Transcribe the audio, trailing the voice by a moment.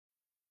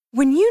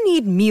When you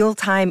need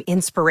mealtime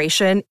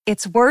inspiration,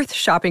 it's worth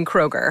shopping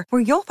Kroger,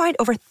 where you'll find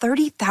over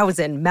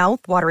 30,000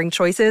 mouth-watering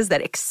choices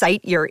that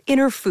excite your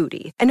inner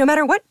foodie. And no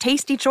matter what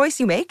tasty choice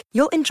you make,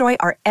 you'll enjoy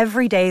our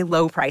everyday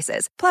low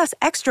prices, plus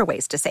extra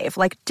ways to save,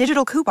 like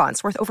digital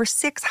coupons worth over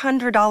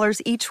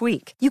 $600 each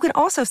week. You can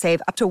also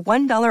save up to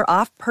 $1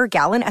 off per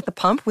gallon at the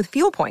pump with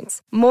fuel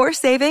points. More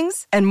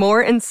savings and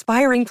more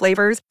inspiring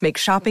flavors make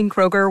shopping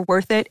Kroger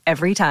worth it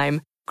every time.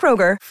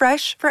 Kroger,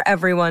 fresh for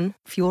everyone.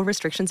 Fuel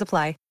restrictions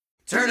apply.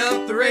 Turn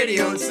up the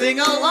radio and sing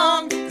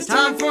along. It's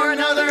time for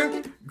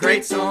another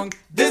great song.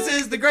 This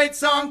is the Great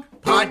Song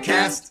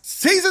Podcast.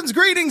 Season's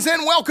greetings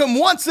and welcome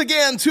once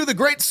again to the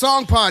Great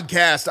Song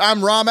Podcast.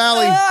 I'm Rom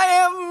Alley. I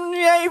am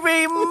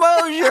J.B.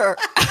 Mosier.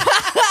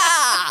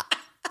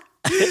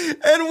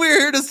 And we're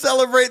here to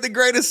celebrate the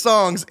greatest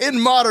songs in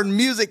modern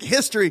music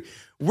history.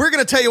 We're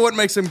going to tell you what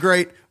makes them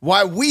great,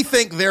 why we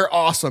think they're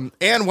awesome,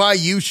 and why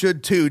you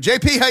should too.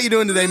 JP, how you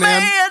doing today,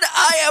 man?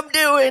 I am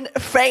doing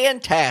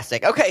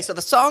fantastic. Okay, so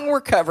the song we're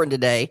covering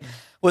today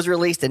was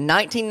released in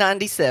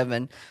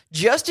 1997,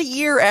 just a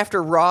year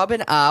after Rob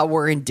and I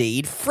were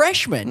indeed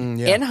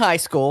freshmen in high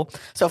school.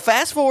 So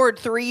fast forward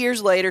 3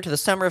 years later to the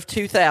summer of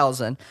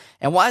 2000.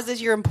 And why is this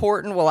year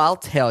important? Well, I'll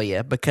tell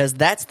you, because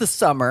that's the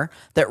summer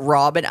that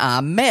Rob and I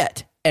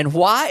met. And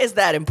why is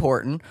that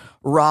important?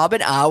 Rob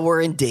and I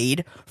were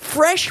indeed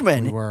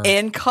freshmen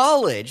in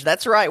college.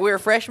 That's right, we were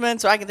freshmen,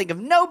 so I can think of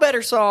no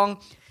better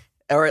song,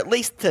 or at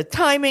least the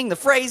timing, the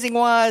phrasing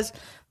wise,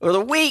 or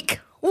the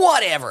week,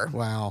 whatever.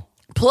 Wow.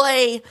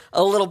 Play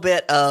a little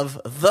bit of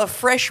The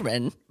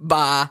Freshman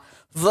by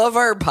the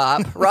Verve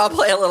Pipe. Rob,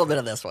 play a little bit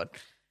of this one.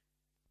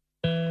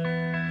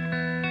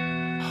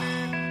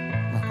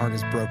 My heart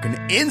is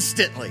broken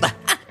instantly.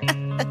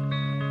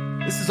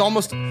 This is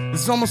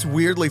almost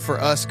weirdly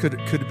for us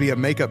could be a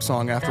makeup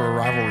song after a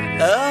rivalry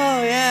win.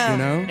 Oh, yeah. You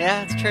know?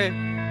 Yeah, it's true.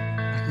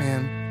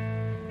 Man,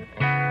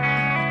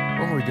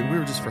 what were we doing? We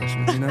were just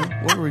freshmen, you know?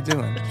 What were we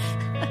doing?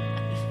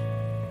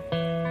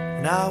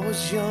 When I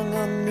was young,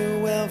 I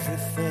knew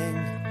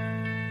everything.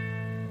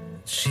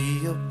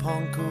 She a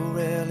punk who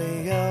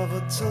rarely ever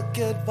took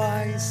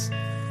advice.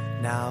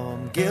 Now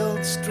I'm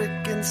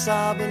guilt-stricken,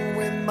 sobbing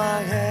with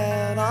my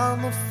head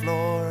on the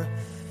floor.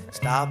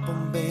 Stop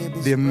 'em,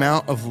 baby. The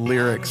amount of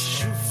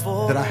lyrics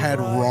that I had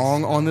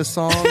wrong on this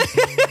song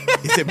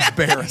is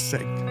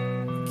embarrassing.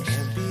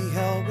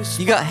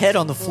 You got head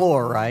on the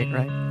floor, right? I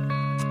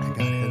got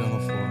head on the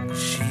floor.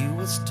 She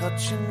was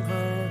touching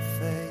her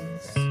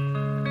face.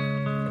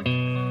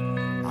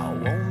 I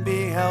won't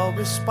be held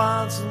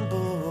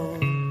responsible.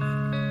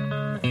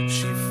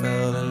 She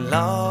fell in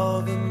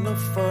love in the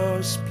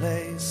first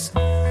place.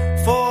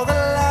 For the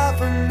life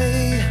of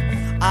me,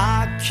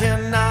 I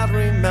cannot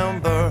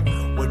remember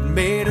what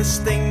made us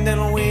think that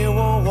we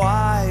were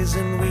wise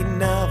and we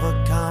never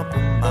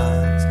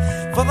compromised.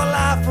 For the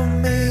life of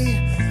me,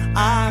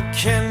 I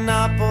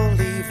cannot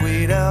believe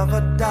we'd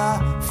ever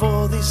die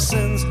for these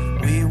sins.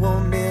 We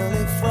were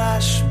merely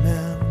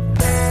freshmen.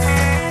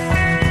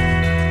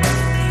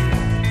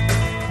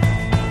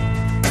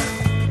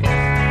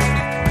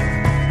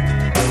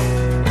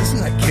 Listen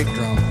to that kick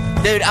drum.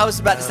 Dude, I was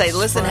about to say,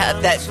 listen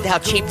how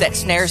cheap that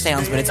snare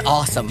sounds, but it's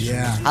awesome.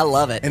 Yeah. I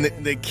love it. And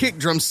the kick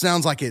drum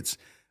sounds like it's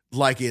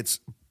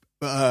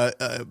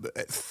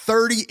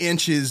 30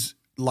 inches,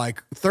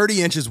 like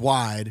 30 inches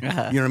wide. You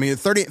know what I mean?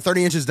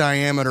 30 inches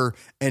diameter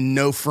and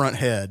no front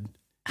head.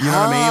 You know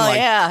what I mean? Like,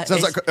 yeah.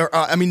 Sounds like,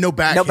 no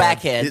back No head. back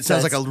head. It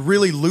sounds like a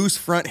really loose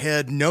front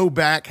head, no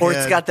back head. Or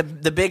it's got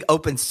the big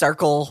open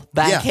circle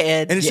back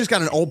head. And it's just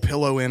got an old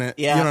pillow in it.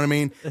 Yeah. You know what I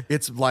mean?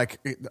 It's like,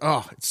 it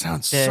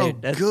sounds so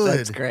good.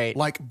 That's great.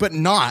 Like, but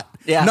not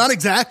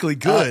exactly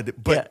good,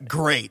 but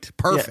great.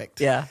 Perfect.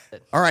 Yeah.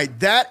 All right.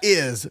 That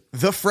is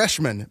The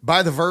Freshman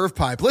by the Verve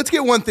Pipe. Let's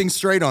get one thing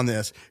straight on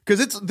this, because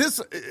it's this,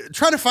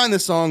 trying to find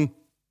this song,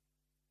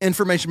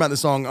 information about the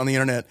song on the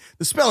internet,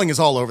 the spelling is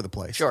all over the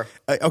place. Sure.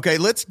 Okay,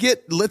 let's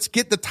get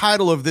the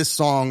title of this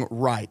song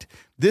right.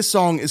 This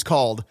song is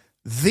called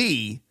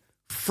The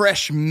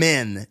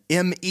Freshmen,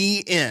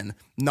 M-E-N,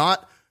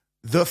 not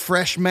The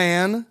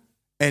Freshman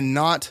and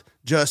not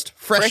just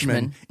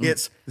Freshman.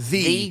 It's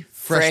The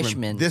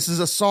Freshman. This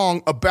is a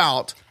song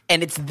about...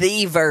 And it's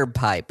the Verve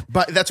Pipe.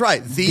 But that's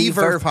right, the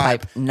Verve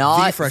Pipe.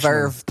 Not the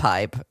Verve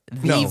Pipe.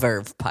 The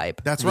Verve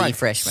Pipe. That's the right.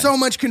 Freshman. So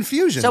much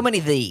confusion. So many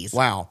these.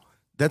 Wow.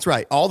 That's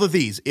right. All the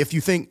these. If you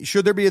think,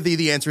 should there be a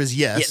the answer is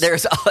yes. Yeah,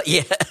 there's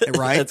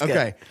right? That's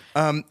okay.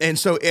 Good. And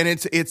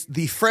it's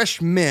the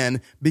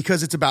Freshmen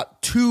because it's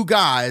about two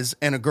guys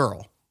and a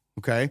girl.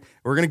 Okay.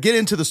 We're going to get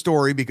into the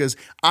story because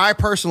I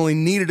personally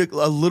needed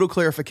a little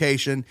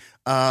clarification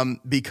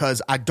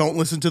because I don't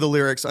listen to the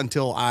lyrics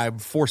until I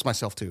force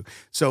myself to.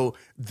 So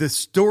the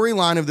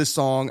storyline of this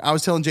song, I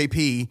was telling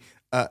JP,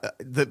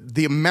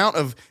 the amount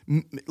of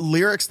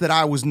lyrics that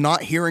I was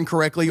not hearing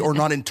correctly or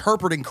not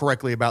interpreting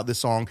correctly about this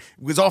song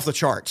was off the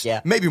charts.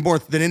 Yeah. Maybe more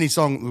than any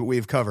song that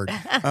we've covered,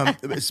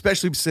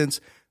 especially since,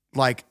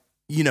 like,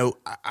 you know,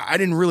 I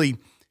didn't really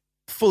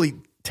fully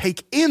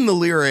take in the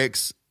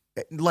lyrics.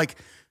 Like,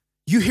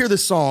 you hear the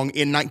song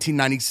in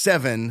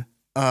 1997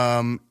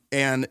 and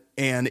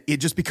it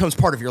just becomes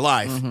part of your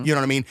life. You know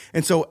what I mean?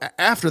 And so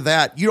after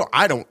that,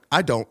 I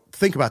don't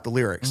think about the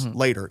lyrics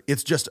later.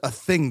 It's just a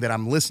thing that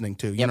I'm listening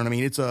to. You know what I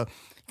mean? It's a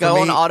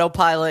on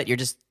autopilot. You're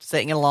just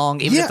singing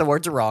along, even if the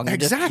words are wrong. You're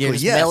exactly. You're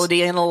just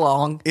melodying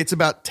along. It's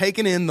about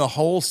taking in the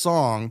whole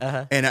song,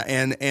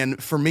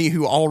 and for me,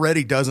 who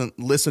already doesn't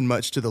listen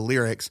much to the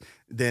lyrics,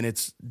 then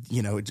it's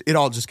it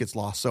all just gets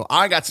lost. So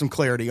I got some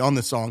clarity on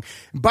this song.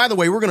 By the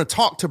way, we're going to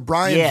talk to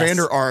Brian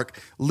Vander,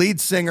 lead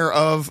singer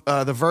of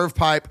the Verve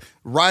Pipe,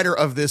 writer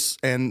of this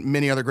and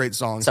many other great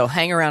songs. So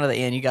hang around to the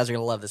end. You guys are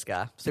going to love this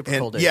guy. Super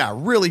cool dude. Yeah,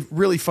 really,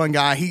 really fun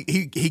guy.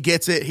 He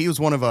gets it. He was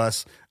one of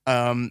us.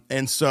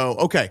 And so,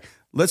 okay,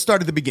 let's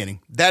start at the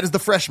beginning. That is The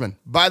Freshman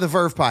by the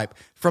Verve Pipe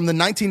from the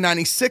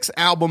 1996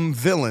 album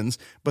Villains,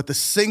 but the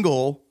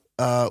single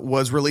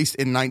was released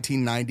in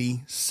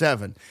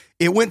 1997.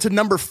 It went to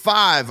number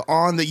 5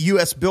 on the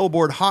U.S.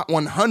 Billboard Hot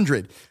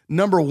 100,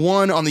 number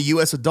 1 on the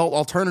U.S. Adult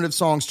Alternative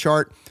Songs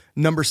chart,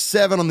 number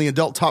 7 on the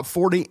Adult Top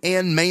 40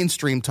 and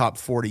Mainstream Top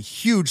 40.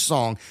 Huge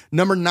song.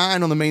 Number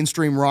 9 on the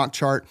Mainstream Rock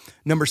chart,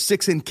 number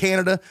 6 in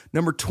Canada,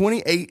 number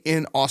 28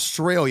 in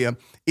Australia.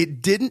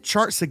 It didn't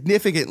chart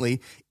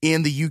significantly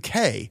in the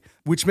UK,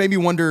 which made me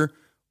wonder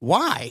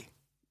why.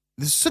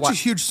 This is such a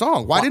huge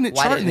song. Why didn't it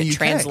chart in the UK? Why didn't it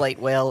translate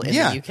well in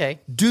the UK?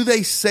 Do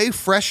they say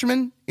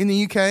freshman in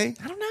the UK? I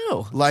don't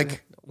know.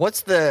 Like,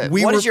 what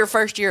is your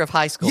first year of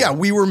high school? Yeah,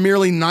 we were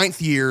merely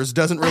ninth years,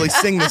 doesn't really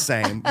sing the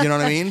same. You know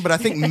what I mean? But I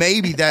think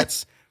maybe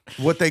that's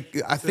what I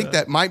think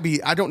that might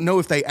be. I don't know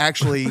if they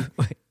actually,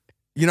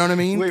 you know what I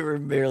mean? We were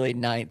merely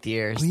ninth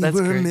years. That's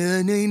great.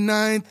 Merely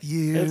ninth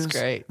years. That's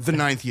great. The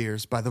Ninth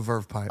Years by the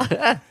Verve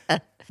Pipe.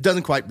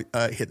 Doesn't quite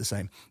hit the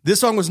same. This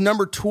song was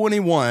number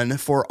 21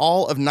 for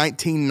all of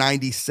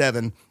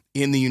 1997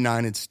 in the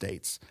United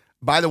States.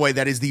 By the way,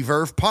 that is the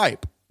Verve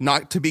Pipe,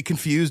 not to be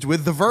confused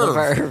with the Verve.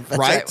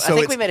 Right? So I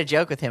think we made a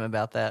joke with him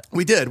about that.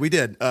 We did.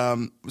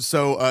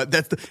 So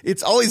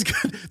it's always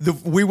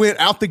good. We went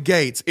out the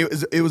gates.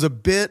 It was a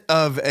bit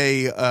of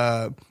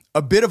a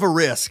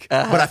risk,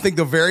 but I think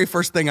the very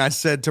first thing I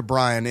said to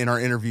Brian in our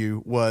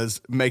interview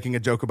was making a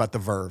joke about the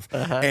Verve,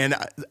 and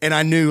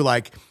I knew,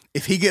 like,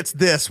 if he gets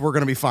this, we're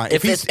going to be fine.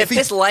 If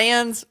this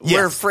lands,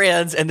 we're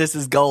friends, and this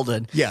is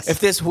golden. Yes.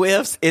 If this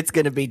whiffs, it's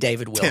going to be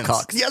David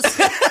Wilcox. Yes.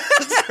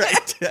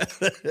 That's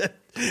right.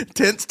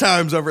 Tense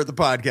times over at the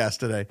podcast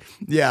today.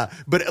 Yeah,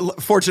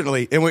 but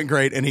fortunately, it went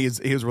great, and he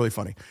was really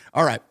funny.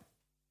 All right,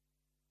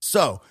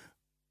 so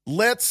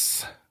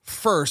let's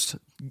first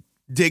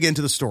dig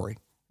into the story.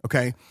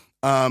 Okay.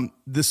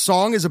 The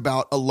song is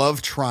about a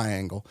love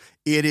triangle.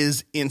 It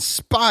is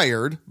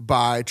inspired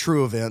by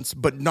true events,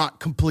 but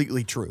not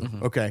completely true.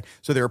 Okay.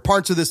 So there are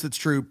parts of this that's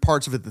true,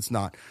 parts of it that's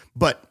not.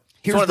 But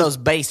here's one of those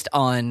based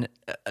on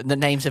the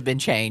names have been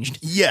changed.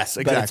 Yes,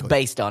 exactly. But it's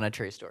based on a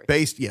true story.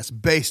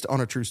 Based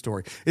on a true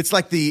story. It's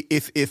like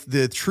if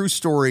the true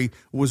story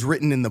was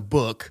written in the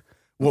book,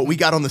 what we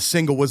got on the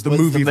single was the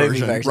movie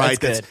version, right?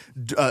 That's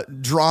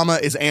drama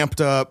is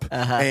amped up,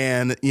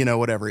 and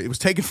whatever. It was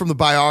taken from the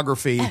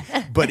biography,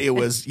 but it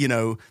was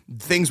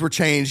things were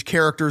changed.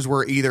 Characters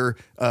were either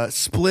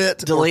split,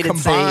 deleted or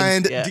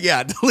combined. Scenes.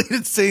 Yeah,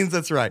 deleted scenes.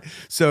 That's right.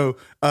 So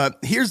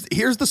here's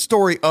the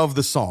story of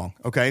the song.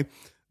 Okay,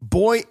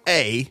 boy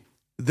A,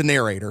 the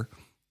narrator,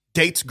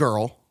 dates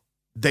girl.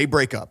 They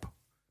break up.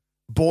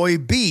 Boy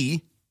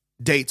B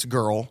dates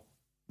girl.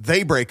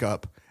 They break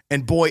up.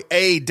 And boy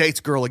A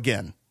dates girl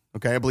again.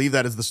 Okay, I believe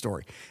that is the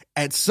story.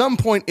 At some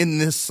point in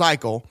this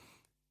cycle,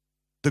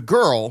 the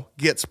girl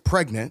gets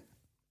pregnant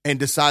and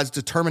decides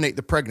to terminate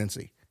the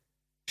pregnancy.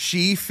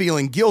 She,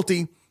 feeling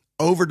guilty,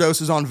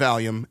 overdoses on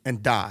Valium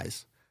and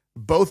dies.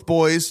 Both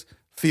boys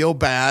feel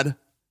bad,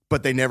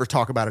 but they never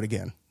talk about it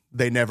again.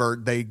 They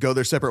go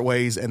their separate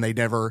ways, and they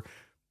never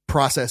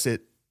process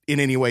it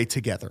in any way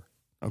together.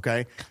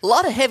 Okay. A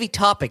lot of heavy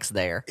topics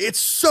there. It's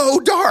so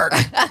dark.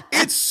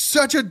 It's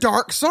such a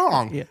dark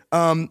song. Yeah.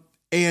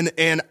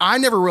 And I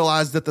never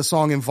realized that the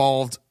song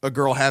involved a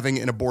girl having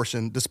an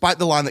abortion, despite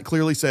the line that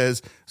clearly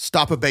says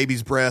 "stop a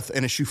baby's breath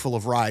and a shoe full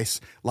of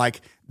rice,"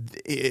 like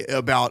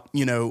about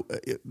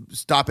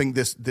stopping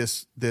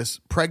this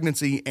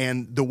pregnancy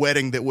and the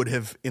wedding that would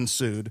have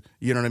ensued.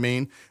 You know what I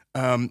mean?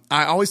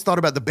 I always thought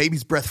about the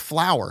baby's breath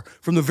flower.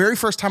 From the very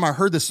first time I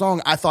heard this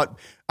song, I thought,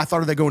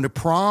 are they going to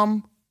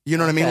prom? You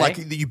know what I mean? Like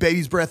the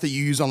baby's breath that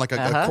you use on like a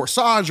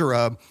corsage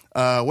or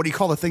what do you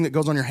call the thing that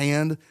goes on your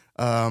hand?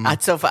 I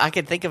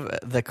could think of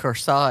the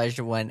corsage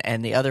one,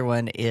 and the other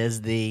one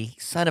is the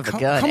son of a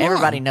gun.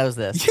 Everybody knows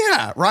this.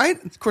 Yeah, right?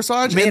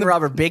 Corsage. Me and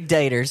Rob are big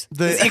daters.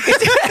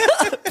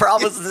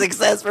 Promise of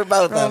success for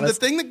both of us. The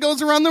thing that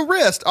goes around the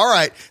wrist. All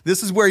right.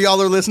 This is where y'all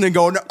are listening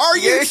going,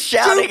 You're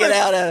shouting it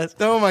out at us.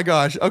 Oh my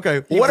gosh. Okay.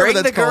 Whatever bring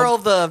that's the girl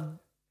called. The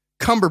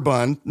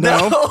cummerbund.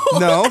 No.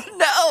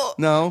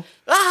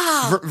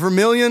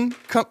 Vermilion.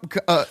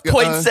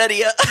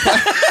 Poinsettia.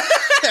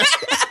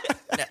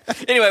 No.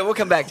 Anyway, we'll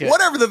come back to it.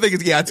 Whatever the thing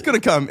is, yeah, it's gonna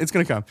come. It's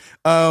gonna come.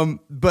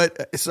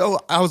 But so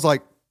I was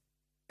like,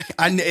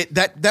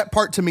 that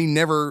part to me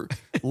never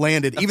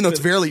landed, even though it's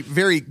very,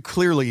 very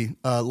clearly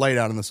laid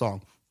out in the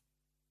song.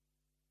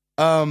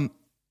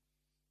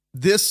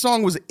 This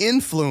song was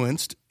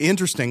influenced,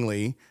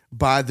 interestingly,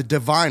 by the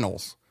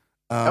Divinals.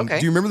 Okay.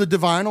 Do you remember the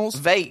Divinals?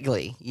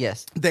 Vaguely,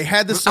 yes. They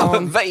had the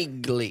song.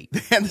 Vaguely. They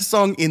had the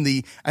song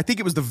I think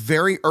it was the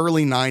very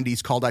early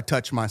 90s called I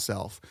Touch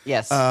Myself.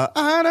 Yes.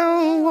 I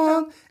don't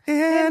want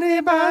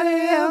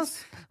anybody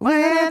else.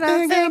 When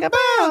I think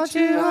about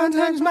you, I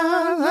touch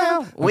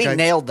myself. We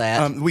nailed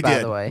that, we by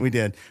did. the way. We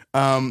did.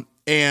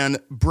 And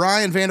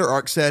Brian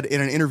Vander said in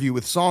an interview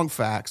with Song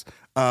Facts,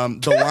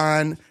 the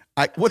line...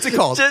 what's it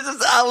called?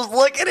 I was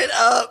looking it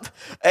up,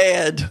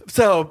 and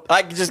so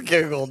I just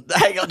Googled.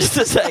 Hang on just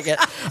a second.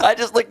 I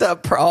just looked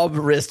up prom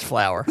wrist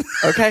flower.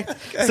 Okay?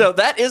 So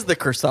that is the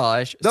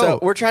corsage. No. So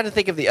we're trying to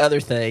think of the other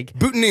thing.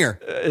 Boutonniere.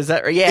 Is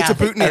that right? Yeah. It's a I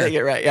think boutonniere.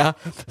 you're right, yeah.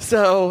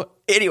 So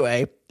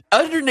anyway,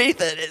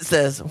 underneath it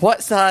says,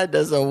 what side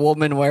does a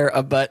woman wear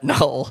a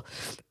buttonhole?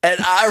 And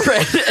I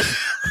read it.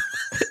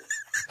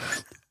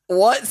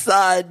 What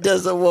side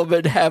does a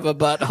woman have a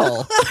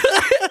butthole?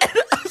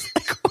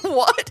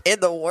 What in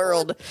the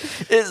world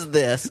is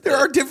this? There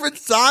are different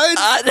sides.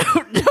 I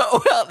don't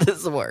know how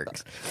this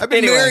works. I've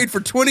been married for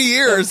 20 I'm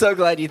years. so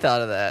glad you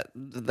thought of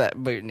that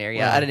boutonniere.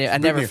 Yeah, I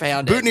never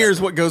found it. Boutonniere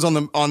is what goes on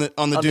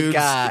the dude's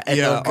guy, and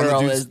the girl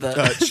on the is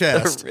dude's, the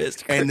chest. the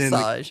wrist and then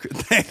corsage.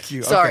 thank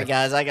you. Sorry, Okay.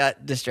 guys, I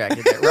got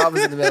distracted there. Rob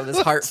was in the middle of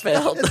this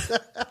heartfelt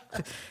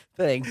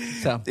thing.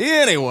 So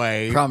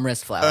Anyway, prom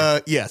wrist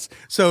flower. yes.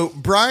 So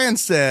Brian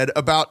said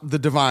about the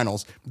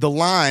Divinals, the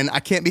line, I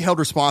can't be held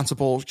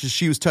responsible because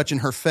she was touching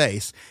her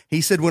face.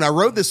 He said, when I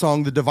wrote this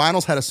song, the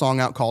Divinals had a song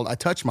out called I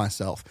Touch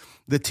Myself.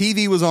 The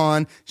TV was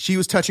on. She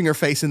was touching her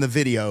face in the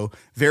video.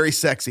 Very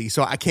sexy.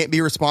 So I can't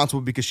be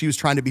responsible because she was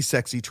trying to be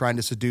sexy, trying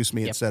to seduce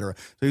me, etc.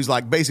 So he was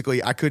like,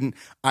 basically, I couldn't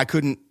I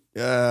couldn't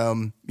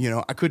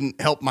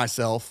help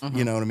myself.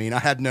 You know what I mean? I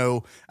had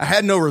no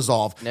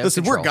resolve. No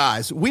Listen, control. we're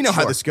guys. We know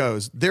how this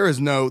goes. There's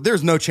no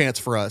chance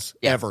for us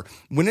ever.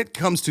 When it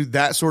comes to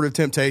that sort of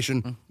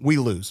temptation, we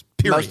lose.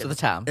 Period. Most of the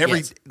time.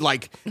 Yes.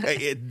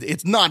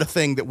 It's not a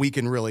thing that we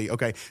can really.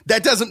 Okay,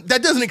 that doesn't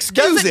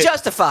excuse Doesn't it.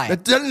 justify it.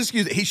 That doesn't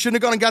excuse it. He shouldn't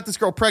have gone and got this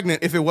girl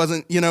pregnant if it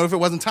wasn't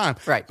time.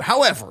 Right.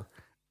 However,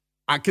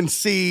 I can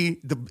see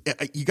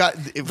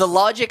The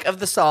logic of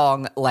the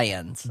song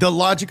lands. the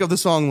logic of the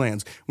song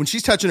lands. When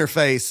she's touching her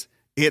face,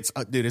 it's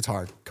it's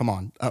hard. Come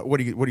on. What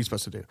are you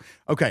supposed to do?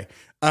 Okay.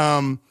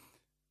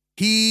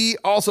 He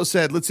also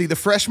said, let's see, The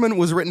Freshman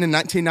was written in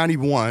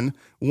 1991,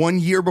 1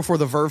 year before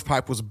the Verve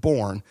Pipe was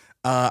born.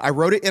 I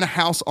wrote it in a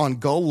house on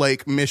Gull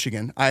Lake,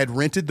 Michigan. I had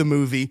rented the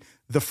movie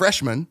The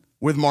Freshman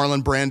with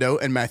Marlon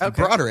Brando and Matthew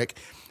Broderick.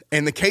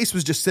 And the case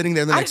was just sitting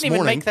there the next I didn't even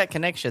morning. make that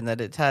connection that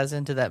it ties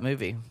into that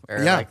movie.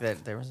 Or Yeah. like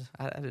that there was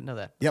I didn't know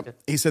that. Yep. Good.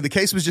 He said the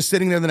case was just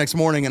sitting there the next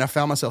morning and I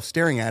found myself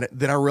staring at it.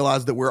 Then I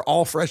realized that we're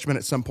all freshmen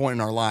at some point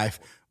in our life.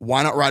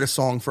 Why not write a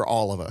song for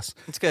all of us?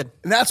 It's good.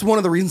 And that's one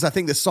of the reasons I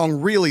think this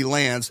song really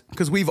lands,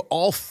 because we've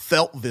all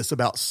felt this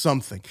about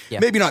something. Yeah.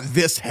 Maybe not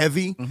this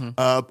heavy,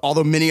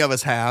 although many of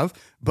us have,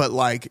 but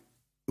like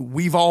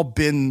we've all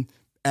been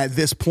at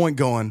this point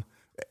going,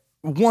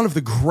 one of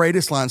the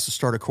greatest lines to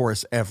start a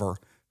chorus ever.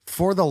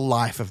 For the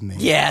life of me.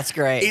 Yeah, it's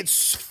great. It's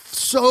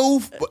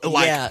so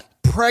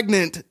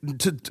pregnant,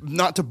 to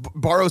not to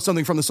borrow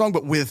something from the song,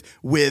 but with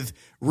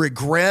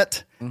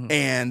regret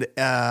and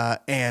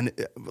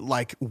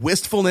like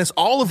wistfulness,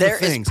 all of There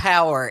the things. is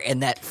power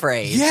in that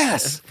phrase.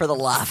 Yes. For the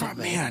life of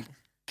me. Man,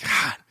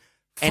 God.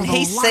 And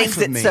he sings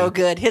it so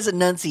good. His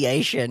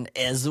enunciation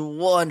is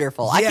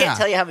wonderful. I Yeah. can't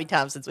tell you how many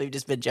times since we've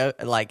just been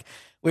joking, like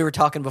we were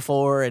talking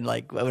before, and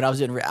like when I was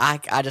doing,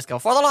 I just go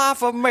for the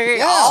life of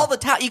me all the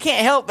time. You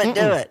can't help but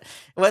do it.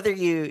 Whether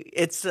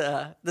it's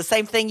the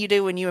same thing you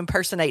do when you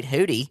impersonate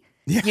Hootie.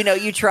 Yeah. You know,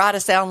 you try to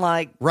sound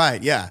like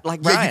Right, yeah. Like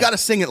Yeah, Brian. you got to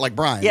sing it like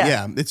Brian. Yeah.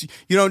 Yeah. It's,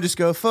 you don't just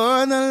go,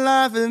 for the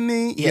life of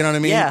me. You know what I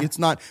mean? Yeah. It's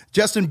not,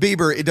 Justin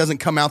Bieber, it doesn't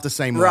come out the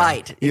same way.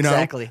 Right, you know?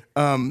 exactly.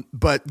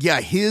 But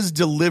yeah, his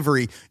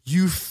delivery,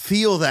 you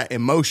feel that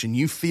emotion.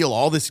 You feel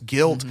all this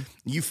guilt.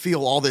 You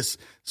feel all this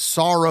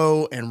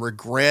sorrow and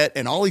regret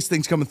and all these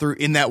things coming through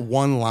in that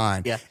one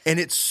line. Yeah. And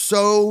it's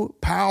so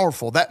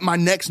powerful. That my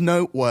next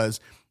note was,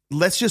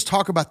 let's just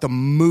talk about the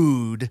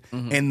mood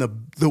and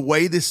the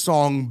way this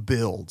song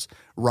builds,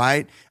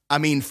 right? I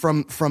mean,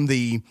 from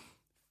the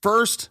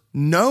first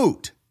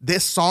note,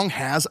 this song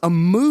has a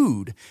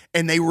mood,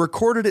 and they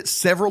recorded it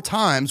several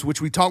times,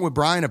 which we talked with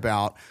Brian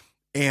about,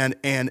 and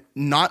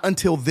not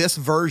until this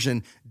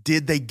version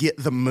did they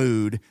get the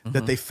mood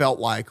that they felt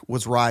like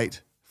was right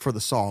for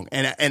the song.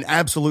 And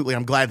absolutely,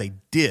 I'm glad they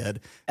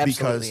did,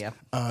 Absolutely,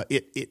 because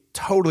it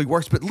totally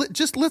works. But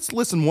let's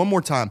listen one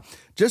more time.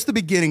 Just the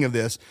beginning of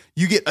this,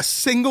 you get a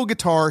single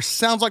guitar,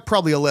 sounds like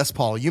probably a Les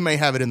Paul. You may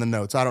have it in the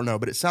notes, I don't know,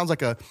 but it sounds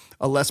like a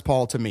Les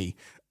Paul to me.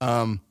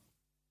 And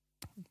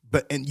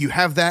you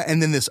have that,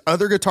 and then this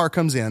other guitar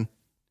comes in.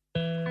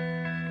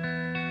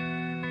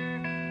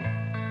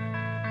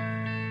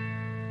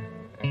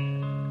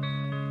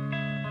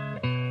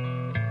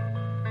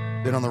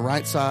 Then on the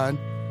right side,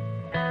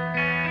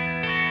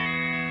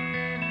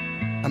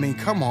 I mean,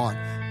 come on.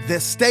 The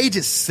stage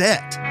is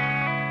set.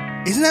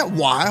 Isn't that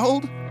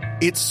wild?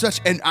 it's such,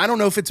 and I don't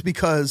know if it's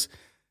because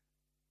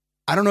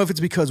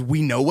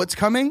we know what's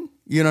coming.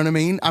 You know what I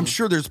mean? I'm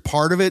sure there's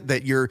part of it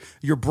that your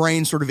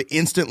brain sort of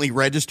instantly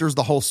registers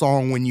the whole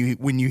song when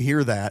you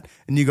hear that,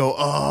 and you go,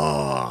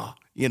 oh,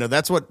 you know,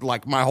 that's what,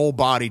 like, my whole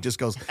body just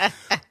goes,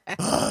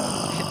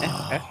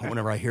 oh,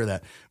 whenever I hear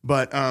that.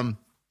 But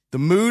the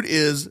mood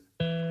is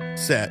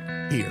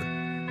set here,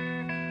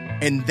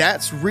 and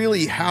that's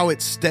really how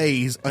it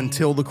stays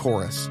until the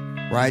chorus,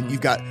 right?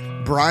 You've got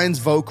Brian's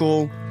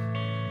vocal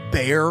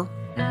bare,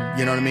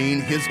 you know what I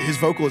mean? His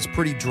vocal is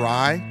pretty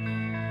dry.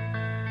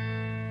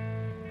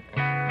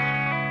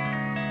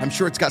 I'm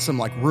sure it's got some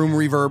like room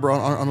reverb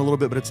on a little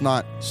bit, but it's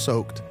not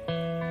soaked.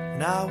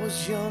 When I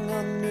was young,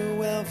 I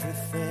knew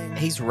everything.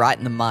 He's right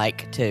in the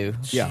mic too.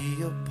 Yeah.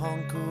 She a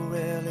punk who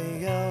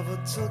rarely ever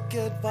took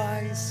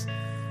advice.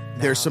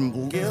 There's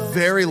some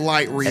very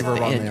light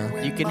reverb on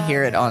there. You can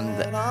hear it on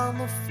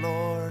the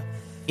floor.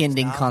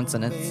 ending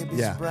consonants.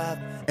 Yeah.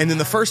 And then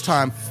the first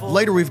time,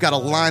 later we've got a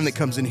line that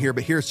comes in here,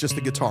 but here it's just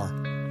the guitar.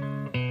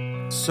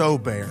 So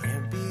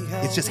bare.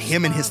 It's just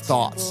him and his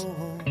thoughts.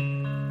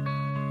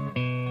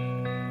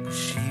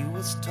 She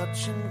was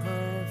touching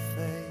her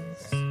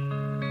face.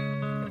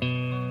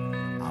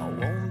 I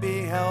won't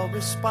be held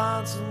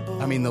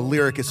responsible. I mean, the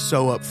lyric is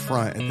so up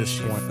front at this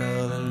point.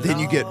 Then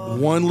you get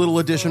one little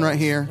addition right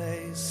here.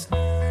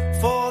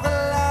 For the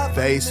life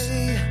Bass. of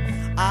me,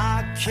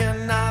 I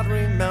cannot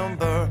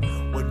remember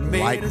what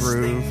made Light us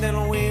groove. think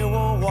that we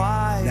were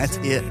wise. That's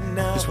and it. we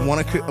never Just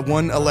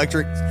one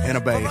electric and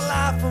a For the bass.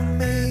 life of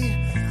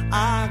me,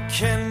 I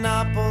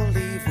cannot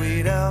believe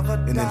we'd ever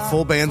And then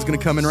full band's going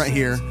to come in right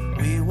here.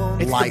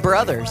 It's Light. the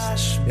brothers.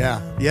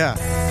 Yeah, yeah.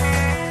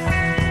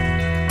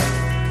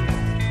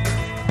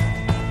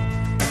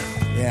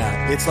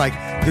 Yeah, it's like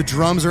the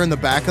drums are in the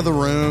back of the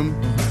room.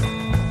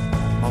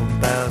 My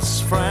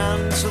best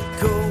friend took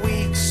a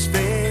week's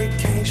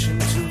vacation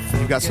to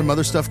You've got some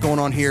other stuff going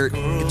on here.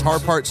 Guitar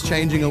part's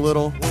changing a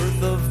little.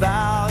 worth of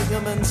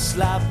Valium and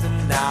slapped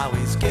him. Now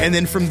he's And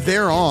then from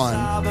there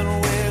on,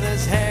 getting with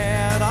his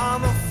head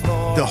on the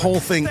floor. the whole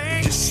thing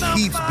just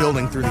keeps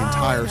building through the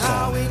entire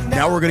song.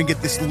 Now we're going to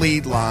get this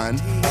lead line,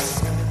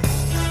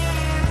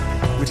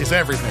 which is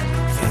everything.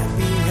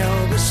 Be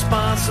held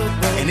responsible.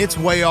 And it's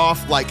way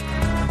off, like,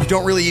 you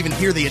don't really even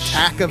hear the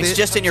attack of It's it.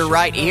 just in your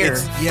right ear.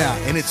 Yeah,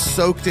 and it's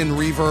soaked in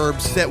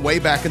reverb, set way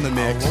back in the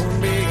mix.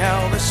 Won't be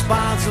held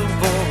responsible.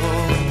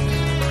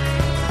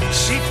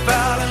 She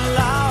fell in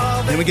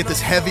love. Then we get this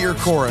heavier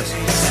chorus.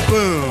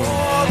 Boom.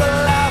 For the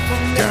life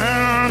of me,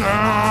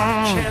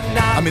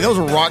 I mean, those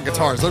are rock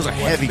guitars. Those are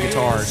heavy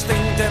guitars.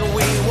 think that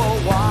we were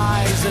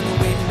wise and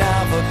we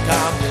never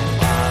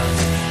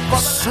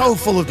compromised. So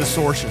full of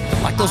distortion.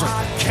 Like, those are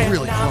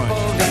really Cannot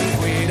crunched. believe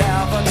we'd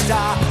ever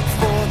die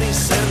for these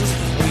sins.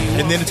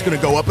 And then it's going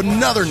to go up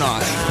another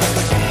notch.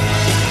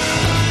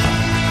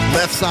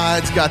 Left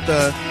side's got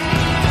the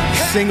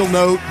single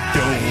note.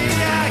 Boom, boom,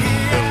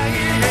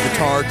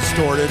 guitar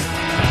distorted.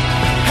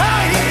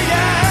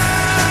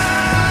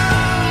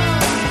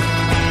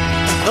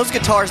 Those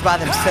guitars by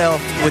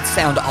themselves would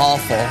sound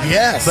awful.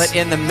 Yes. But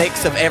in the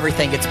mix of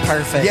everything, it's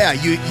perfect. Yeah,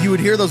 you would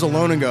hear those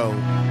alone and go,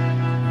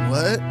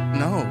 what?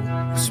 No.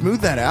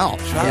 Smooth that out.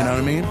 You know what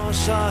I mean?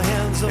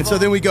 And so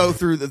then we go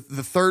through the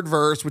third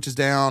verse, which is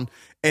down,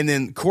 and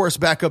then chorus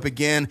back up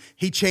again.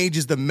 He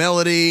changes the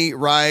melody,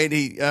 right?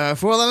 He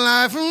for the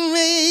life of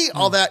me,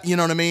 all that, you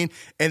know what I mean?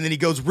 And then he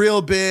goes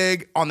real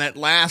big on that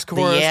last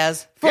chorus.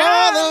 yes. For the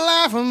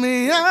life of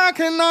me, I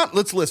cannot.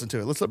 Let's listen to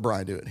it. Let's let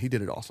Brian do it. He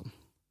did it awesome.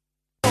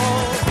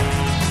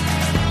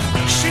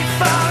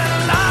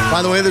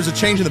 By the way, there's a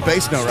change in the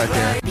bass note right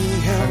there.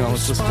 Hang on,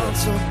 let's listen to it.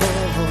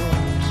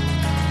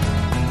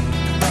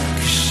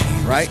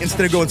 Right?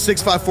 Instead of going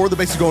 6-5-4, the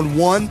bass is going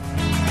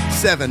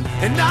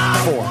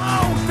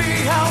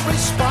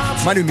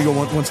 1-7-4. Might even be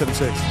going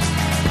 1-7-6.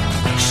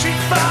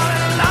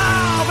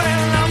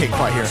 Can't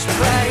quite hear it. For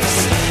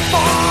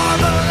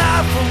the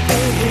life of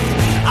me,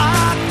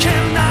 I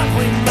cannot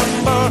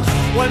remember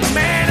what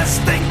made us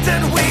think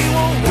that we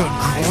were The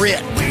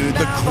grit, dude.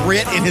 The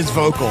grit in his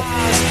vocal.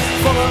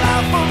 For the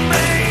life of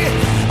me,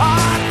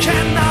 I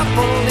cannot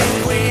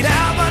believe we'd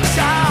ever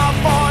die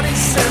for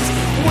these sins.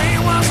 We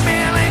were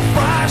feeling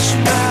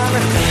freshmen.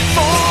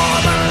 For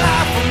the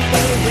life of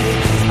me,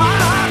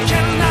 I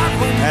cannot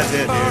remember That's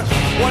it, dude.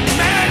 what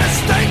made us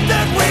think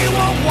that we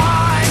were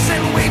wise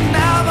and we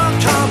never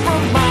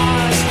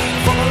compromised.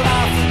 For the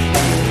life of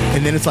me,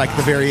 And then it's like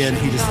the very end,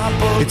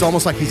 it's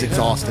almost like he's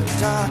exhausted,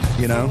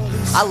 you know?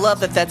 I love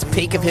that that's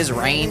peak of his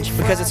range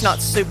because it's not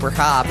super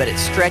high, but it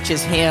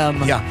stretches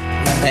him. Yeah.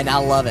 And I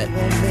love it.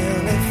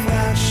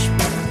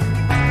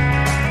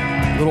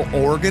 Little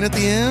organ at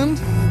the end.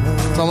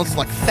 It's almost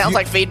like Sounds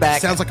like feedback.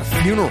 Sounds like a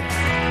funeral.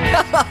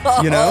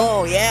 You know?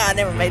 Oh, yeah. I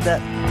never made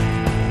that.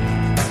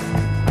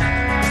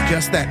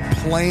 Just that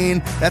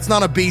plain. That's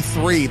not a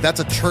B3. That's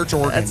a church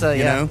organ. That's a-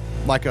 you yeah. know,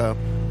 like a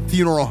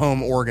funeral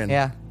home organ.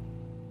 Yeah.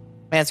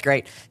 Man, it's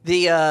great.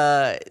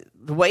 The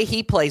way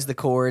he plays the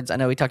chords, I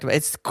know we talked about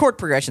it's chord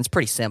progression's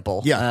pretty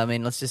simple. Yeah. I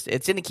mean, it's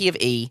in the key of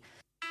E.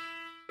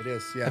 It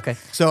is, yeah. Okay.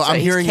 So I'm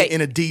he's hearing it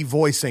in a D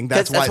voicing.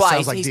 That's why it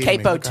sounds like he's D to me.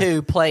 capo Okay.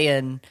 2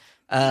 playing.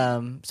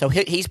 So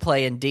he's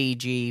playing D,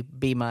 G,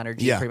 B minor,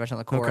 G, Yeah. pretty much on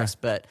the chorus,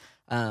 but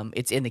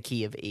it's in the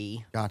key of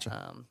E.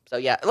 Gotcha. So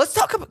yeah, let's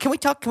talk about. Can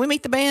we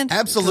meet the band? 'Cause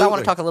Absolutely. I want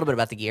to talk a little bit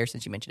about the gear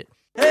since you mentioned it.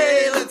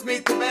 Hey, let's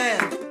meet the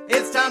band.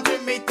 It's time to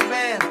meet the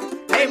band.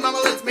 Hey, mama,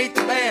 let's meet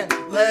the band.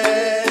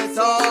 Let's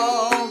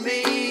all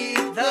meet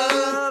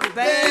the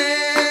band.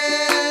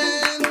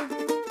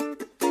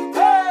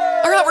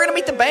 All right, we're gonna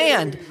meet the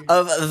band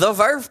of the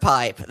Verve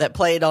Pipe that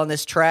played on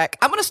this track.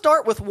 I'm gonna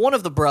start with one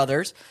of the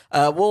brothers.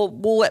 We'll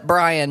let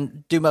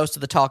Brian do most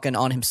of the talking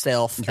on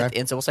himself at the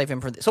end, so we'll save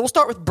him for this. So we'll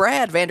start with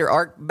Brad Vander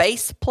Ark,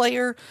 bass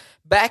player,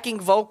 backing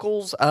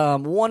vocals.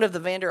 One of the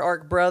Vander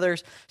Ark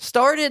brothers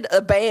started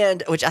a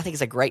band, which I think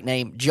is a great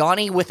name,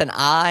 Johnny with an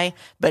I,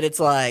 but it's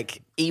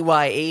like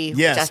EYE,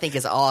 Yes. which I think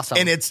is awesome.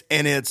 And it's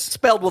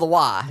spelled with a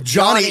Y.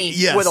 Johnny,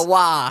 yes. with a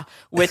Y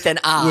with an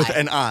I. With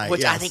an I,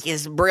 Which I yes. think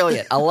is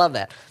brilliant. I love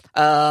that.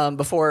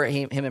 Before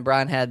him and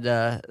Brian had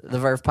the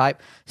Verve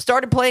Pipe.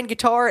 Started playing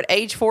guitar at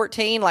age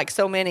 14, like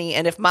so many,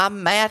 and if my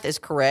math is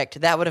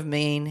correct, that would have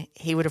mean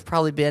he would have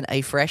probably been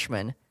a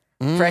freshman.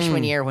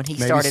 Freshman year when he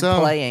started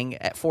playing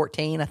at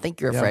 14. I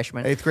think you're a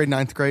freshman. 8th grade,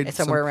 9th grade. It's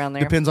somewhere around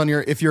there. Depends on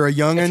if you're a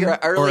youngin' If you're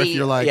early, or if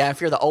you're like... yeah,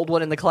 if you're the old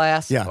one in the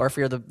class, Yeah. or if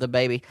you're the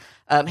baby.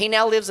 He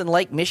now lives in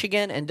Lake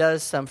Michigan and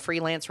does some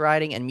freelance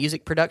writing and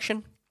music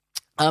production.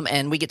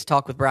 And we get to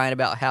talk with Brian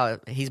about how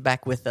he's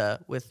back with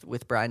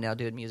Brian now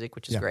doing music,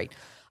 which is great.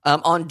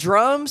 On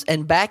drums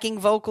and backing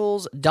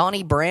vocals,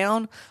 Donnie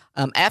Brown.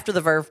 After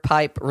the Verve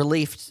Pipe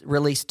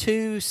released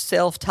 2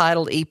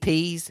 self-titled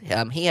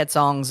EPs. He had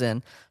songs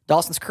in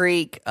Dawson's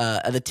Creek,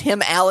 the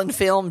Tim Allen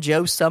film,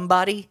 Joe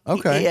Somebody.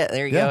 Okay. Yeah,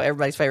 there you go.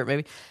 Everybody's favorite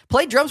movie.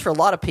 Played drums for a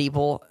lot of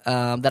people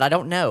that I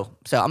don't know.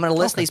 So I'm going to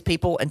list these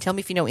people and tell me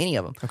if you know any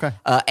of them. Okay.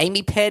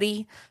 Amy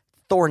Petty,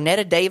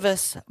 Thornetta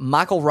Davis,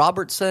 Michael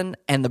Robertson,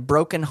 and the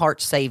Broken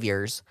Heart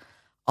Saviors.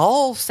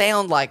 All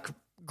sound like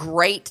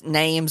great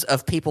names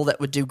of people that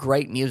would do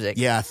great music.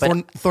 Yeah, but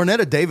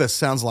Thornetta Davis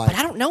sounds like But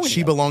I don't know any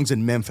she of them. belongs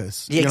in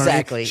Memphis. Yeah, You know what I mean?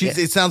 exactly. She's-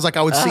 It sounds like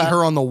I would see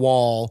her on the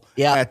wall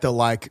Yeah. at the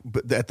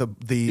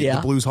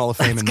Blues Hall of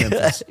Fame in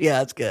Memphis. yeah,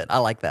 that's good. I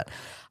like that.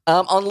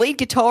 On lead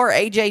guitar,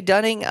 AJ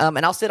Dunning,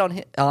 and I'll sit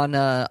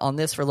on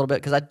this for a little bit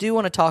because I do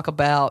want to talk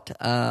about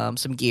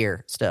some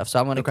gear stuff. So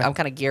I'm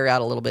kind of gear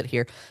out a little bit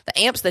here. The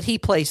amps that he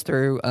plays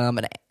through,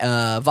 an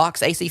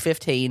Vox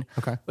AC15,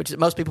 which is,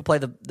 most people play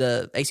the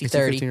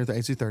AC30, AC15 or the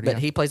AC30, but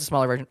he plays the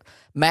smaller version.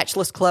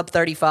 Matchless Club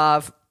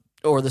 35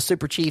 or the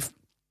Super Chief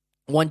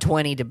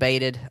 120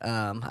 debated.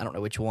 I don't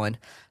know which one.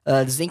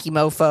 The Zinky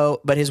Mofo,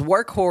 but his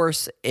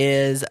workhorse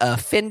is a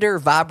Fender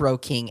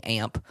Vibro King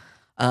amp.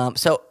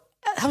 So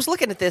I was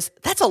looking at this.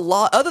 That's a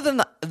lot, other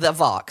than the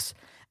Vox.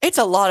 It's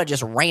a lot of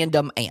just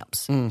random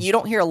amps. You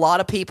don't hear a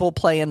lot of people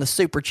playing the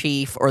Super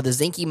Chief or the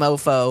Zinky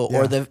Mofo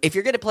or if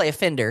you're going to play a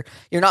Fender,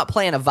 you're not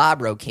playing a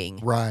Vibro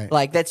King. Right.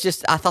 Like that's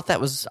just, I thought that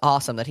was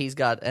awesome that he's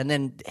got, and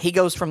then he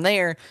goes from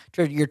there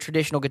to your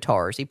traditional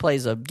guitars. He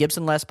plays a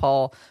Gibson Les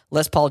Paul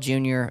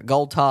Jr.,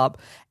 Gold Top,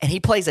 and he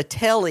plays a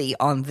Telly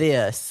on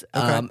this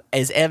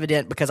as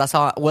evident because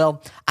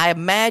I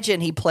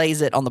imagine he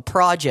plays it on the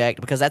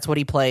Project because that's what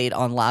he played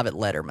on Live at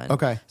Letterman.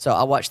 Okay. So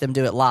I watched them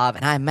do it live,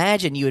 and I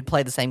imagine you would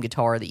play the same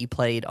guitar that you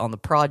played on the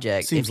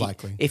Project. Seems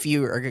likely. If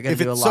you are going to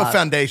do a it's live. so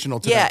foundational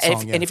to that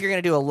song. And if you're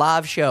going to do a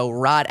live show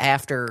right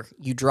after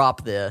you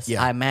drop this,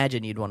 Yeah. I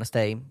imagine you'd want to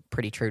stay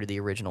pretty true to the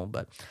original.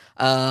 But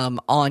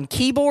on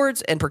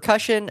keyboards and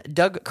percussion,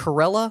 Doug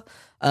Corella.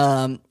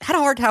 Had a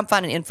hard time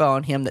finding info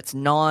on him that's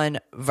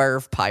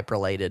non-Verve Pipe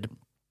related.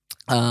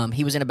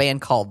 He was in a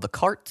band called The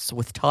Carts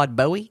with Todd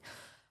Bowie.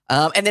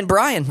 And then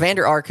Brian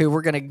Vander Ark, who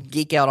we're going to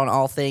geek out on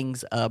all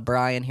things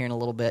Brian here in a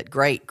little bit.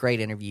 Great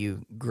interview.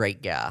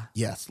 Great guy.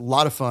 Yes, a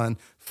lot of fun.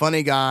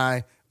 Funny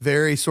guy,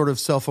 very sort of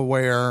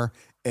self-aware,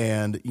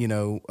 and,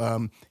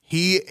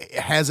 he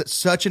has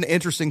such an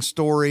interesting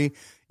story.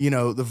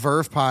 The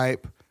Verve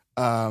Pipe,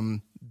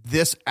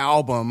 this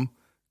album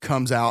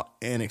comes out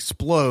and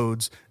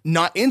explodes,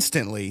 not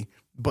instantly,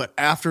 but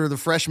after the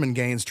Freshman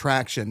gains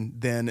traction,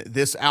 then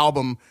this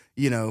album,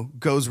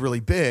 goes really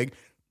big.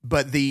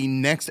 But the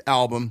next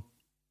album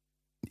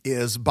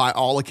is, by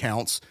all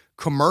accounts,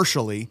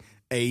 commercially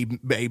a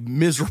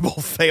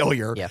miserable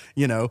failure,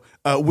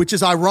 which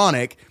is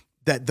ironic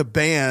that the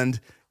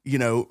band,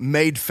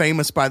 made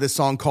famous by this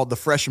song called The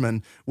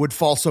Freshmen, would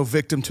fall so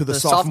victim to the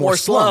sophomore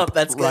slump.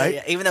 That's good. Right?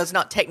 Yeah. Even though it's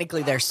not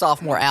technically their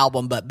sophomore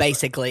album, but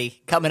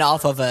basically coming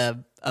off of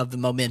the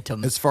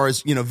momentum. As far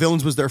as,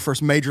 Villains was their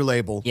first major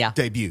label Yeah.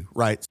 debut,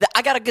 right?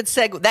 I got a good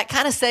segue. That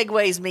kind of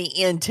segues me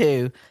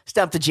into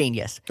Stump the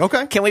Genius.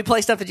 Okay. Can we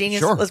play Stump the Genius?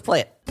 Sure. Let's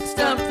play it.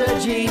 Stump the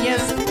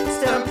genius,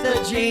 stump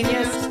the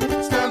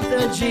genius, stump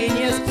the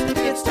genius.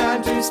 It's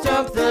time to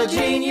stump the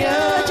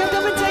genius. Jump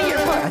up and say your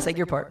part. I say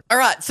your part. All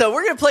right, so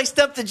we're gonna play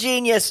Stump the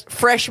Genius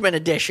Freshman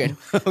Edition.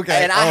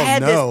 Okay. And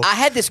I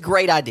had this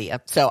great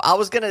idea. So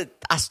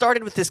I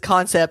started with this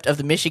concept of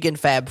the Michigan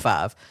Fab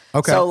Five.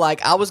 Okay. So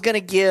I was gonna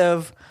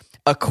give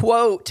a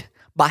quote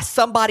by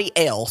somebody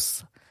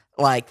else.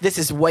 like, this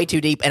is way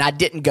too deep, and I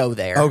didn't go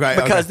there. Okay,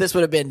 because okay. this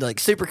would have been like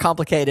super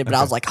complicated. But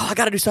I was like, I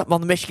got to do something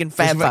on the Michigan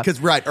Fab Five.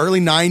 Because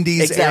early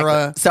 90s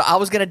era. So I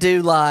was going to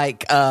do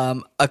like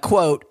a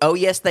quote. Oh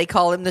yes, they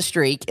call him the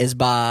Streak is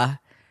by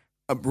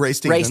Ray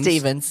Stevens. Ray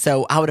Stevens.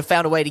 So I would have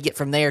found a way to get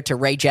from there to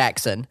Ray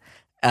Jackson.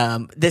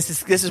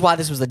 This is why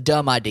this was a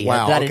dumb idea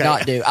that I did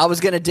not do. I was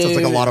going to do Sounds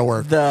like a lot of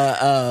work.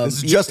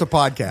 This is just a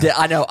podcast.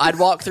 I know. I'd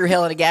walk through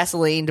hell in a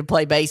gasoline to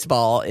play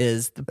baseball.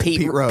 Is the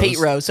Pete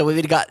Rose? So we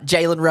would have got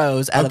Jalen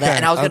Rose out of that,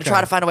 and I was going to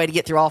try to find a way to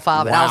get through all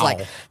 5. And I was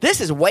like,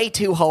 this is way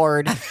too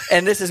hard,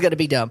 and this is going to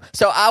be dumb.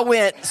 So I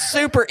went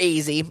super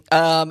easy,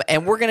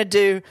 and we're going to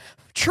do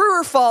true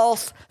or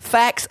false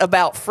facts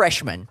about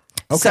freshmen.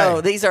 Okay.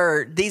 So these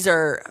are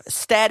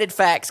statted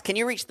facts. Can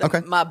you reach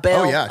my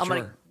bell? Oh, yeah, I'm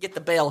going to get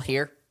the bell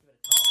here.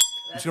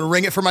 I'm just going to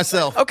ring it for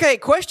myself. Okay,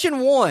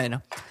 question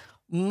 1.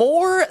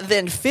 More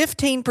than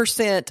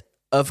 15%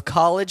 of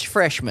college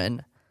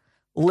freshmen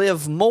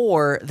live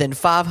more than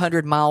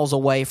 500 miles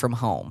away from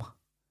home.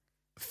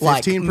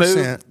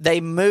 15%. They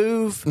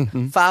move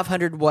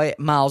 500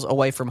 miles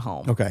away from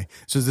home. Okay.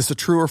 So is this a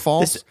true or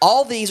false?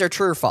 All these are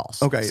true or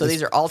false. Okay. So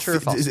these are all true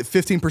or false. Is it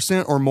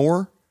 15% or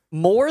more?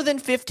 More than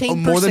 15%.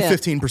 More than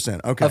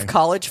 15%. Okay. Of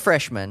college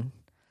freshmen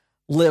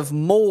move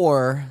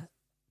more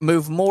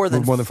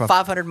than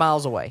 500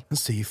 miles away.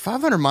 Let's see.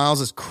 500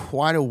 miles is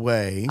quite a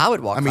way. I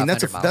would walk. I mean,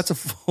 500 miles.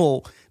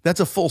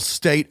 that's a full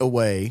state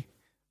away.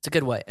 It's a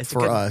good way.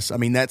 For us. I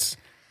mean, that's.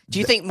 Do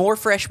you think more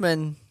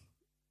freshmen,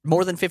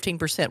 more than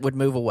 15%, would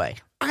move away?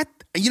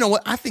 You know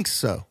what? I think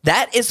so.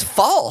 That is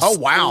false. Oh,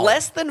 wow.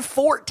 Less than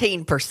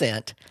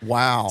 14%.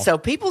 Wow. So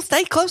people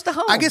stay close to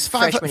home. I guess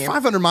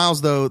 500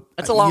 miles, though.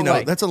 That's a long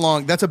way.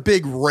 That's a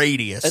big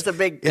radius.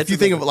 If you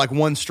think of it like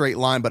one straight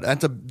line, but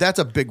that's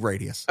a big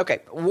radius. Okay.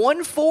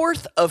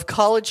 1/4 of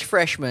college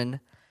freshmen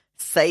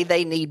say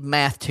they need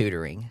math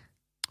tutoring.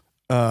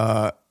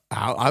 I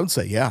would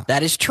say, yeah.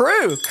 That is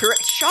true.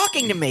 Correct.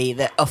 Shocking to me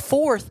that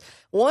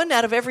 1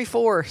 out of every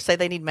 4 say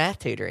they need math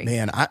tutoring.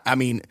 Man, I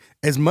mean,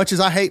 as much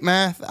as I hate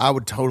math, I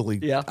would totally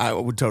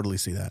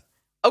see that.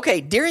 Okay,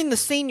 during the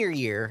senior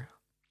year,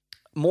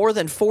 more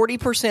than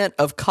 40%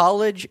 of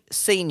college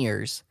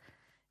seniors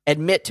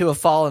admit to have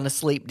fallen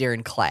asleep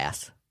during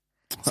class.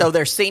 So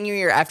their senior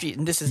year,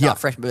 this is not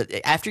freshman,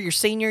 but after your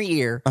senior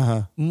year,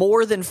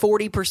 more than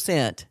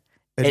 40%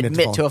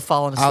 admit to have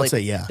fallen asleep. I would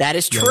say, yeah. That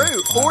is true.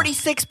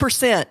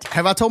 46%.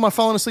 Have I told my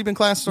fallen asleep in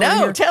class story? No,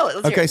 here? tell it.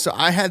 Let's hear it. So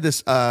I had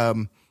this.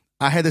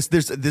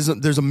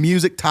 There's a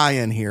music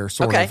tie-in here,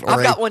 sort of. Okay,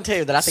 I've got one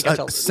too that I think I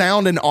told.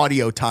 Sound and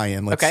audio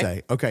tie-in, let's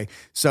say. Okay,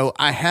 so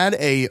I had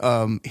a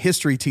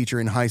history teacher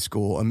in high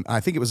school.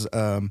 I think it was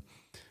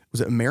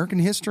it American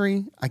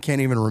history? I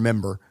can't even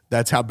remember.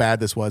 That's how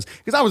bad this was.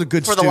 Because I was a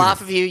good student. For the life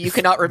of you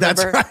cannot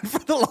remember? That's right, for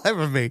the life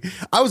of me.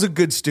 I was a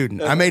good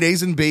student. I made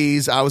A's and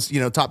B's. I was,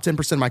 top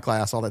 10% of my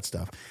class, all that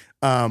stuff.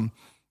 And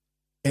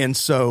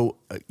so,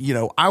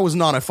 I was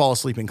not a fall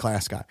asleep in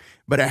class guy.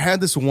 But I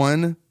had this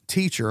one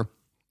teacher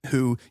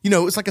who,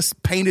 it's like a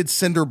painted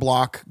cinder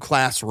block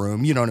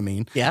classroom. You know what I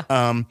mean? Yeah.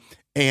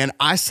 And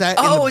I sat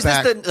in the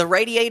back. Is this the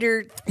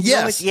radiator?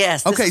 Yes.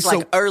 Yes. This is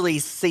like early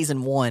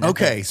season 1.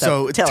 Okay.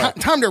 So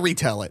time to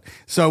retell it.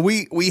 So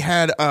we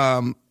had,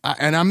 and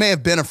I may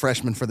have been a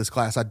freshman for this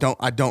class. I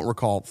don't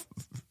recall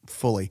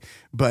fully,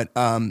 but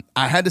I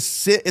had to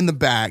sit in the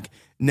back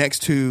next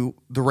to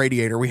the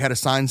radiator. We had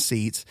assigned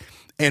seats,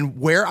 and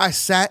where I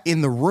sat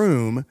in the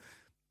room,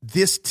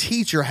 this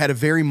teacher had a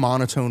very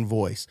monotone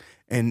voice,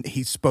 and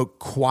he spoke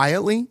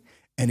quietly.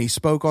 And he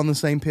spoke on the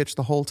same pitch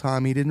the whole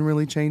time. He didn't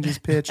really change his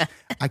pitch.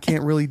 I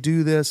can't really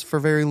do this for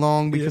very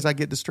long because I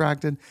get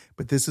distracted.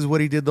 But this is what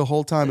he did the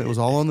whole time. It was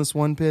all on this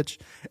one pitch.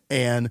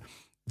 And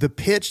the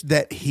pitch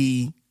that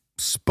he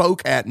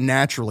spoke at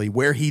naturally,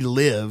 where he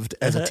lived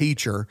as a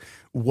teacher,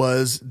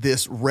 was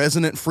this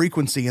resonant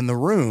frequency in the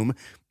room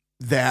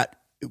that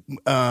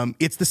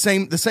it's the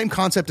same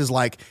concept as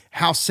like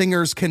how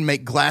singers can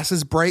make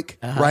glasses break,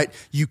 right?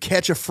 You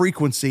catch a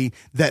frequency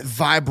that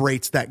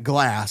vibrates that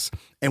glass,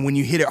 and when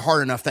you hit it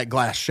hard enough, that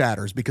glass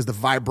shatters because the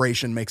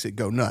vibration makes it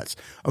go nuts.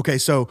 Okay,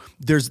 so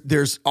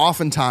there's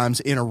oftentimes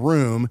in a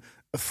room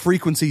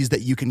frequencies that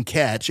you can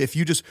catch if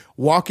you just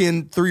walk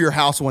in through your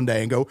house one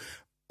day and go,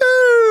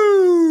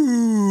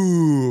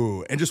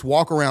 ooh, and just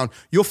walk around.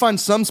 You'll find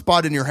some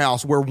spot in your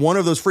house where one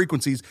of those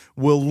frequencies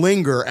will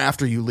linger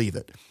after you leave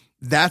it.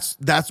 That's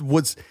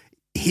what's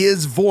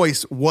his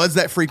voice was,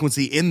 that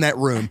frequency in that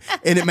room,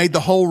 and it made the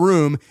whole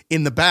room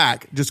in the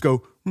back just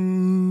go.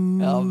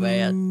 Oh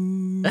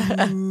man!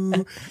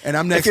 And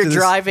I'm next. If you're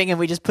driving and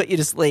we just put you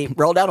to sleep,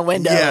 roll down a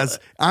window. Yes,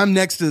 I'm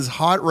next to this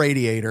hot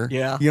radiator.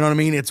 Yeah, you know what I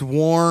mean. It's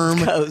warm.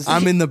 It's cozy.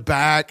 I'm in the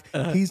back.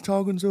 He's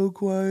talking so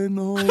quiet in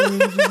the whole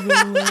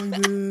room,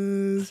 like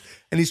this.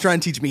 And he's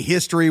trying to teach me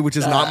history, which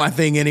is not my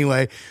thing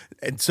anyway.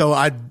 And so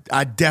I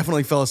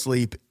definitely fell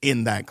asleep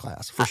in that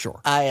class for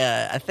sure.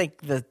 I think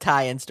the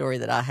tie-in story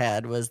that I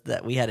had was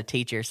that we had a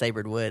teacher,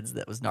 Saybird Woods,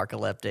 that was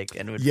narcoleptic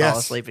and would fall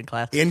asleep in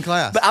class.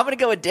 But I'm going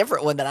to go a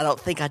different one that I don't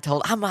think I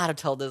told. I might have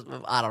told this.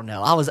 I don't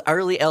know. I was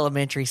early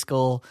elementary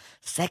school,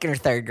 2nd or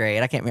 3rd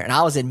grade. I can't remember. And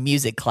I was in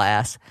music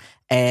class.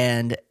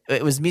 And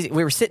it was music.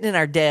 We were sitting in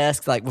our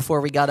desks like before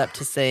we got up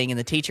to sing, and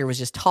the teacher was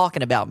just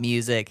talking about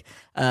music,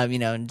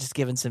 and just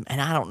giving some. And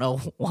I don't know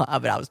why,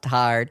 but I was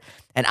tired,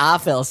 and I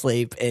fell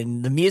asleep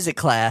in the music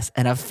class,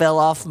 and I fell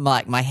off the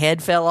mic. My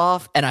head fell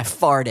off, and I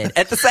farted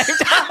at the same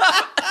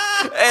time.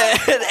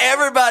 And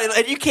everybody,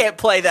 and you can't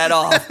play that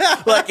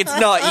off like it's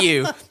not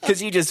you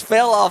because you just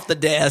fell off the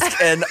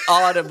desk and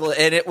audibly,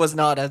 and it was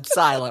not a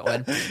silent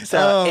one.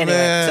 So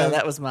so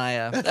that was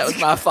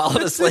my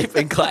falling asleep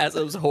in class.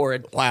 It was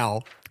horrid.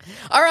 Wow.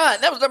 All right,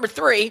 that was number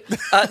 3.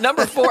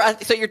 Number 4.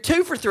 So you're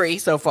 2 for 3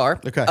 so far.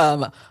 Okay.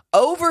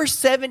 Over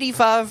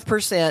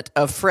 75%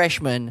 of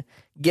freshmen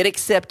get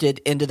accepted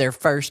into their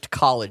first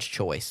college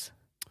choice.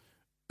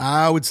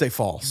 I would say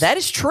false. That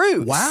is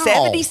true. Wow.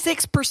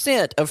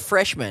 76% of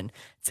freshmen.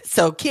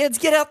 So kids,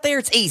 get out there.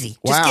 It's easy.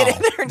 Just get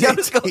in there and go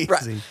to school. Easy.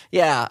 Right.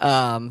 Yeah.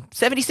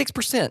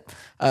 76%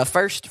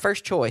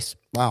 first choice.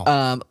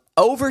 Wow.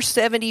 Over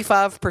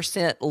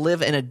 75%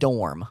 live in a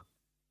dorm.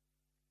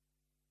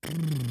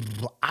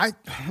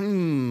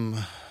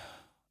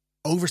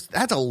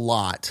 That's a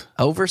lot.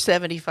 Over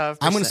 75%.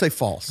 I'm going to say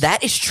false.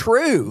 That is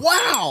true.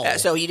 Wow.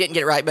 So you didn't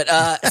get it right, but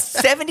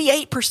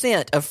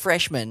 78% of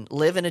freshmen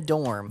live in a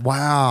dorm.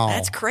 Wow.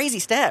 That's a crazy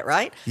stat,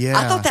 right? Yeah.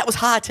 I thought that was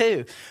high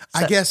too.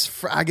 So,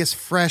 I guess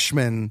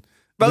freshmen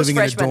most living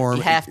freshmen, in a dorm,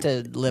 you have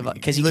to live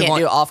because you live can't on-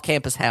 do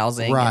off-campus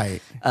housing.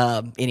 Right.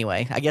 And,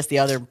 anyway, I guess the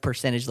other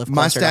percentage live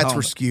My closer to stats home.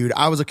 were skewed.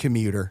 I was a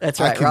commuter.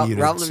 That's I right. Rob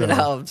commuted, lived at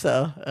home,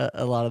 so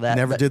a lot of that.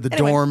 Never But did the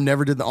anyway, dorm.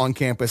 Never did the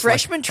on-campus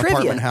Freshman trivia.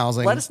 apartment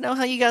housing. Let us know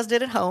how you guys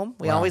did at home.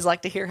 We Wow. always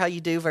like to hear how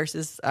you do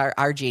versus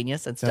our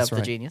genius and That's Stuff the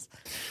right. Genius.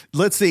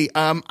 Let's see.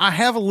 I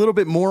have a little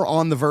bit more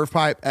on the Verve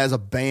Pipe as a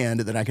band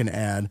that I can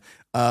add.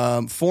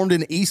 Formed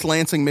in East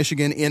Lansing,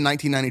 Michigan in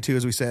 1992,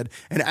 as we said.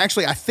 And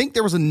actually, I think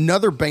there was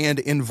another band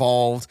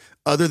involved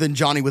other than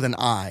Johnny with an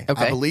I.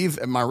 Okay. I believe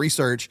in my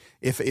research,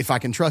 if I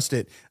can trust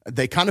it,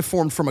 they kind of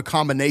formed from a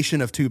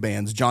combination of 2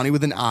 bands, Johnny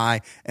with an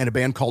I and a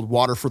band called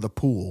Water for the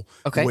Pool.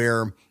 Okay.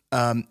 Where,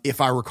 if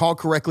I recall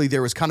correctly,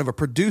 there was kind of a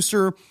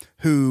producer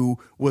who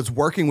was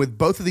working with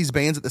both of these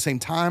bands at the same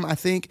time, I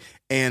think,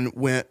 and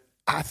went,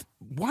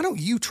 why don't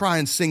you try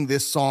and sing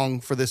this song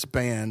for this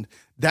band?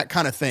 That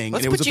kind of thing.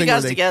 Let's and it was put a you thing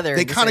guys where together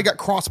They and kind of say- got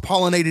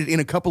cross-pollinated in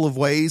a couple of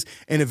ways,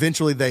 and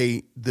eventually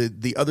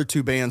the other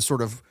 2 bands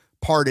sort of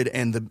parted,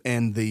 and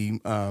the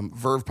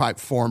Verve Pipe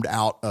formed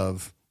out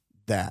of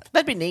that.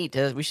 That'd be neat.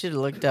 We should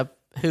have looked up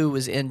who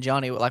was in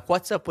Johnny. Like,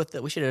 what's up with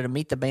we should have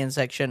Meet the Band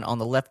section on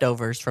the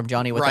leftovers from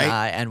Johnny with an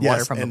I and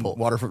Water from the Pool.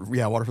 Water for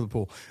the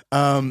Pool.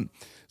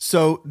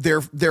 So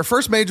their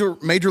first major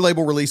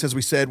label release, as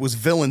we said, was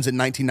Villains in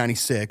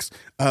 1996,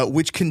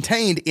 which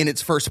contained in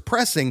its first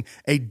pressing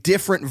a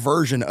different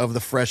version of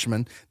the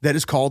Freshman that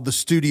is called the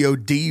Studio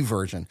D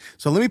version.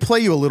 So let me play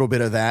you a little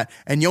bit of that,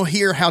 and you'll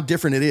hear how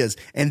different it is.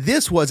 And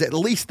this was at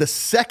least the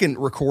second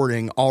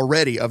recording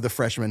already of the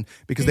Freshman,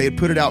 because they had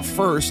put it out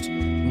first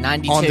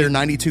 92. on their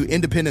 92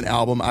 independent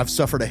album, I've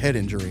Suffered a Head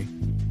Injury.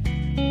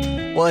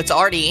 Well, it's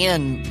already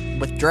in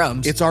with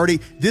drums.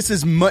 This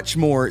is much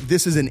more,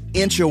 this is an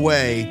inch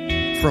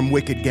away from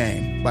Wicked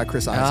Game by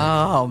Chris Isaac.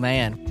 Oh,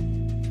 man.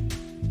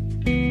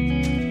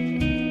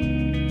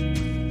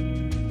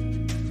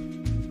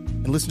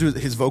 And listen to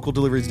his vocal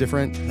delivery is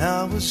different.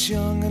 I was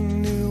young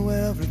and knew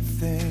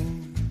everything.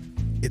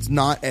 It's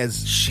not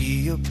as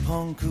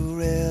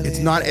It's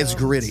not as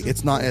gritty.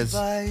 It's not as,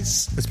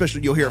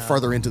 especially you'll hear it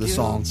farther into the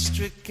song.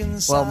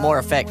 Well, more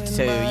effect,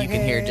 too. You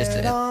can hear just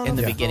in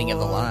the beginning of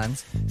the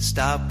lines.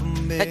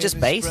 That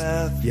just bass?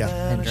 Yeah,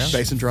 And drums?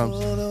 bass and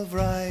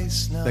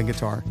drums, then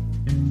guitar.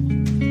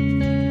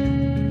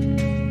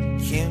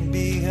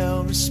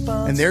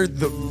 And there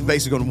the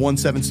bass is going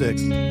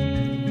 176.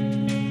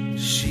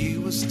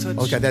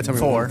 Okay, that time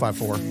we went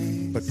 154,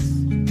 but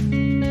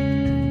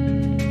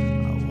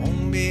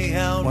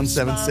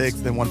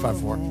 176, then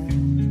 154.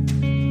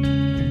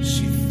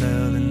 She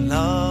fell in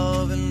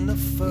love in the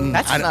first.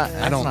 That's I not.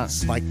 don't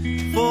That's like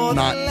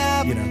not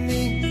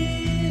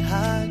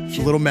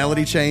little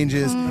melody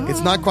changes.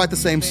 It's not quite the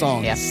same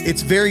song. Yeah.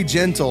 It's very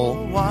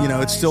gentle.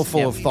 It's still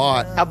full of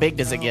thought. How big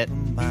does it get?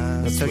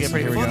 Let's still get listen.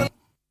 pretty Here we go.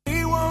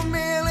 We were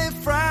merely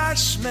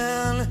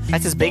freshmen.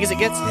 That's as big as it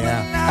gets?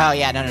 Yeah. Oh,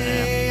 yeah. No.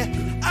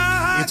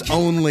 It's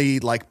only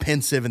like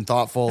pensive and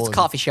thoughtful. It's and-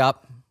 coffee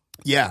shop.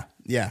 Yeah.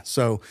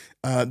 So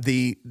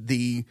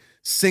the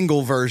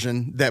single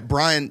version that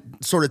Brian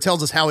sort of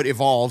tells us how it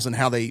evolves and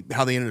how they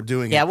ended up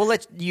doing it. Yeah, we'll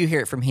let you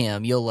hear it from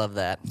him. You'll love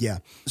that. Yeah.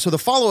 So the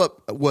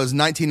follow-up was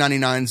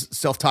 1999's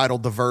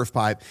self-titled The Verve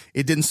Pipe.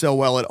 It didn't sell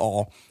well at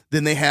all.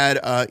 Then they had,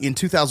 in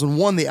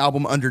 2001, the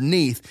album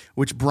Underneath,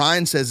 which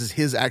Brian says is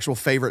his actual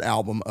favorite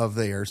album of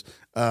theirs.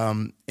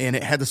 And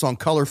it had the song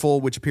Colorful,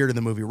 which appeared in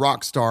the movie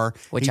Rockstar.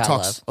 Which he I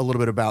talks love. a little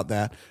bit about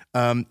that.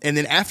 And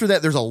then after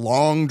that, there's a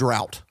long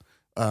drought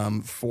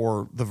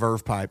for the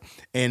Verve Pipe.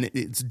 And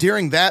it's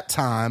during that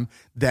time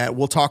that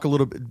we'll talk a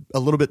little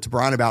bit to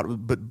Brian about,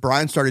 but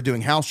Brian started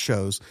doing house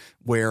shows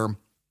where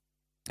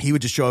he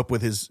would just show up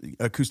with his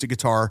acoustic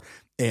guitar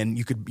and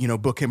you could,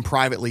 book him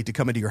privately to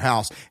come into your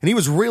house. And he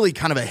was really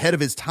kind of ahead of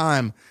his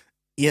time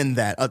in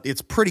that.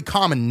 It's pretty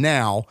common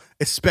now,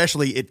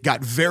 especially it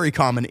got very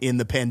common in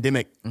the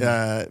pandemic,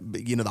 the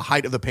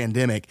height of the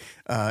pandemic,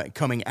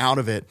 coming out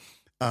of it.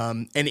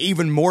 And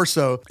even more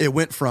so, it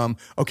went from,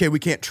 okay, we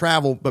can't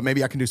travel, but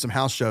maybe I can do some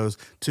house shows,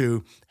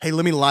 to, hey,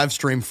 let me live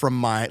stream from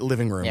my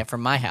living room. Yeah,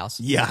 from my house.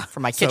 Yeah.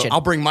 From my So kitchen. I'll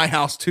bring my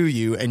house to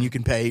you and you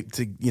can pay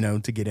to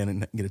get in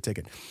and get a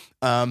ticket.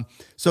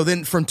 So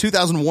then from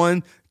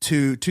 2001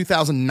 to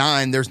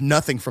 2009, there's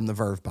nothing from the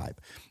Verve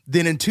Pipe.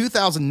 Then in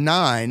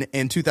 2009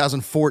 and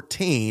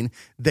 2014,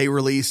 they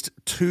released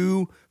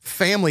 2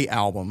 family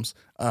albums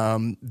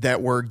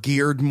that were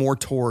geared more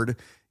toward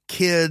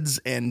kids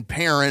and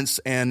parents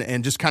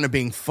and just kind of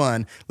being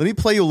fun. Let me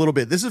play you a little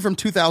bit. This is from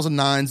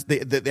 2009's.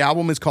 The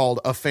album is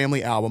called A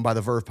Family Album by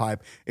the Verve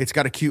Pipe. It's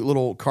got a cute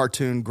little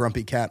cartoon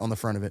grumpy cat on the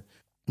front of it.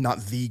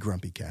 Not the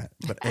grumpy cat,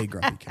 but a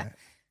grumpy cat.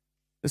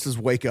 This is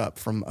Wake Up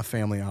from A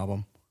Family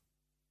Album.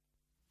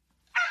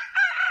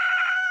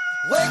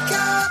 Wake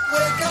up,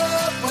 wake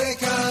up,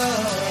 wake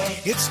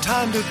up. It's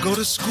time to go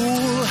to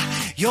school.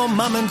 Your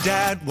mom and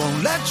dad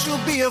won't let you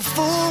be a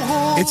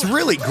fool. It's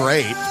really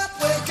great.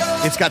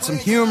 It's got some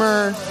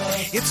humor.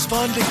 It's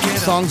fun to get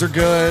Songs are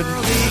good. early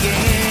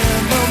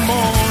in the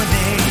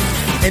morning.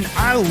 And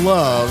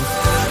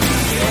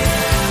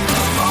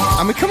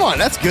I mean, come on,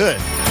 that's good.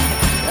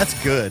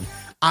 That's good.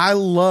 I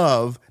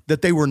love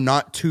that they were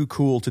not too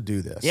cool to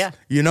do this. Yeah.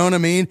 You know what I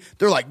mean?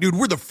 They're like, dude,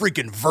 we're the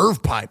freaking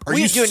Verve Pipe. Are We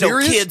you ain't doing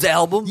serious? no kids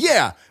album.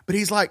 Yeah. But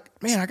he's like,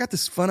 man, I got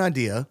this fun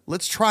idea.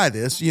 Let's try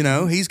this.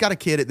 He's got a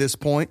kid at this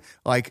point.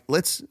 Like,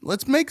 let's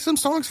make some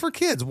songs for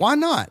kids. Why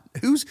not?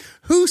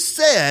 Who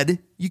said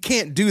you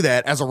can't do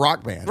that as a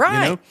rock band?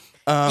 Right.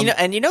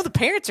 The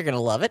parents are going to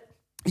love it.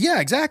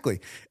 Yeah, exactly.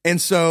 And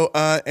so,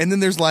 and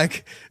then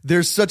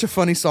there's such a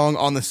funny song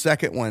on the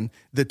second one.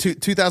 The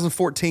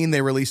 2014,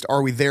 they released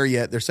Are We There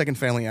Yet? Their second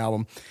family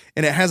album.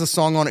 And it has a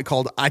song on it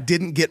called I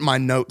Didn't Get My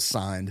Notes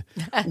Signed,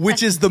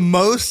 which is the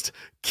most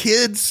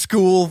kids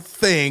school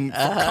thing,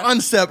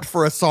 concept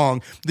for a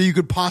song that you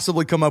could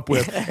possibly come up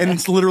with. And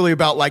it's literally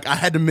about like, I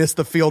had to miss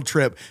the field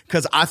trip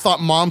because I thought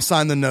mom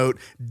signed the note.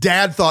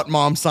 Dad thought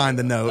mom signed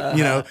the note,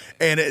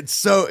 and it's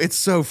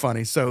so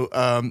funny.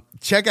 So,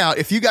 check out,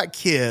 if you got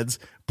kids,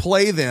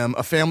 play them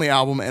A Family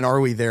Album and Are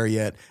We There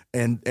Yet?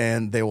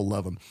 And they will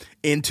love them.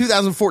 In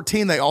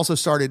 2014, they also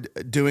started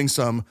doing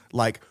some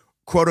like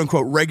quote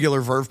unquote regular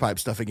Verve Pipe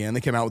stuff again.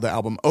 They came out with the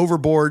album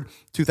Overboard,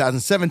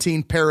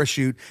 2017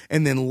 Parachute,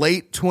 and then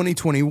late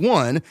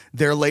 2021,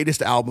 their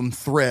latest album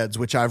Threads,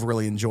 which I've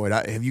really enjoyed.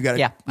 Have you got it?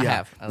 Yeah, I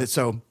have.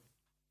 So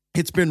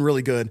it's been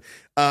really good.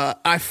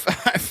 I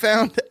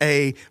found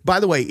by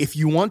the way, if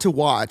you want to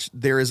watch,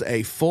 there is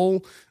a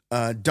full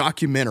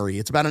documentary.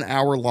 It's about an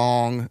hour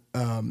long,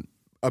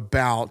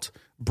 about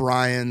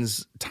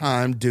Brian's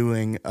time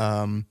doing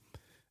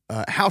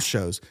house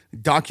shows.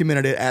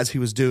 Documented it as he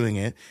was doing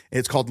it.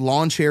 It's called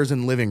Lawn Chairs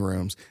and Living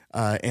Rooms,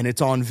 and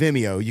it's on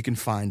Vimeo. You can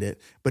find it.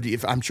 But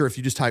I'm sure if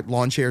you just type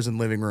Lawn Chairs and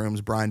Living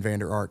Rooms, Brian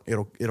Vander Art,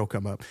 it'll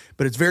come up.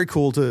 But it's very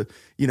cool to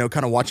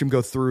kind of watch him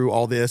go through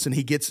all this, and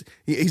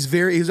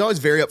he's always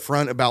very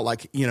upfront about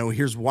like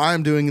here's why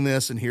I'm doing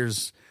this, and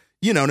here's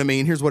what I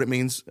mean. Here's what it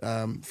means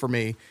for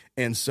me,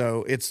 and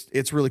so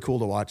it's really cool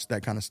to watch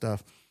that kind of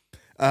stuff.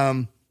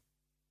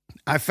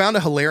 I found a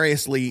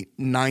hilariously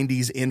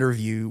 90s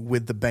interview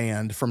with the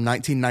band from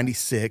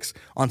 1996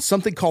 on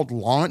something called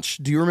Launch.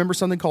 Do you remember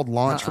something called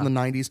Launch from the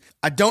 90s?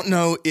 I don't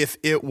know if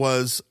it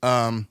was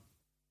a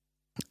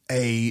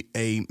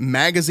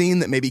magazine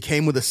that maybe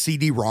came with a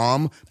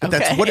CD-ROM, but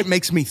that's what it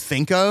makes me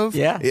think of.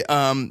 Yeah.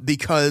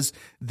 Because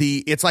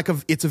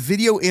it's a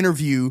video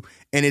interview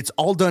and it's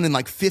all done in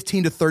like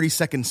 15 to 30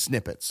 second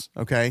snippets.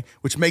 Okay.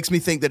 Which makes me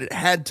think that it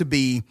had to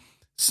be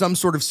some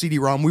sort of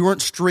CD-ROM. We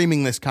weren't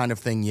streaming this kind of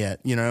thing yet,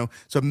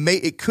 so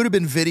it could have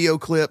been video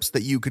clips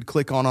that you could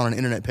click on an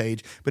internet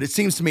page, but it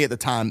seems to me at the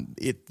time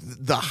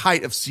the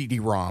height of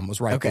CD-ROM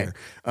was right there.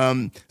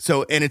 And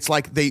it's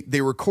like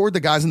they record the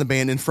guys in the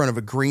band in front of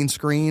a green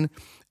screen,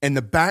 and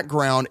the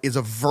background is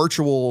a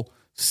virtual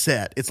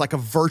set. It's like a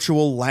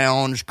virtual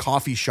lounge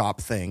coffee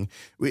shop thing.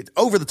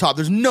 Over the top.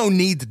 There's no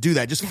need to do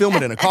that. Just film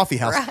it in a coffee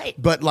house. Right.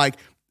 But like,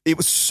 it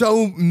was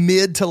so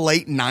mid to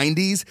late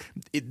 90s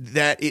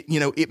that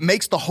it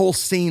makes the whole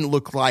scene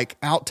look like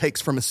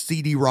outtakes from a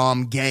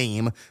CD-ROM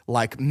game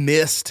like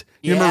Myst,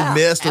 You remember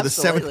Mist or absolutely. The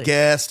Seventh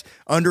Guest,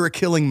 Under a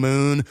Killing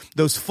Moon,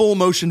 those full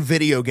motion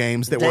video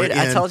games that were in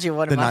I told you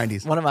the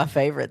 90s. One of my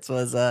favorites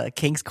was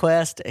King's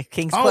Quest.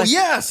 King's Oh, Quest.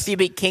 yes. If you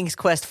beat King's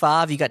Quest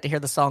 5, you got to hear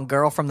the song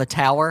 "Girl from the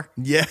Tower."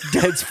 Yeah.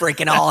 Dude's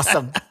freaking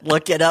awesome.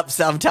 Look it up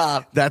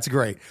sometime. That's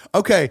great.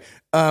 Okay,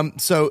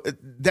 so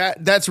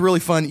that's really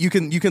fun. You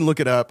can look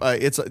it up.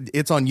 It's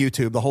on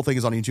YouTube. The whole thing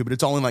is on YouTube, but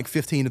it's only like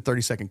 15 to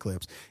 30-second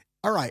clips.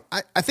 All right,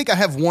 I think I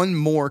have one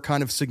more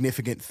kind of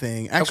significant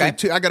thing. Actually,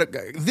 Okay. I got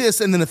this,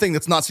 and then a thing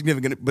that's not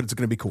significant, but it's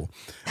going to be cool.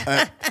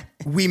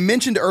 We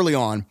mentioned early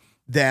on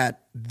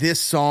that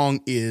this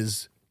song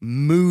is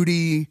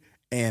moody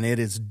and it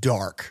is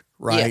dark,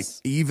 right? Yes.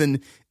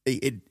 Even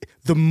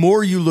the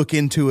more you look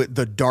into it,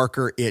 the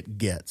darker it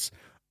gets.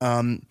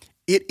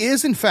 It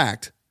is, in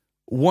fact,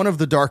 one of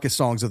the darkest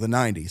songs of the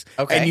 90s.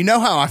 Okay. And you know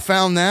how I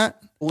found that?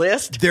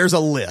 List. There's a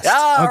list.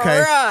 All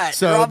okay. right.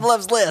 So Rob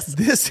loves lists.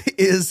 this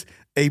is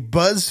a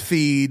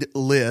BuzzFeed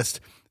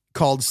list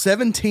called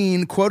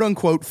 17 quote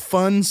unquote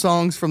fun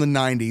songs from the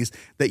 90s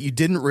that you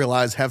didn't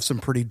realize have some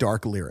pretty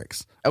dark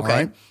lyrics. Okay. All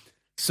right?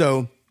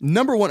 So,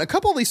 number one, a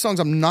couple of these songs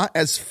I'm not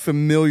as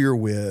familiar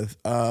with.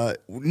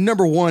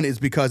 Number one is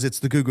because it's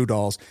the Goo Goo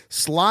Dolls.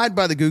 Slide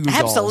by the Goo Goo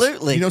Dolls.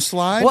 Absolutely. You know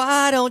Slide?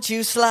 Why don't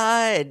you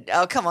slide?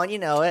 Oh, come on, you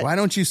know it. Why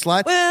don't you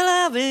slide? Well,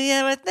 I'll be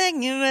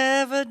everything you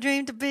ever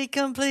dreamed to be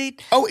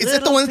complete. Oh, is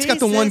that the one that's got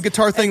the one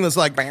guitar thing that's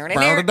like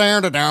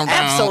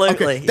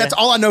Absolutely. Okay, that's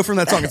all I know from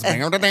that song. It's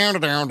Nailed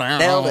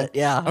nailed it,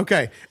 yeah.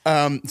 Okay.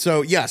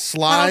 So yeah, Why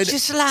Slide. don't you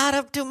slide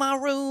up to my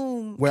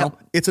room? Well,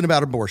 it's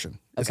about abortion.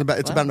 It's about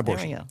an Well,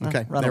 abortion. there we go.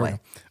 Okay, Run there away.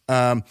 we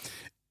go.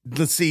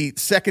 Let's see.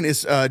 Second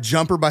is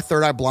Jumper by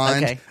Third Eye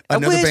Blind. Okay.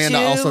 Another I wish band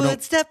I also you don't.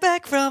 would step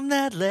back from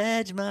that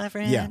ledge, my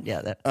friend.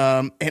 Yeah. That.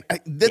 And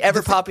The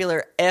ever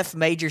popular F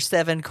major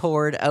 7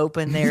 chord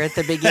open there at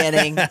the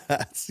beginning,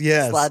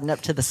 yes. sliding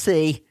up to the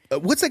C.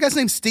 What's that guy's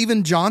name?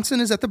 Steven Johnson?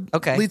 Is that the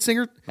lead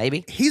singer?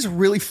 Maybe. He's a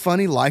really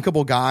funny,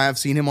 likable guy. I've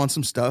seen him on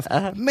some stuff.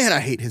 Man,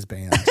 I hate his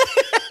band.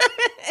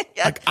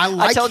 I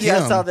like I told you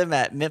him. I saw them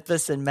at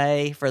Memphis in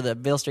May for the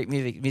Beale Street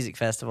Music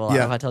Festival. I don't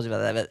know if I told you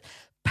about that, but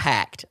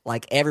packed.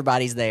 Like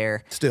everybody's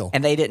there Still.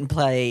 and they didn't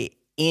play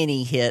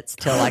any hits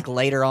till like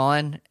later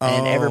on,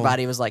 and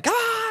everybody was like,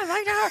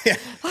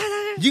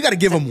 You got to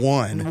give them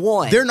one.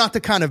 They're not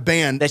the kind of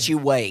band that you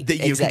wait. that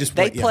you can just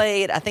play. They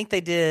played. I think they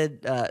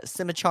did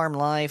 "Simicharm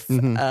Life,"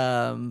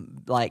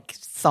 like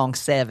song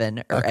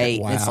 7 or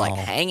 8. And it's like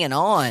hanging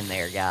on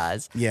there,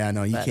 guys. Yeah,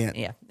 no, you But, can't.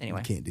 yeah,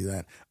 anyway. You can't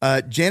do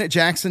that. Janet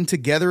Jackson,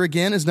 "Together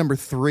Again" is number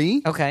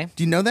 3. Okay.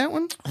 Do you know that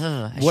one?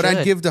 I What I'd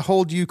should. give to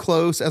hold you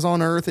close, as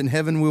on earth, in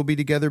heaven we'll be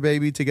together,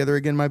 baby. Together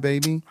again, my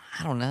baby.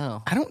 I don't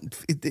know. I don't.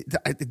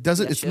 It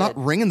doesn't. It It's not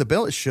should. ringing the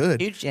bell. It should.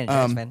 Huge Janet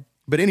Jackson fan.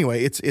 But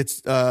anyway,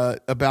 it's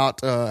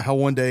about how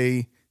one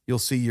day you'll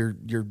see your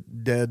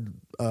dead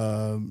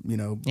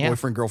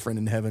boyfriend, girlfriend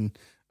in heaven.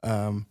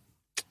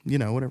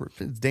 Whatever.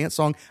 It's a dance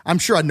song. I'm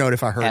sure I'd know it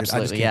if I heard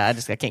Absolutely. it. I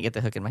I can't get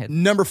the hook in my head.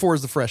 Number 4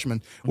 is The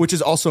Freshman, which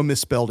is also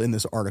misspelled in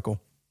this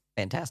article.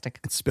 Fantastic.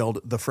 It's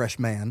spelled The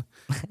Freshman.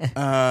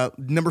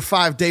 Number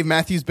 5, Dave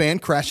Matthews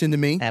Band, "Crash Into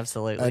Me."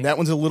 Absolutely. That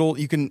one's a little,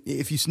 you can,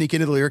 if you sneak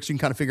into the lyrics, you can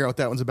kind of figure out what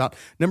that one's about.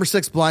 Number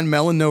 6, Blind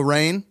Melon, "No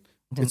Rain."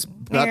 It's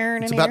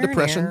about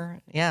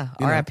depression. Yeah.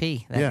 You know.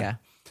 R.I.P. That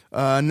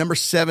guy. Number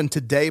 7,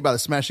 "Today" by the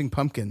Smashing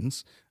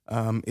Pumpkins.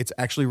 It's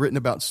actually written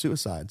about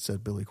suicide,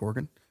 said Billy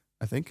Corgan,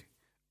 I think.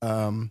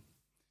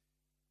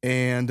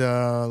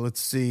 Let's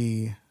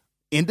see.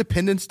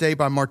 "Independence Day"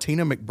 by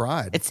Martina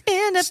McBride. It's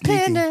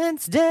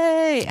Independence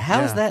Day.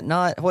 How is that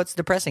not? What's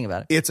depressing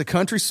about it? It's a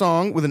country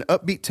song with an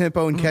upbeat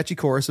tempo and catchy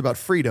chorus about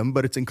freedom,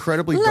 but it's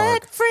incredibly dark.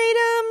 Let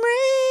freedom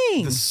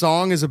ring. The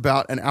song is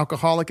about an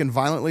alcoholic and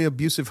violently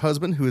abusive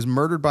husband who is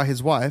murdered by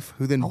his wife,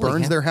 who then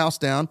burns their house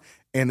down,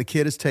 and the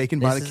kid is taken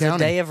by the This is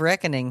county. a day of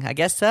reckoning. I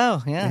guess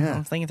so. Yeah.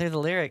 I'm thinking through the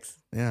lyrics.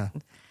 Yeah.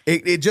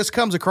 It just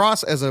comes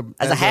across as a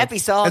happy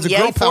song. as a Yay,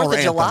 girl power 4th of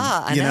anthem,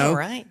 July. I you know,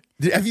 right?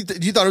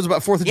 You thought it was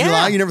about 4th of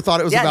July? You never thought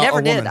it was about never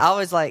a woman? did. I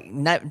was like,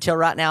 until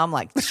right now, I'm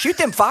like, shoot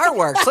them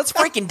fireworks. Let's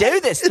freaking do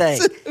this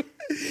thing.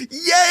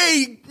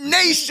 Yay,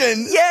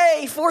 nation!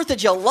 Yay, 4th of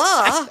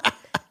July.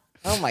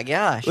 Oh my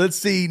gosh. Let's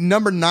see.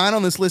 Number 9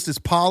 on this list is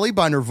 "Polly"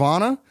 by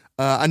Nirvana.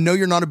 I know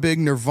you're not a big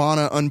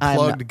Nirvana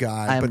Unplugged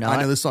guy, but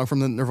I know this song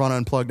from the Nirvana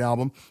Unplugged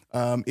album.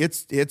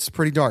 It's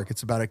pretty dark.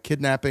 It's about a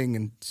kidnapping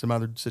and some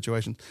other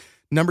situations.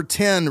 Number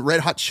 10, Red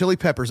Hot Chili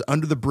Peppers,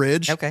 "Under the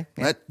Bridge." Okay.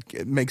 That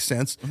makes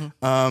sense.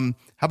 How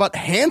about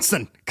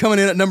Hanson coming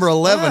in at number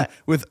 11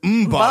 with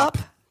 "Bop"?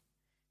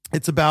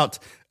 It's about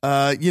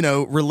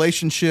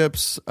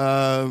relationships,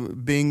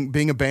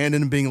 being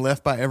abandoned and being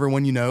left by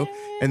everyone you know,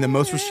 and that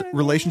most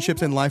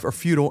relationships in life are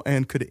futile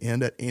and could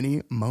end at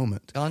any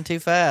moment. Gone too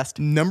fast.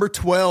 Number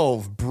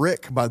 12,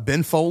 "Brick" by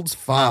Ben Folds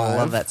 5. I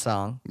love that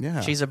song.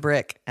 Yeah. She's a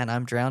brick and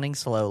I'm drowning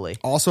slowly.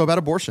 Also about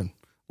abortion.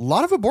 A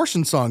lot of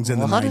abortion songs in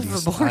the 90s. A lot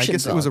of abortion I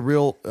guess it was a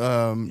real,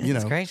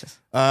 Goodness gracious.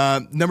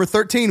 Number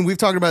 13, we've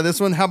talked about this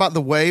one. How about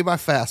 "The Way" by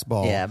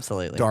Fastball? Yeah,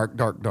 absolutely. Dark,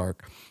 dark,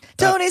 dark.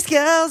 Tony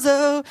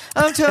Scalzo.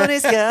 I'm Tony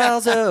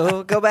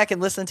Scalzo. Go back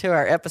and listen to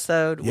our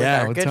episode with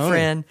our with good Tony.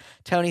 friend,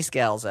 Tony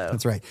Scalzo.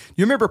 That's right.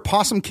 You remember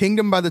Possum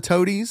Kingdom by the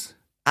Toadies?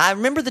 I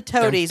remember the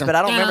Toadies, but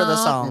I don't remember the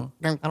song.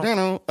 Do you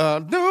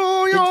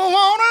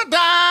want to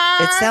die?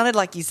 It sounded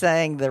like you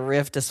sang the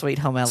riff to Sweet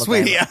Home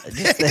Alabama. Sweet, yeah.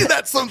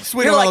 That's some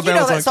Sweet You're Home like, you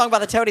Alabama know that song by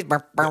the Toadies.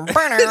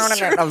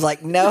 I was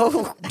like,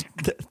 no.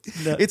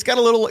 It's got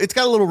a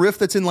little riff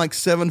that's in like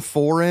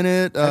 7/4 in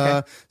it.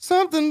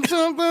 Something,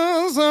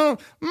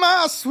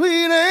 my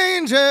sweet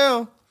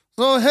angel,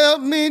 so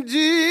help me,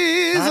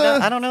 Jesus.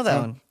 I don't know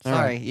that one.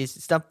 Sorry, you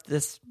stumped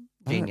this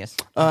genius.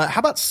 How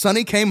about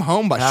Sonny Came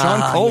Home by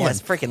Sean Coleman?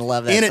 Yes, freaking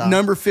love that In song. at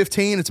number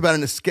 15, it's about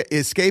an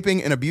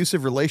escaping an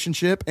abusive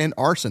relationship and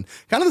arson.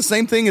 Kind of the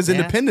same thing as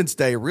Independence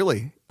Day,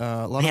 really.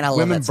 A lot Man, I of love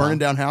women that song. burning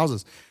down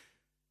houses.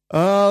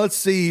 Let's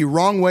see.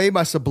 Wrong Way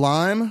by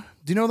Sublime.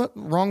 Do you know that?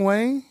 Wrong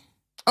Way?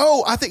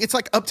 Oh, I think it's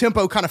like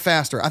up-tempo, kind of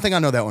faster. I think I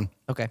know that one.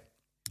 Okay.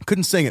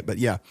 Couldn't sing it, but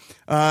yeah.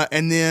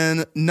 And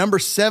then number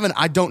 7,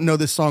 I don't know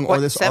this song or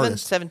this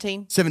artist.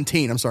 17?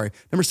 17, I'm sorry.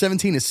 Number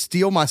 17 is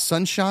Steal My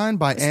Sunshine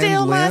by Anne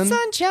Steal My Lynn.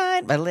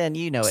 Sunshine. By Lynn,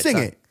 you know it. Sing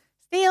it.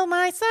 Steal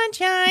My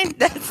Sunshine.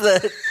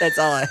 That's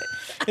all.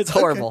 It's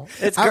horrible.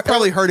 It's I've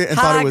probably heard it and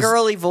thought it was...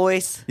 girly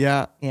voice.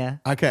 Yeah. Yeah.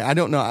 Okay, I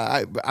don't know.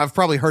 I've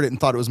probably heard it and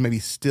thought it was maybe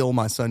Steal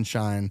My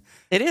Sunshine.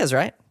 It is,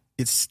 right?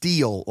 It's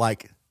steal,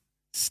 like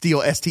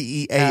steal,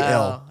 Steal.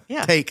 Oh,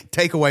 yeah.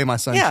 Take away my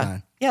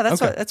sunshine. Yeah,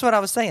 that's Okay. that's what I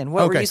was saying.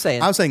 What were you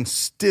saying? I was saying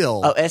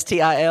still. Oh,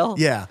 STIL?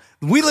 Yeah.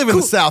 We live in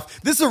the South.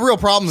 This is a real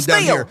problem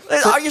down Steal. here.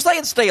 Are you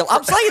saying steal?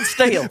 I'm saying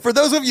steal. For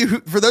those of you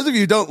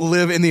who don't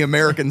live in the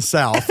American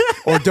South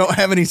or don't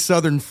have any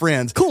Southern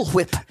friends, Cool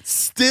Whip.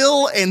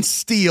 still and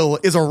steal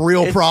is a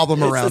real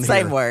problem it's around the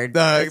same here. word.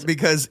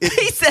 Because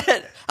He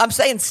said, I'm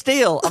saying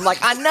steal. I'm like,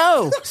 I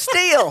know.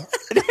 Steal.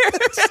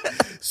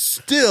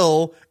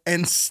 still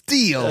and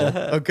steal,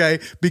 okay?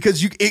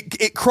 Because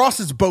it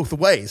crosses both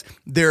ways.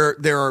 There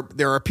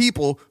are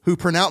people who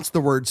pronounce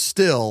the word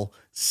still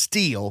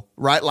steal,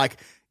 right? Like,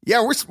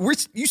 yeah, we're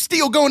you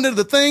still going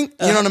into the thing,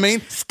 you know what I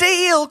mean?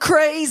 Steal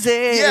crazy.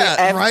 Yeah,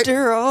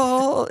 After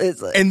all,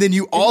 it's like, And then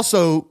you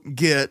also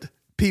get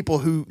people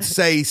who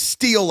say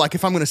steal, like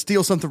if I'm going to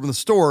steal something from the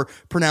store,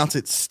 pronounce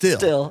it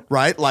still.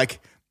 Right? Like,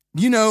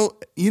 he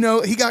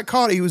got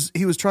caught. He was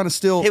trying to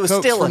steal. He was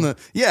Coke stealing. From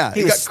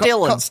he was got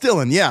stealing. Caught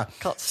stealing. Yeah.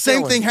 Caught Same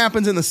stealing. thing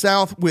happens in the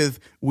South with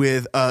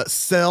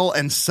sell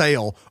and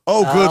sale.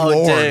 Oh, good Oh,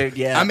 Lord. dude,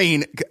 yeah. I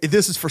mean,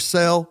 this is for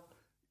sale.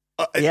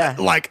 yeah.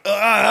 Like,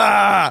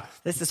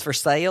 This is for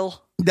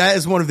sale. that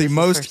is one of the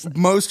for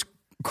most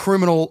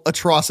criminal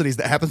atrocities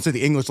that happens to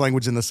the English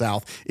language in the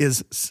South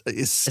is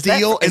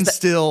steal and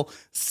still,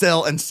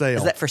 sell and sale.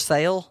 Is that for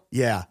sale?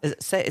 Yeah. Is it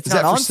it's Is not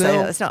that for on sale.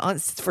 sale? It's not on.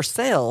 It's for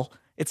sale.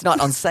 It's not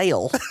on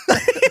sale.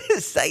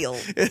 Sale.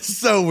 It's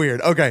so weird.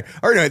 Okay.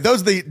 All right. Anyway,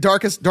 those are the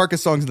darkest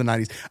songs of the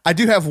 90s. I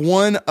do have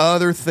one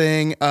other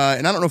thing,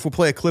 and I don't know if we'll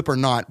play a clip or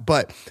not,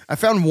 but I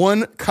found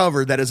one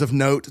cover that is of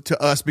note to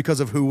us because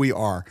of who we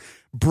are.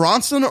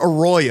 Bronson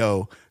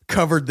Arroyo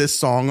covered this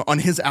song on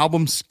his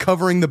album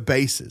Covering the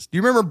Bases. Do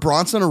you remember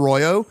Bronson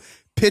Arroyo?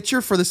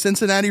 Pitcher for the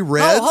Cincinnati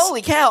Reds. Oh,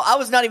 holy cow. I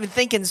was not even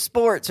thinking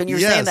sports when you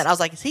were Yes. saying that. I was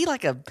like, is he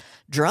like a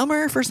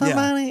drummer for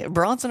somebody?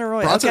 Bronson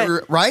Arroyo. Bronson,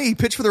 Okay. right? He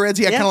pitched for the Reds.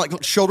 He had kind of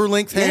like shoulder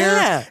length hair,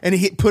 Yeah. and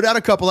he put out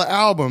a couple of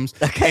albums.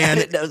 Okay, I and,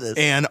 didn't know this.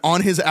 And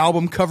on his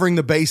album Covering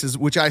the Bases,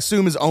 which I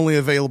assume is only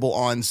available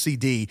on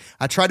CD,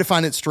 I tried to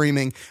find it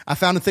streaming. I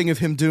found a thing of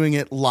him doing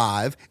it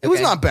live. It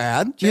was Okay. not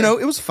bad,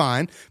 it was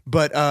fine.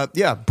 But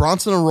yeah,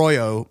 Bronson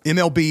Arroyo,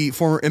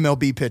 former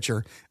MLB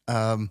pitcher,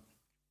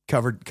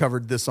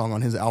 covered this song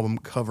on his album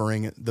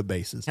Covering the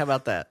Bases. How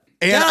about that?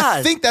 And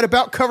I think that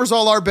about covers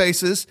all our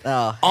bases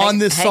on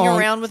this hang song.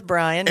 around with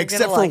Brian. You're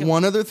Except gonna for like him.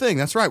 one other thing.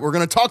 That's right. We're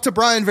going to talk to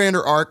Brian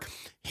Vander Ark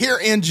here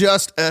in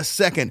just a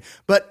second.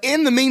 But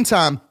in the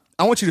meantime,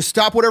 I want you to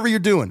stop whatever you're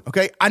doing,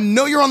 okay? I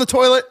know you're on the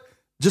toilet.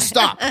 Just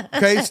stop,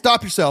 okay?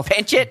 Stop yourself.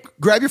 Pinch it.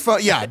 Grab your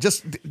phone. Yeah,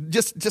 just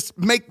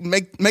make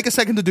a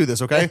second to do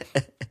this, okay?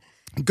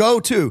 Go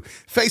to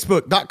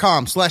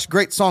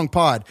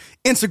Facebook.com/GreatSongPod,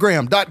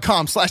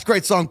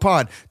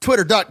 Instagram.com/GreatSongPod,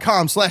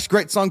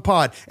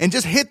 Twitter.com/GreatSongPod, and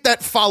just hit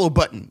that follow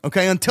button,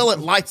 okay, until it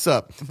lights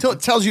up, until it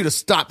tells you to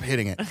stop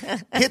hitting it.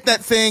 Hit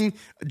that thing,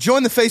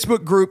 join the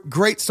Facebook group,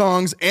 Great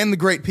Songs and the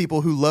Great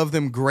People who love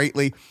them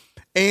greatly.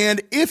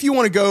 And if you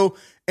want to go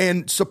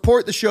and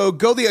support the show,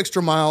 go the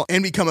extra mile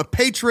and become a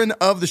patron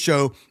of the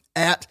show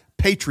at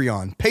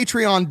Patreon,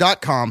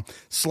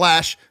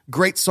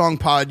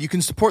 patreon.com/GreatSongPod. You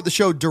can support the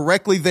show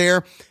directly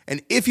there.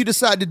 And if you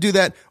decide to do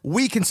that,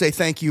 we can say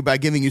thank you by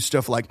giving you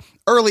stuff like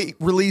early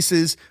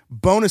releases,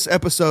 bonus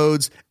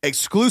episodes,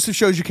 exclusive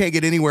shows you can't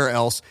get anywhere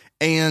else,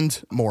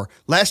 and more.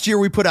 Last year,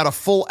 we put out a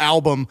full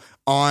album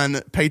on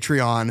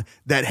Patreon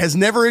that has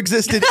never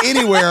existed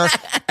anywhere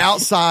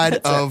outside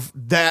of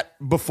that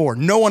before.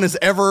 No one has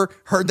ever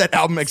heard that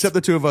album except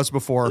the two of us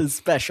before. It's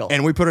special.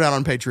 And we put it out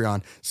on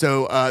Patreon.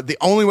 So the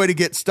only way to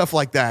get stuff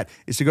like that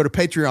is to go to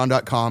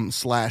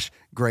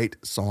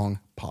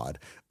patreon.com/GreatSongPod.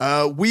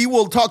 We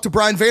will talk to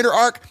Brian Vander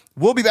Ark.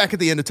 We'll be back at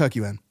the end to tuck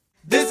you in.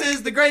 This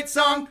is the Great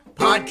Song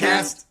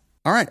Podcast.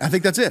 All right, I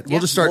think that's it. Yeah,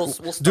 We'll just start,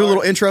 we'll do a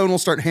little intro, and we'll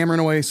start hammering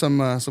away some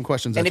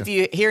questions. And at if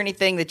you hear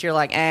anything that you're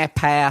like,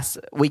 pass,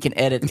 we can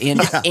edit in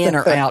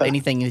or out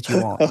anything that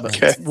you want. But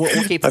Okay. we'll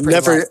keep it I've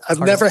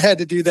pretty never had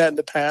to do that in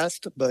the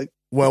past, but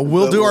Well,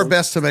 we'll do our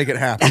best to make it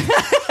happen.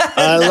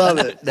 I love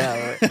it.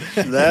 No.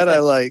 That I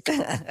like.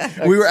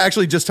 We were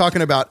actually just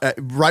talking about,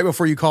 right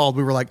before you called,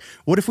 we were like,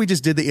 what if we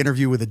just did the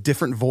interview with a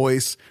different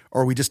voice,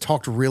 or we just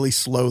talked really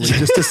slowly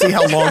just to see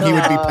how long he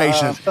would be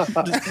patient?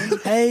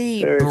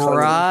 Hey, Very funny.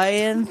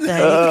 Brian, thanks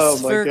Oh,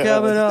 my for God.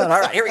 coming on. All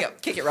right, here we go.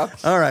 Kick it, Rob.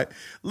 All right.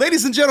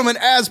 Ladies and gentlemen,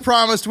 as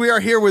promised, we are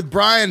here with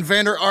Brian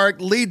Vander,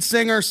 lead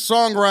singer,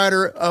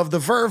 songwriter of the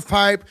Verve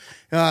Pipe,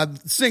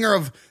 singer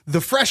of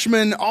the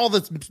Freshmen, all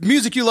the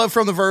music you love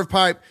from the Verve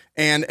Pipe,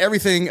 and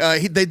everything.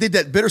 They did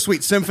that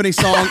Bittersweet Symphony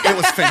song. It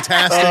was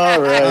fantastic.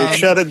 All right,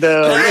 shut it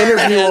down.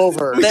 Interview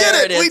over. We did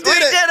There it. is. We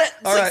did it.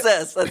 All right.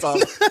 Success. That's all.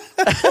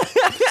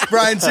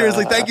 Brian,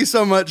 seriously, thank you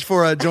so much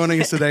for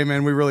joining us today,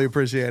 man. We really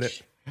appreciate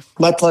it.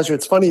 My pleasure.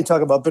 It's funny you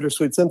talk about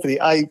Bittersweet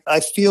Symphony. I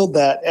feel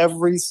that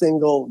every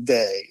single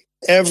day.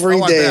 Every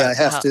Oh, I day bet. I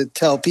have to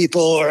tell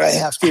people, or I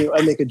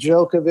make a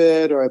joke of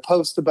it, or I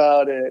post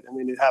about it. I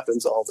mean, it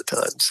happens all the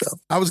time. So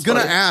I was going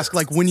to ask,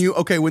 like, when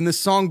this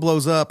song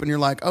blows up and you're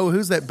like, oh,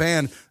 who's that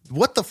band?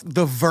 What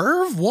the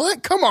Verve?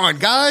 What? Come on,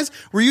 guys.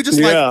 Were you just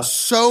Yeah. like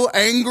so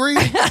angry?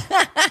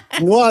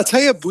 Well, I'll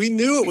tell you, we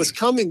knew it was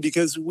coming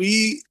because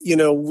we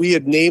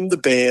had named the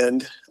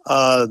band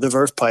the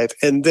Verve Pipe,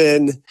 and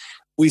then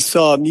we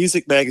saw a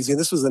music magazine.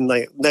 This was in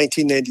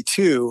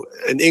 1992,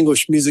 an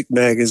English music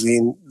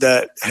magazine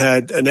that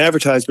had an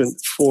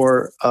advertisement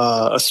for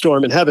A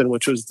Storm in Heaven,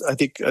 which was, I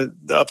think, the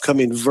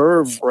upcoming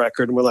Verve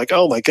record. And we're like,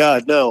 oh my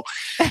God, no.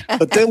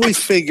 But then we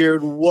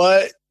figured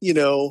what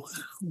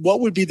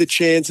would be the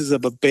chances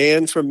of a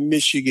band from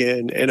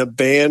Michigan and a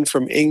band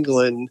from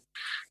England,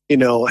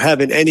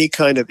 having any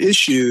kind of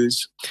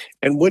issues.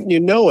 And wouldn't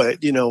you know it,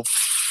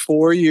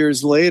 4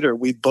 years later,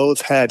 we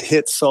both had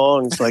hit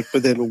songs like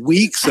within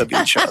weeks of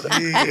each other.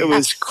 It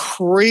was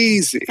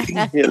crazy,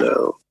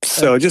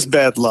 So just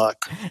bad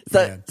luck.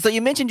 So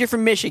you mentioned you're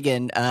from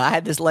Michigan. I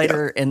had this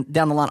later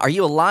down the line. Are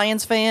you a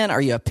Lions fan?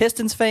 Are you a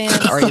Pistons fan?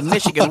 Are you a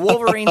Michigan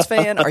Wolverines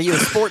fan? Are you a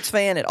sports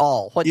fan at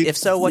all? If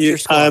so, what's your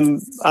score?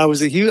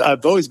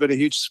 I've always been a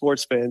huge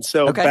sports fan.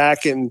 So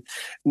back in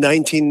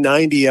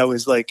 1990, I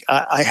was like,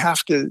 I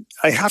have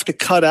to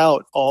cut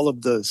out all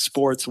of the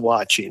sports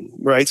watching,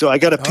 right? So I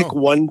got to pick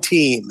one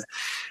team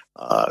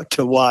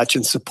to watch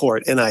and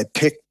support, and I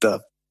picked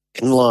the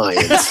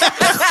Lions.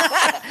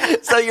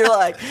 So you're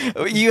like,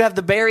 you have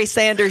the Barry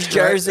Sanders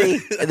jersey.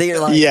 And then you're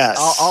like, yes,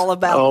 all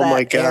about oh that.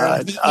 my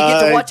God, You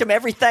get to watch them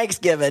every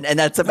Thanksgiving, and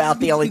that's about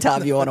the only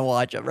time you want to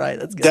watch them, right?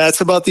 That's good. That's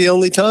about the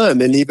only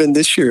time, and even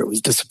this year it was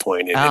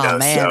disappointing. Oh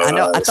man, so, I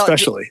know.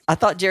 I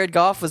thought Jared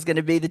Goff was going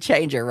to be the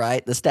changer,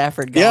 right? The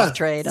Stafford Goff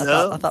trade.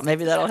 I thought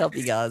maybe that'll help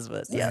you guys,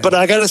 but yeah. But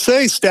I got to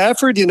say,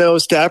 Stafford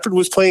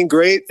was playing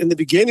great in the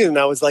beginning, and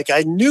I was like,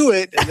 I knew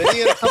it, and then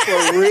he had a couple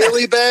of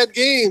really bad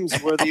games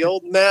where the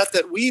old Matt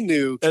that we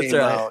knew came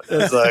out.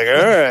 It's like,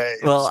 all right.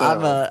 Well,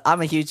 so.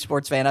 I'm a huge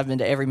sports fan. I've been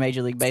to every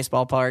Major League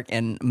Baseball park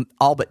and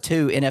all but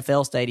 2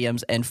 NFL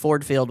stadiums, and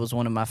Ford Field was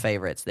one of my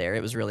favorites there.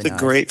 It was really nice.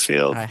 It's a great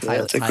field.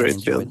 It's a great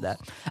field. That.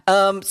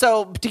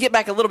 So to get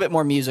back a little bit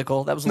more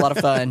musical, that was a lot of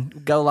fun.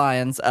 Go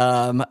Lions.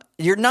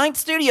 Your 9th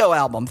studio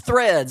album,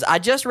 Threads. I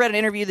just read an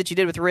interview that you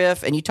did with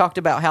Riff, and you talked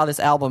about how this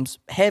album's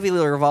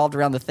heavily revolved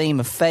around the theme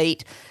of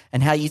fate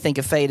and how you think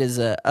of fate as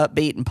a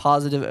upbeat and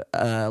positive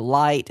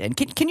light. And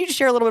can you just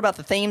share a little bit about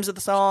the themes of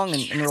the song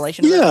and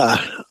relation to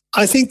that? Yeah,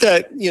 I think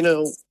that,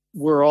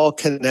 we're all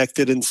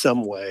connected in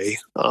some way,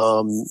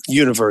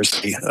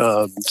 universally.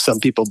 Some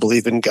people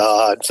believe in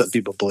God, some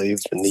people believe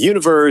in the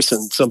universe,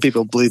 and some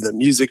people believe that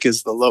music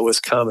is the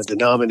lowest common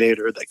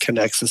denominator that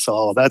connects us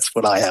all. That's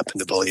what I happen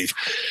to believe.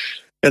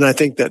 And I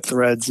think that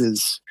Threads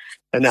is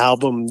an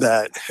album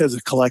that has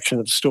a collection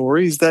of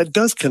stories that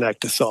does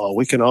connect us all.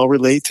 We can all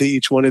relate to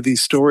each one of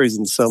these stories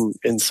in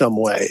some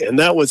way. And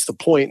that was the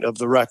point of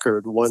the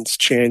record once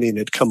Channing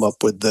had come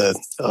up with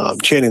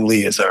Channing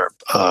Lee as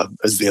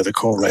as the other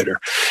co-writer.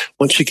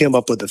 Once she came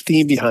up with the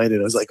theme behind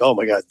it, I was like, oh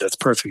my God, that's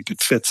perfect. It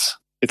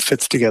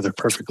fits together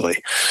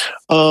perfectly.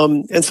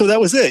 And so that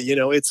was it.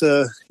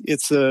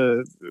 It's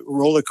a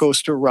roller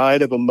coaster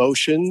ride of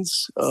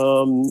emotions.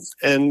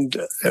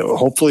 And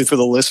hopefully for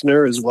the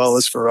listener as well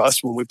as for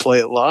us when we play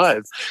it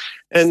live.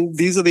 And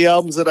these are the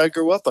albums that I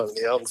grew up on,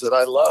 the albums that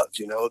I loved,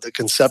 the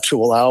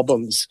conceptual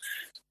albums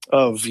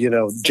of,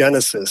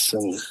 Genesis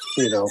and,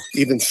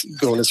 even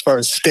going as far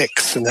as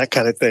Styx and that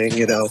kind of thing,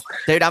 Dude,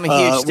 I'm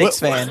a huge Styx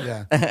fan.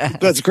 Yeah.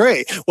 That's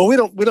great. Well, we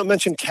don't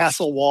mention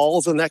Castle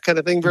Walls and that kind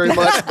of thing very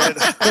much,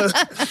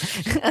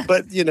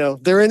 but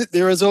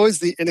there is always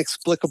the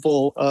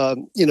inexplicable,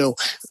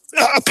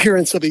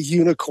 appearance of a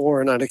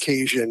unicorn on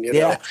occasion,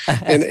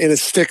 in a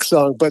Styx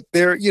song. But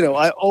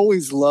I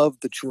always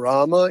loved the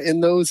drama in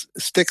those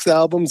Styx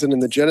albums and in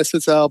the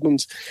Genesis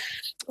albums.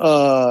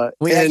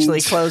 We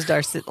actually closed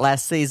our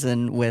last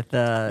season with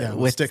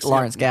Styx,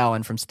 Lawrence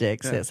Gowan from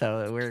Styx. Yeah.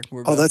 So we're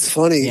Oh, that's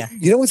funny. Yeah.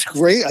 You know what's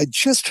great? I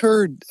just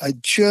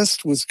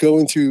was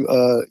going through,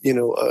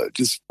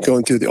 just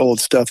going through the old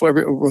stuff.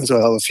 Every once in a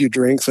while, I'll have a few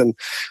drinks and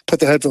put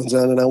the headphones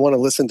on, and I want to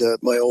listen to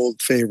my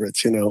old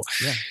favorites,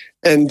 Yeah.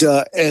 And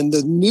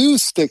the new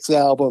Styx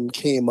album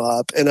came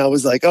up, and I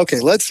was like, okay,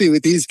 let's see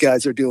what these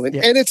guys are doing.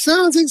 Yeah. And it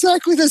sounds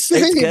exactly the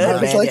same. Good, I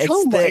was man. like, it's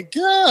oh thick.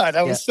 my God.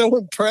 I was so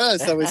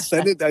impressed. I was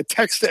sending I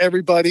text to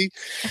everybody,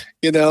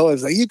 I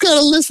was like, you got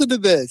to listen to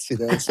this,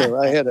 So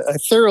I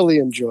thoroughly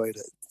enjoyed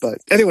it. But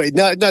anyway,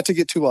 not to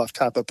get too off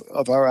topic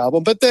of our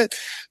album, but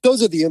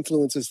those are the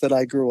influences that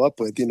I grew up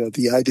with.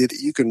 The idea that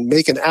you can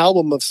make an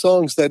album of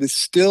songs that is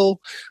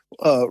still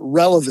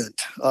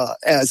relevant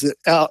as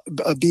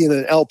being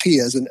an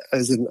LP, as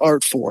an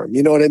art form.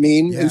 You know what I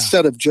mean? Yeah.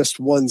 Instead of just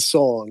one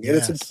song. Yes. And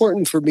it's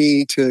important for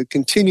me to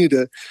continue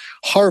to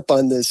harp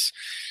on this.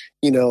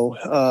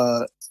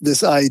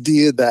 This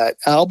idea that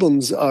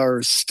albums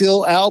are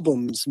still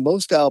albums.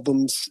 Most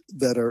albums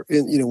that are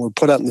were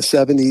put out in the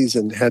 70s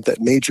and had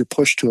that major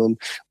push to them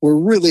were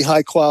really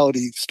high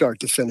quality start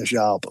to finish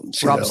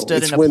albums. Rob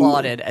stood and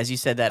applauded as you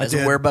said that, as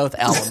we're both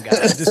album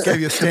guys. I just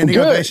gave you a standing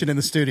ovation in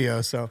the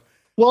studio. So.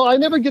 Well, I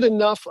never get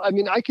enough. I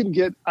mean, I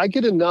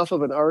get enough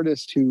of an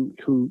artist who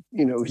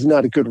who's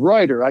not a good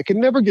writer. I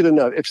can never get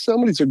enough. If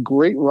somebody's a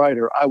great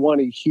writer, I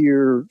want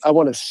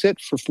to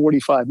sit for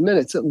 45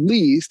 minutes at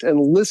least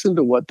and listen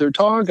to what they're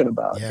talking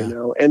about,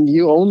 and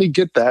you only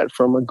get that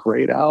from a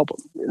great album,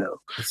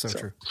 That's so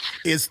true.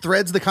 Is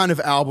Threads the kind of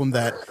album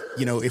that,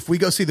 if we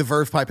go see the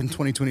Verve Pipe in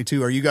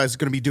 2022, are you guys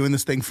going to be doing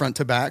this thing front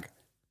to back?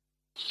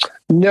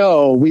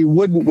 No, we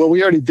wouldn't. Well,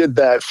 we already did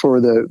that for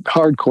the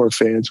hardcore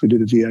fans. We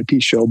did a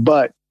VIP show,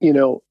 but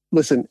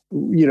listen,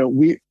 we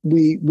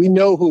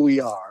know who we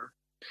are,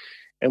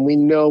 and we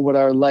know what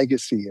our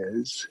legacy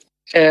is.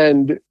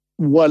 And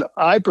what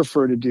I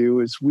prefer to do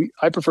is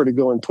I prefer to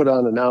go and put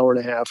on an hour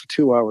and a half,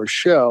 2 hour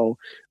show,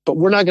 but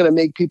we're not going to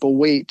make people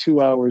wait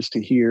 2 hours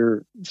to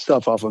hear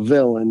stuff off of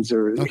Villains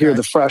or hear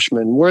the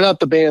Freshmen. We're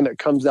not the band that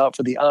comes out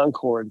for the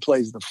encore and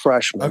plays the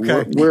Freshmen.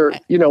 Okay.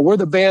 We're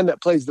the band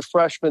that plays the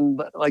Freshmen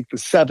like the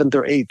 7th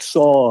or 8th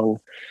song,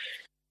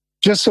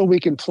 just so we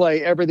can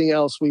play everything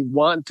else we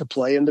want to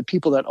play. And the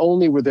people that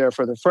only were there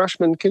for the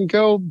Freshmen can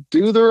go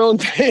do their own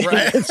thing.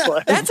 Right.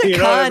 That's a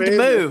kind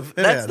move.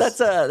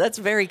 That's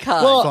very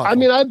kind. Well, I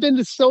mean, I've been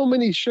to so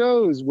many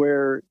shows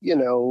where,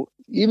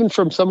 even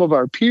from some of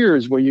our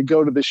peers, where you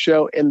go to the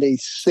show and they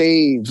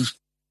save,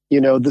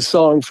 the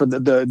song for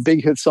the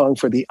big hit song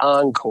for the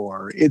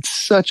encore. It's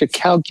such a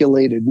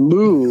calculated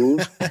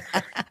move.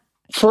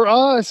 For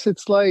us,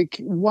 it's like,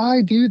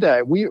 why do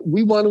that?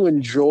 We want to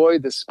enjoy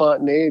the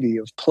spontaneity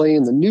of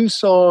playing the new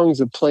songs,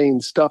 of playing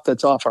stuff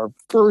that's off our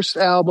first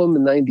album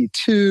in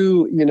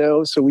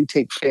 '92, so we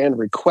take fan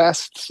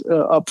requests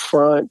up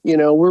front.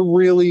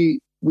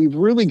 We've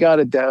really got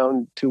it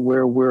down to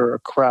where we're a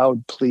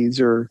crowd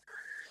pleaser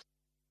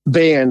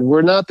band.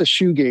 We're not the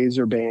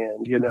shoegazer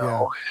band,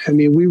 Yeah. I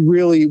mean, we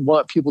really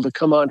want people to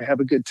come out and have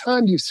a good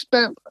time. You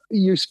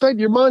spent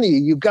your money.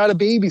 You've got a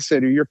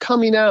babysitter. You're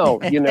coming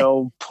out.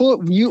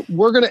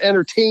 We're going to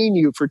entertain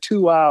you for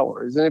 2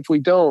 hours, and if we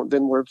don't,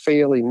 then we're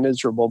failing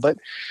miserable. But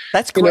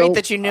that's great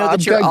that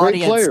that your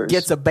audience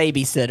gets a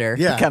babysitter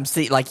to come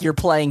see. Like you're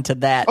playing to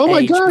that. Oh my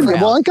age God!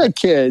 crowd. Well, I got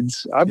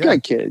kids. I've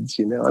got kids.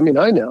 I mean,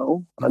 I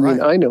know.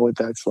 I know what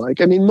that's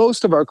like. I mean,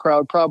 most of our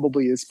crowd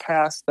probably is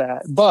past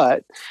that,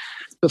 but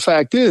the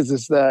fact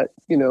is that,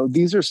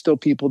 these are still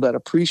people that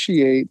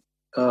appreciate,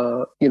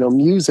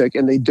 music,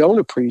 and they don't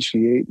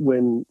appreciate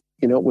when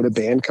a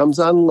band comes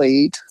on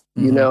late,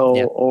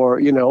 or,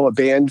 a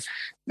band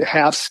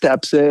half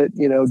steps it,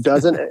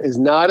 is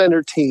not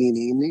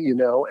entertaining,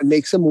 and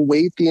makes them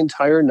wait the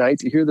entire night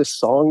to hear the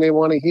song they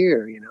want to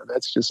hear.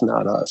 That's just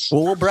not us.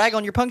 Well, we'll brag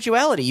on your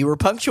punctuality. You were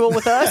punctual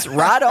with us.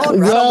 Right on.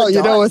 Well, on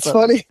the dot, what's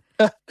funny?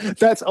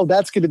 That's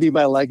going to be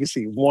my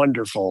legacy.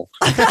 Wonderful.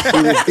 He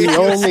was the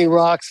only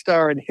rock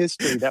star in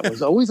history that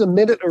was always a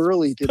minute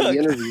early to the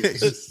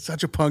interviews.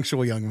 Such a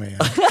punctual young man.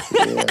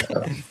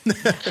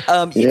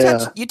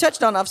 You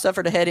touched on I've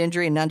suffered a head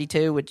injury in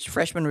 '92, which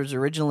Freshman was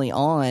originally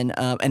on,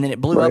 and then it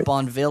blew up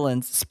on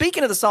Villains.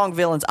 Speaking of the song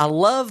Villains, I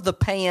love the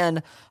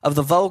pan of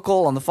the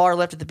vocal on the far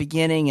left at the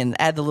beginning and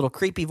add the little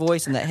creepy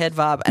voice and that head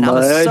vibe. And I'm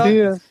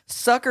a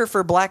sucker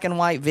for black and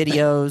white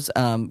videos.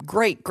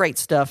 Great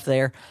stuff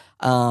there.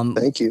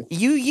 Thank you.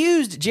 You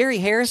used Jerry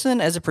Harrison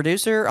as a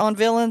producer on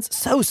Villains.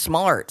 So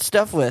smart.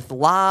 Stuff with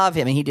live.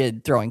 I mean, he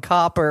did Throwing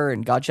Copper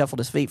and God Shuffled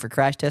His Feet for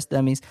Crash Test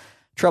Dummies.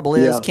 Trouble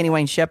is, Kenny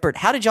Wayne Shepherd.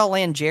 How did y'all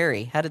land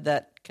Jerry? How did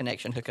that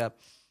connection hook up?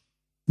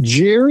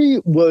 Jerry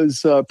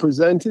was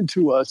presented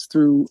to us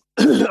through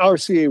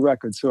RCA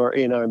Records, so our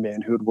A&R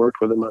man who had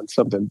worked with him on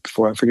something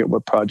before. I forget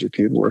what project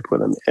he had worked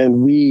with him.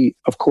 And we,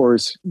 of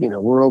course,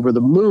 we're over the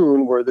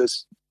moon. We're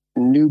this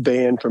new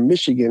band from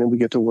Michigan, and we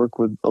get to work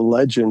with a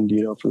legend,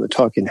 from the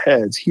Talking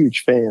Heads,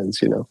 huge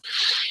fans,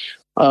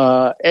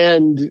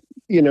 and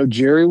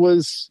Jerry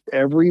was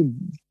every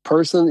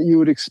person that you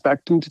would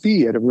expect him to be.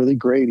 He had a really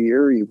great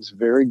ear. He was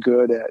very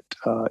good at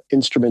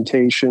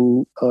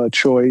instrumentation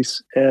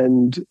choice,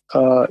 and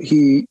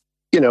he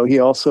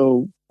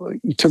also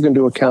took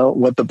into account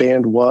what the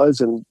band was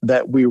and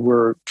that we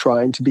were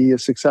trying to be a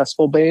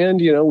successful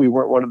band. We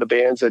weren't one of the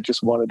bands that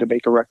just wanted to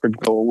make a record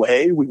go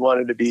away. We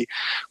wanted to be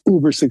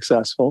uber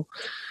successful.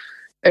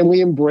 And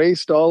we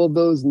embraced all of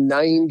those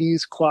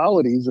 90s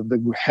qualities of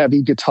the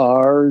heavy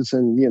guitars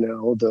and,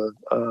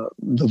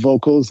 the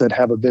vocals that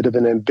have a bit of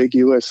an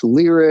ambiguous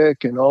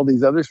lyric and all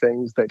these other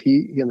things that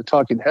he and the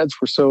Talking Heads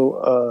were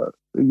so,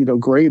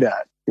 great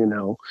at,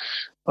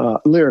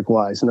 lyric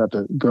wise, not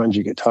the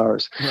grungy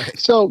guitars. Right.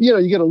 So,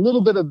 you get a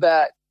little bit of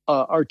that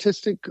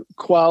artistic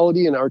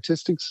quality and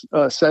artistic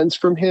sense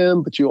from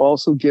him, but you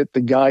also get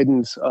the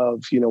guidance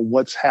of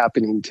what's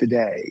happening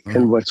today.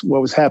 And what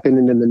was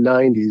happening in the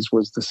 90s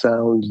was the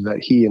sound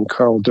that he and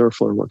Carl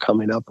Dörfler were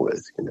coming up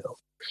with.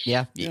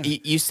 Yeah.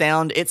 It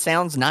sounds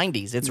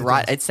 90s. It's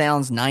right. It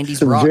sounds 90s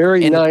it's a rock.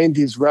 Very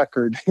 90s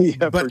record.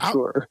 Yeah, but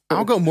sure.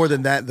 I'll go more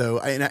than that though,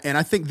 and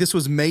I think this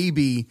was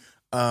maybe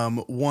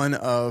one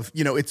of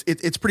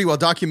it's pretty well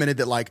documented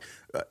that like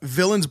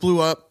Villains blew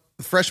up,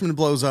 Freshman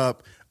blows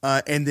up.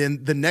 And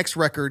then the next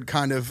record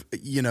kind of,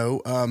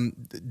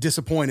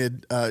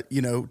 disappointed,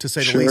 to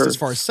say the least, as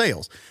far as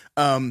sales.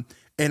 I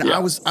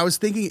was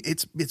thinking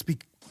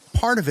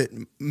part of it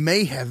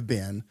may have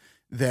been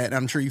that,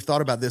 I'm sure you've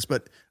thought about this,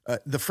 but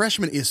the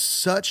Freshman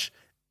is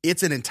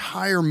it's an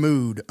entire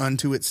mood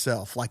unto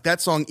itself. Like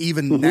that song,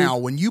 even now,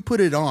 when you put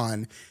it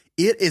on,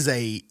 it is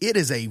a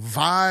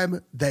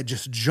vibe that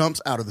just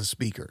jumps out of the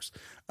speakers.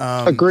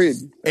 Agreed.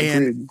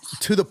 And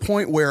to the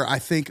point where I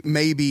think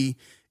maybe,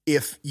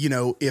 if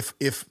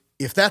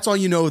that's all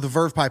the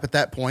Verve pipe at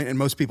that point, and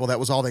most people that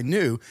was all they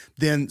knew,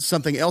 then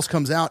something else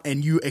comes out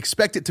and you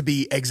expect it to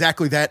be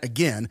exactly that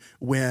again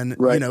when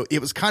it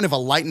was kind of a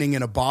lightning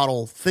in a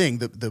bottle thing.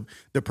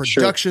 The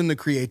production, the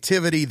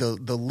creativity, the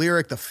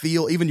lyric, the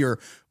feel, even your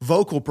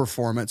vocal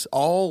performance,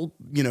 all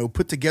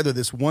put together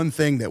this one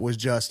thing that was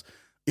just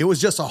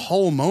a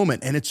whole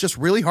moment, and it's just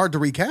really hard to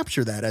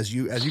recapture that as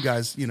you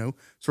guys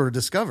sort of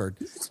discovered.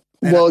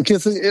 Well,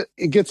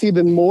 it gets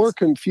even more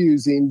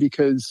confusing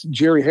because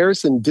Jerry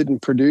Harrison didn't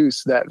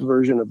produce that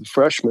version of the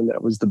Freshman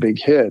that was the big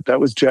hit.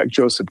 That was Jack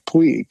Joseph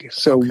Puig.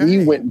 So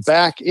we went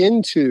back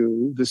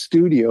into the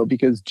studio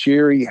because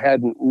Jerry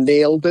hadn't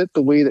nailed it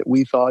the way that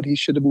we thought he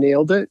should have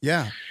nailed it.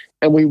 Yeah.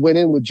 And we went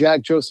in with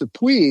Jack Joseph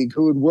Puig,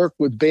 who had worked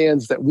with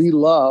bands that we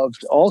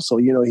loved. Also,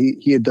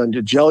 he had done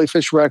the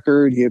Jellyfish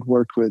record. He had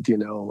worked with,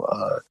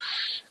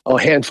 a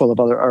handful of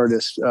other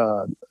artists.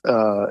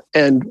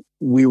 And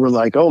we were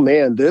like, oh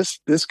man,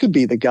 this could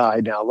be the guy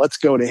now. Let's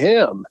go to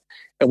him.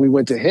 And we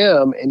went to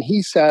him and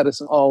he sat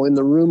us all in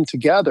the room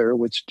together,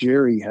 which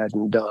Jerry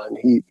hadn't done.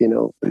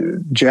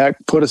 Jack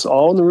put us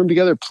all in the room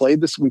together,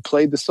 we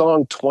played the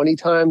song 20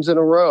 times in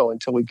a row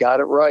until we got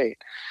it right.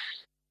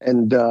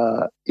 And,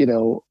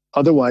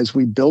 otherwise,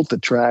 we built the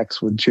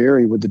tracks with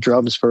Jerry with the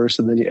drums first,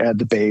 and then you add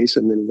the bass,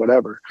 and then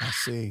whatever. I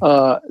see.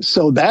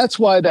 So that's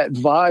why that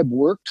vibe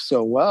worked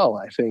so well.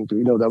 I think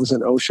that was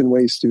in Ocean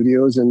Way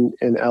Studios in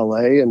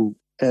L.A. and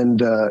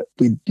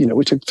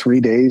we took 3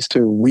 days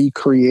to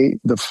recreate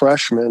the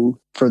Freshman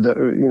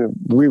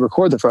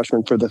re-record the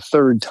Freshman for the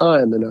third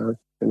time in our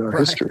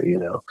history.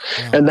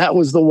 And that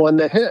was the one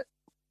that hit.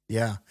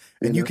 Yeah.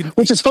 And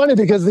which is funny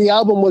because the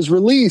album was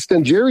released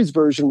and Jerry's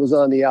version was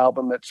on the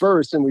album at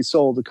first, and we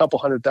sold a couple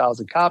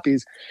 100,000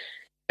 copies.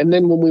 And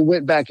then when we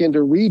went back in to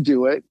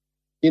redo it,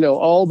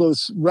 all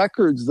those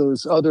records,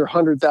 those other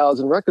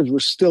 100,000 records were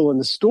still in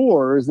the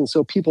stores. And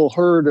so people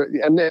heard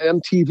an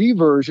MTV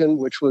version,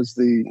 which was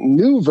the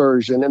new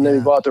version. And then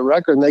they bought the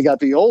record and they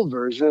got the old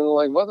version. And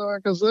like, what the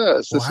heck is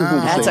this? This isn't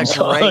the That's same a great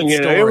song.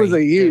 story. It was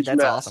a huge mess.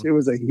 Awesome. It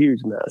was a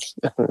huge mess.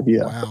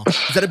 Yeah. Wow.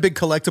 Is that a big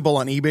collectible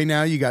on eBay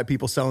now? You got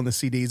people selling the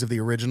CDs of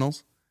the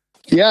originals?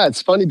 Yeah,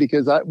 it's funny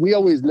because we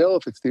always know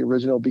if it's the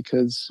original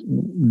because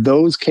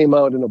those came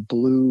out in a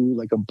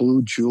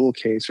blue jewel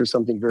case or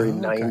something very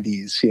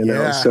 90s,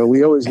 Yeah. So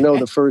we always know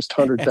the first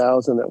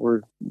 100,000 that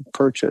were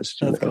purchased.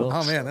 Cool.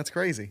 Oh man, that's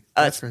crazy.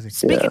 That's crazy.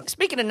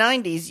 Speaking of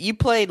 90s, you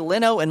played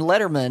Leno and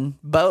Letterman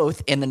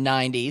both in the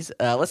 90s.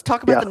 Let's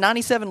talk about the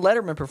 97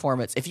 Letterman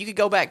performance. If you could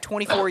go back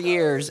 24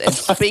 years and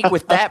speak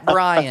with that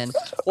Brian,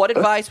 what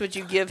advice would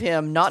you give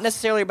him? Not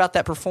necessarily about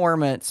that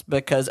performance,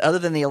 because other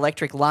than the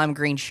electric lime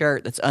green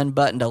shirt that's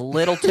unbuttoned a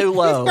little too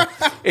low,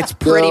 it's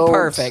pretty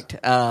perfect.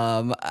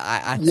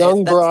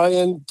 Young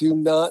Brian, do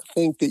not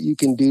think that you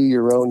can do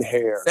your own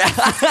hair.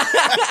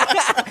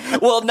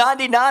 Well,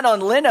 99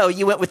 on Leno,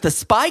 you went with the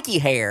spiky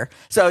hair,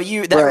 so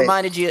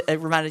reminded you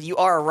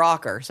are a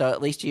rocker. So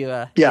at least you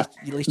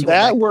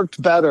that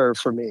worked better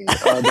for me.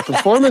 The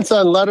performance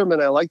on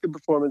Letterman, I like the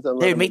performance on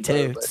Letterman. Dude, me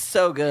too. It's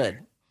so good.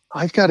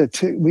 we got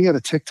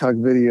a TikTok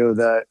video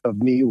of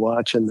me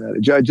watching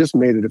that. I just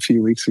made it a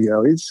few weeks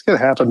ago. It's got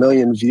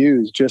 500,000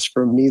 views just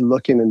for me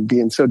looking and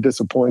being so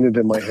disappointed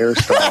in my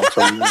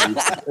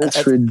hairstyle.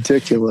 It's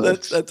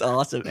ridiculous. That's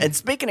awesome. And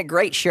speaking of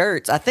great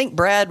shirts, I think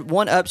Brad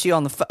one-ups you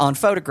on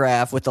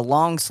Photograph with the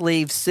long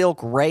sleeve silk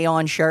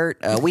rayon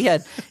shirt. We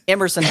had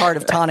Emerson Heart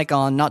of Tonic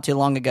on not too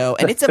long ago,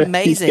 and it's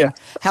amazing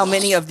how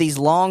many of these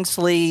long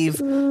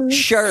sleeve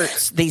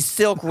shirts, these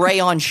silk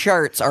rayon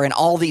shirts, are in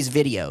all these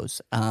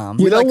videos.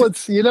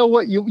 You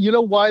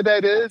know why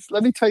that is?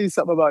 Let me tell you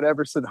something about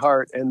Everson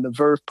Hart and the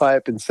Verve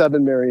Pipe and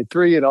 7 Mary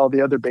 3 and all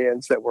the other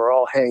bands that were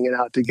all hanging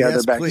out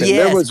together back then.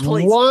 There was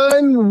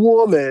one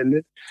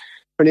woman,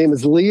 her name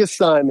is Leah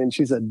Simon.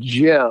 She's a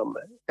gem.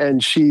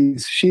 And she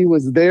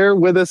was there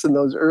with us in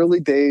those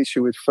early days. She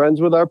was friends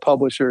with our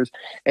publishers,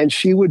 and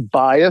she would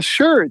buy us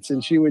shirts,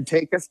 and she would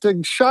take us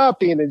to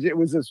shopping. And it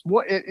was this.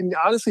 And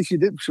honestly, she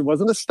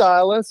wasn't a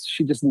stylist.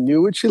 She just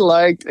knew what she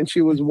liked, and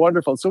she was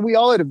wonderful. So we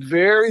all had a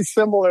very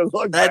similar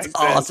look. That's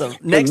awesome.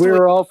 We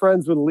were all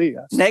friends with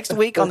Leah. Next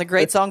week on the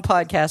Great Song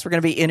Podcast, we're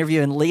going to be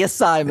interviewing Leah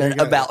Simon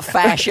about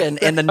fashion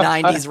in the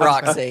 '90s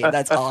rock scene.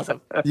 That's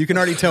awesome. You can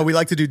already tell we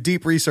like to do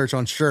deep research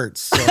on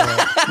shirts.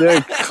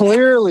 So.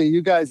 Clearly,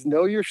 you guys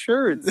know your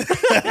shirts.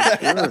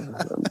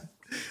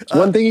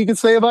 One thing you can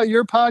say about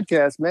your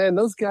podcast, man,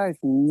 those guys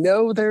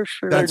know their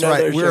shirts. That's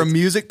right. We're a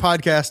music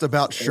podcast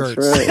about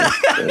shirts.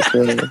 That's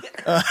right.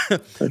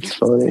 That's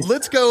funny.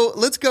 Let's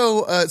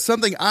go.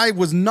 Something I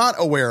was not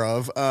aware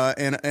of,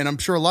 and I'm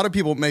sure a lot of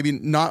people maybe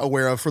not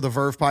aware of for the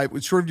Verve Pipe,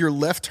 was sort of your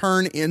left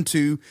turn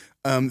into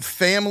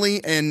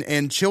family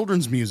and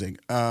children's music.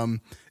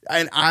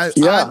 And I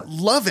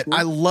love it.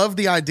 I love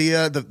the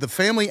idea, the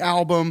family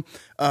album.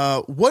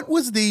 What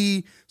was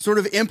the sort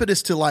of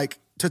impetus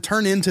to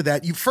turn into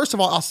that? First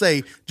of all, I'll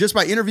say, just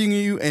by interviewing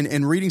you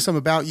and reading some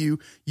about you,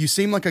 you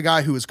seem like a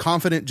guy who is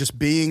confident just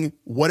being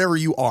whatever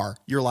you are.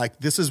 You're like,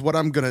 this is what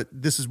I am,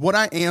 this is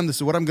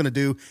what I'm going to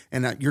do.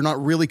 And you're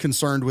not really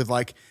concerned with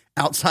like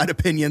outside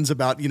opinions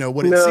about,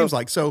 what it seems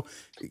like. So,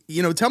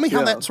 tell me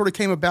how that sort of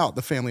came about,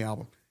 the family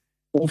album.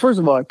 Well, first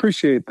of all, I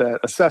appreciate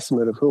that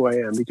assessment of who I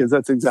am, because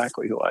that's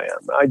exactly who I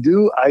am. I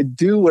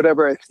do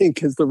whatever I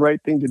think is the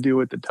right thing to do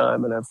at the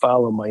time, and I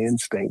follow my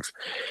instincts.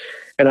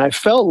 And I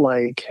felt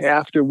like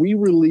after we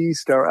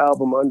released our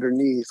album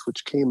Underneath,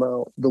 which came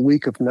out the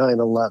week of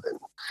 9/11,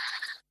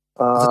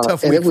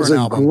 and it was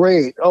a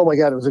great, oh my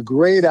God, it was a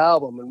great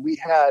album. And we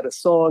had a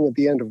song at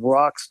the end of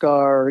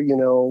Rockstar,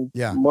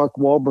 Mark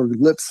Wahlberg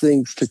lip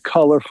syncs to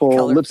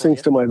Colorful, lip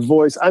syncs to My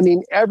Voice. I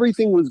mean,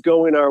 everything was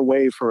going our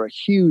way for a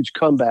huge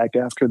comeback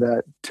after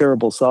that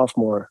terrible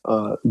sophomore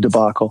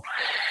debacle.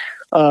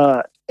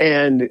 And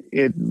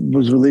it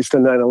was released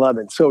on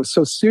 9/11. So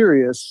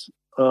serious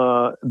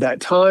that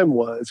time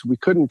was. We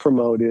couldn't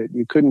promote it.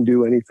 You couldn't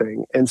do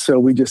anything. And so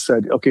we just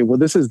said, okay, well,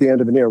 this is the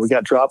end of an era. We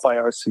got dropped by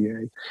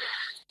RCA.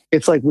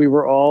 It's like we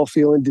were all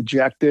feeling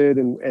dejected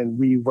and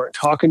we weren't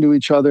talking to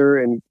each other.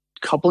 And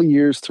a couple of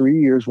years, 3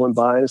 years went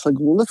by. And it's like,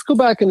 well, let's go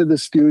back into the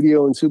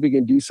studio and see if we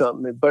can do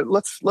something. But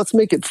let's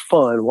make it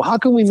fun. Well, how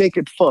can we make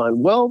it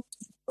fun? Well,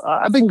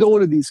 I've been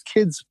going to these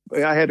kids.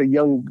 I had a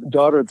young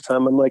daughter at the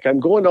time. I'm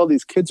going to all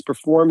these kids'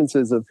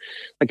 performances of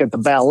like at the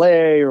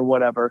ballet or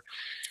whatever.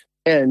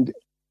 And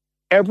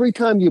every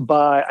time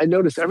I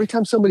notice every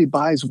time somebody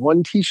buys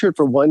one T-shirt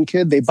for one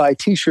kid, they buy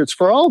T-shirts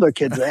for all their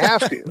kids. They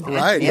have to.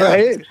 Right.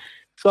 Right.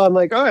 So I'm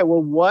like, all right,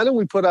 well, why don't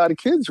we put out a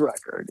kids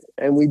record?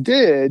 And we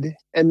did.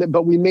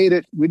 But we made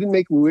it,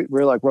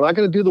 we're like, we're not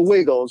going to do the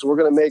Wiggles. We're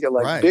going to make it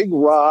like big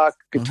rock,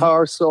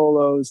 guitar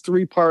solos,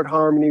 3-part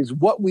harmonies,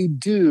 what we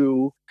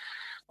do.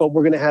 But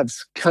we're going to have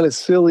kind of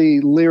silly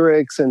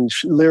lyrics and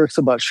lyrics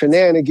about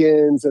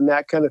shenanigans and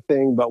that kind of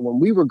thing. But when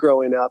we were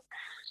growing up,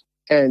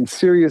 and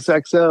Sirius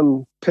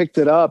XM picked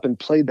it up and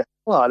played the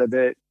hell out of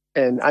it.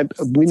 And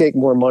we make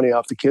more money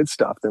off the kids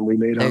stuff than we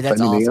made off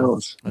anything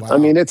else. Wow. I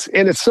mean, it's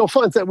so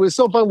fun. It was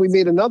so fun. We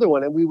made another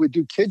one, and we would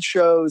do kid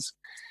shows.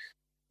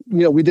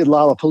 We did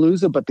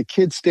Lollapalooza, but the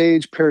kid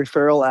stage, Perry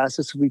Farrell asked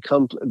us if we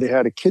come. They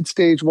had a kid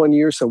stage one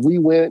year, so we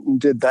went and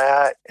did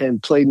that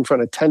and played in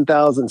front of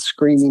 10,000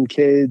 screaming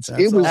kids.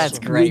 That's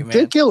great,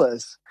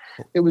 ridiculous. Man.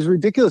 It was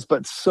ridiculous,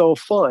 but so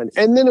fun.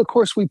 And then, of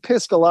course, we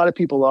pissed a lot of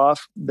people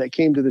off that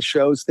came to the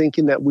shows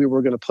thinking that we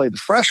were going to play the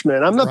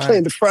Freshmen. I'm not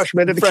playing the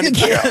Freshmen at a kid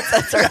show.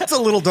 That's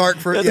a little dark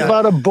for It's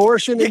about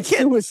abortion and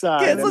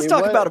suicide. Kids, let's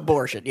talk about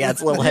abortion. Yeah,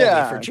 it's a little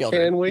heavy for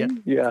children. Can we?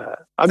 Yeah.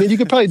 I mean, you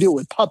could probably do it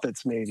with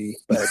puppets, maybe.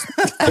 But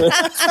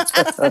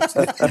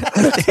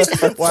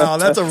wow,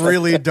 that's a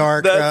really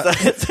dark.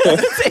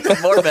 That's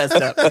even more messed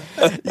up.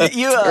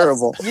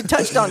 Terrible. You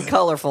touched on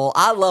Colorful.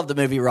 I love the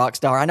movie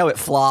Rockstar. I know it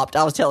flopped.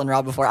 I was telling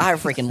Rob before, I I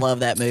freaking love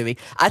that movie.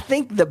 I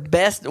think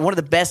one of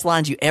the best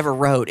lines you ever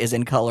wrote is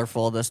in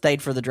Colorful. The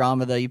stayed for the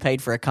drama, though you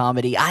paid for a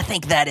comedy. I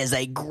think that is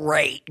a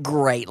great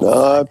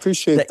line. I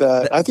appreciate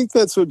that. I think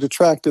that's what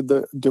attracted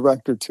the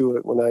director to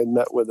it when I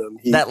met with him.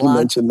 He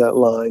mentioned that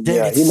line.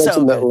 Dude, he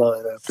mentioned that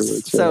line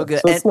afterwards. So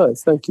good. So it's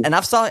nice. Thank you. And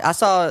I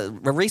saw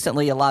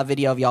recently a live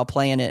video of y'all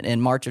playing it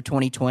in March of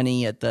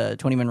 2020 at the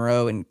 20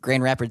 Monroe in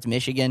Grand Rapids,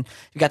 Michigan.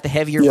 You got the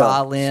heavier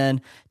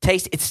violin.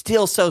 It's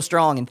still so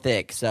strong and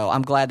thick. So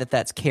I'm glad that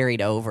that's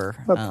carried over.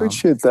 I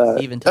appreciate that.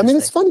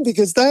 It's funny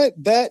because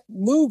that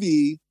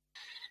movie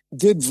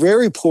did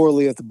very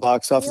poorly at the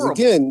box office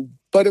again,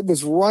 but it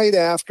was right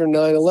after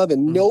 9/11.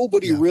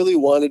 Nobody really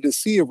wanted to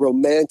see a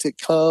romantic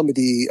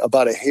comedy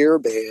about a hair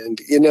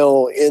band, in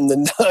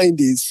the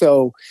 90s.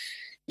 So,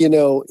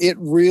 it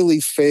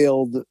really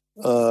failed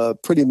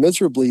pretty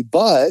miserably.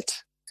 But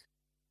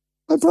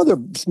my brother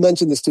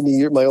mentioned this to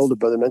me. My older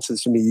brother mentioned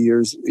this to me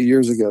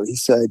years ago. He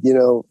said,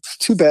 "It's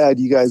too bad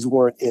you guys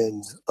weren't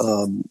in,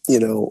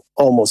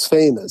 Almost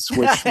Famous,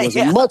 which was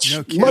a much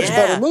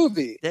better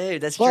movie."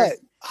 Dude, that's true.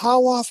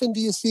 How often do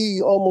you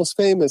see Almost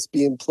Famous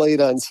being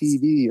played on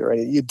TV?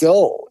 Right? You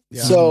don't.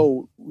 Yeah.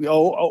 So,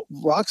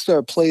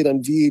 Rockstar played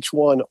on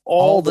VH1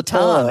 all the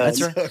time.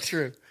 That's right. So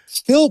true.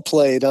 Still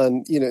plays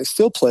on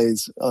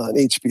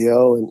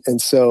HBO.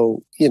 And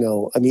so,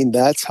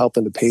 that's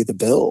helping to pay the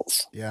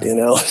bills,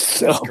 so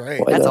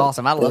great. That's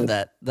awesome. I love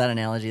that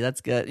analogy. That's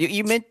good.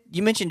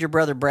 You mentioned your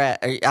brother, Brad.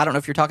 I don't know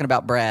if you're talking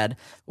about Brad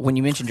when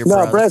you mentioned your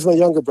brother. No, Brad's my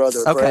younger brother.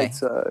 Okay.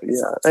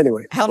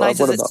 Anyway. How nice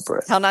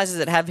is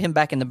it to have him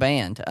back in the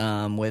band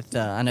with,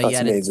 I know you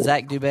had amazing.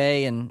 Zach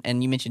Dubé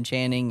and you mentioned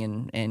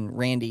Channing and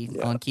Randy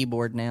on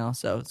keyboard now.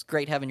 So it's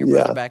great having your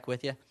brother back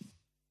with you.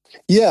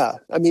 Yeah.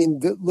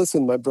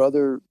 Listen, my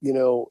brother,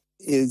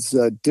 is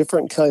a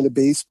different kind of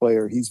bass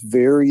player. He's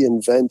very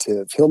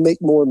inventive. He'll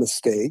make more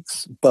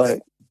mistakes,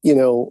 but,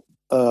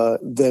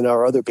 than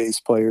our other bass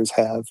players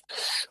have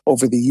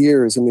over the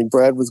years.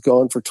 Brad was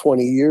gone for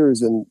 20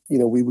 years and,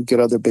 we would get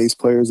other bass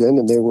players in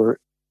and they were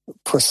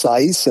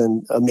precise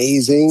and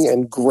amazing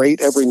and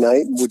great every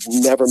night, would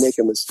never make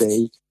a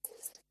mistake.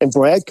 And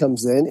Brad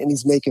comes in and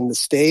he's making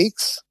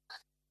mistakes,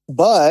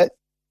 but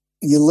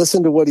you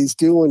listen to what he's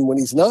doing when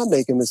he's not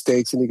making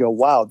mistakes and you go,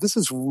 wow, this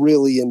is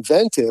really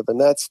inventive. And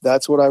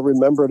that's what I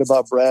remembered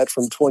about Brad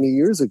from 20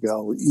 years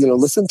ago.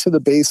 Listen to the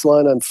bass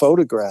line on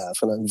Photograph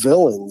and on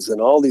Villains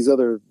and all these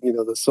other,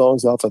 the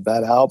songs off of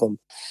that album.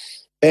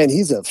 And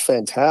he's a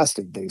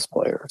fantastic bass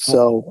player.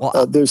 So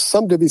there's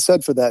something to be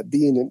said for that,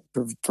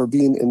 for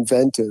being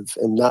inventive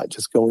and not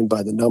just going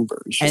by the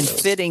numbers. And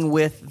fitting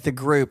with the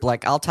group.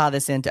 Like, I'll tie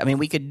this into,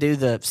 we could do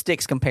the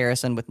Styx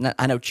comparison with,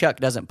 I know Chuck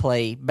doesn't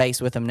play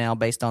bass with him now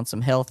based on some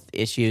health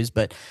issues,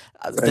 but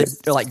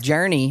like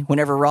Journey,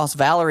 whenever Ross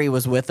Valerie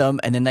was with them,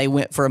 and then they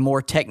went for a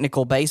more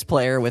technical bass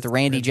player with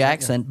Randy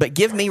Jackson. But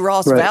give me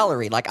Ross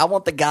Valerie. Like, I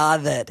want the guy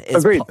that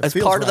is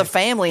part of the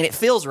family, and it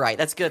feels right.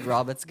 That's good,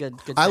 Rob. That's good.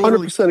 I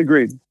 100%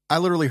 agreed. I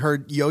literally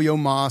heard Yo-Yo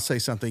Ma say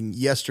something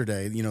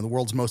yesterday, the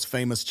world's most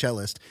famous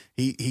cellist.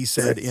 He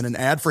said in an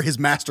ad for his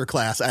master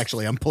class,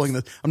 actually, I'm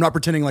not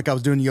pretending like I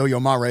was doing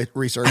Yo-Yo Ma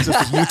research. This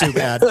was a YouTube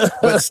ad,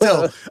 but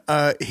still,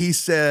 he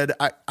said,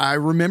 I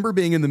remember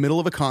being in the middle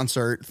of a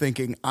concert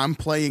thinking, I'm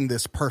playing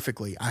this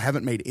perfectly. I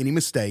haven't made any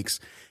mistakes.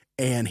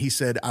 And he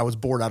said, I was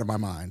bored out of my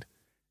mind.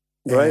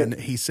 Right. And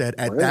he said,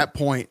 at that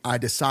point, I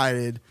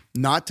decided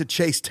not to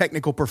chase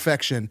technical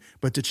perfection,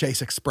 but to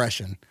chase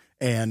expression.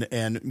 And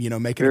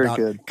make it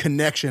about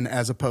connection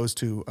as opposed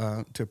to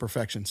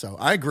perfection. So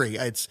I agree.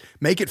 It's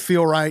make it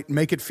feel right,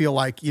 make it feel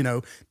like,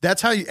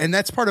 that's how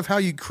that's part of how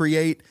you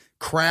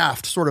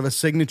craft sort of a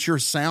signature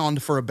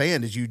sound for a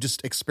band is you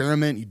just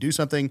experiment, you do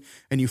something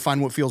and you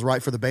find what feels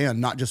right for the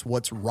band, not just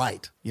what's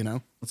right,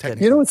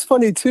 It's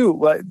funny too.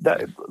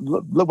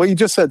 What you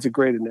just said is a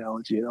great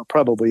analogy, and I'll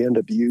probably end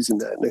up using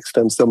that next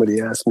time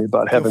somebody asks me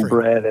about having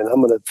Brad, and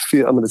I'm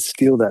gonna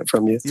steal that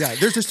from you. Yeah,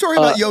 there's a story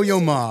about Yo-Yo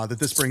Ma that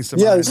this brings to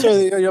mind. Yeah, the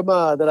story of Yo-Yo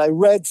Ma that I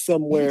read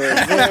somewhere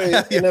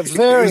in a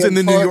very it was in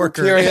the New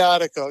Yorker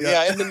periodical.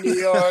 Yeah, in the New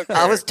Yorker.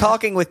 I was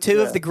talking with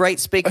two of the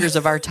great speakers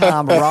of our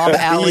time, Rob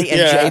Alley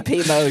and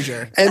JP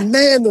Mosier. And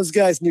man, those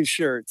guys knew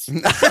shirts.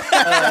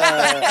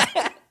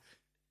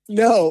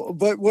 No,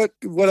 but what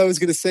I was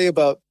going to say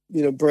about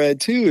Brad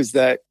too is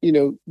that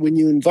when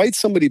you invite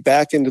somebody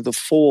back into the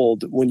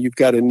fold when you've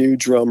got a new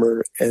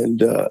drummer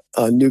and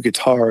a new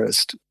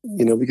guitarist,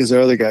 because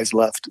our other guys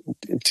left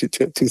in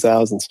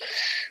 2000s.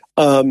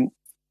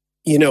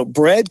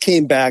 Brad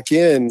came back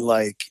in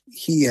like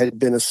he had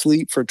been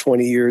asleep for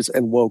 20 years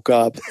and woke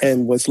up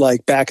and was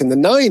like back in the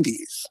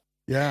 90s.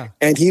 Yeah.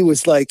 And he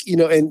was like,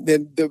 and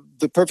then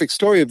the perfect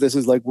story of this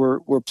is like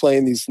we're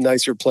playing these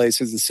nicer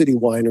places, the city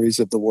wineries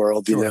of the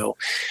world, you know,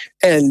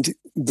 and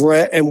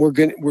Brad, and we're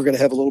gonna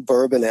have a little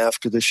bourbon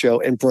after the show,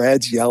 and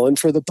Brad's yelling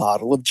for the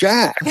bottle of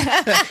Jack,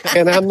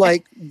 and I'm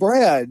like,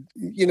 Brad,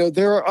 you know,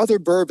 there are other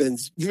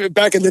bourbons.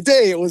 Back in the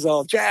day, it was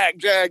all Jack,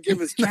 give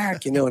us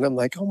Jack, you know, and I'm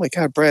like, oh my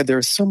God, Brad, there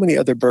are so many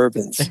other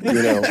bourbons,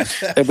 you know,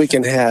 that we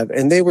can have,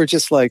 and they were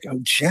just like, oh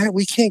Jack,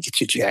 we can't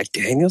get you Jack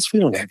Daniels, we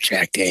don't have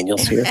Jack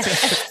Daniels here,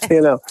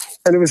 you know,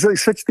 and it was like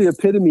such the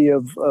epitome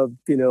of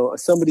you know,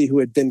 somebody who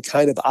had been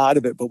kind of out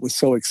of it but was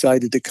so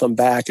excited to come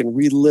back and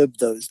relive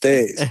those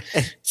days.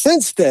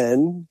 Since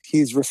then,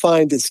 he's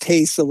refined his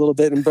taste a little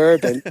bit in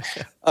bourbon,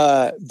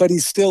 but he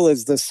still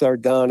is the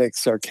sardonic,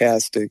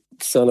 sarcastic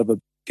son of a.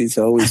 He's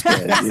always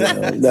been. You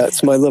know,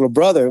 that's my little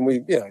brother, and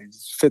he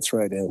fits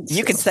right in.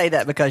 You can say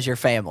that because you're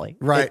family,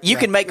 right? You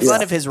can make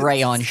fun of his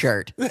rayon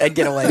shirt and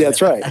get away.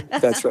 That's right.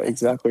 That's right.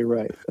 Exactly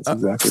right. That's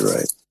exactly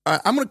right.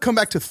 I'm going to come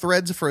back to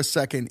Threads for a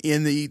second.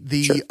 In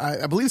the Sure.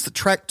 I believe it's the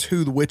track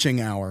 2, The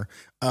Witching Hour.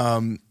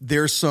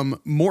 There's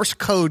some Morse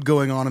code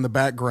going on in the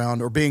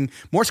background, or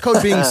Morse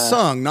code being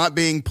sung, not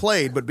being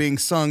played, but being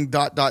sung. ..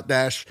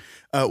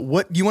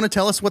 What do you want to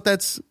tell us? What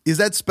is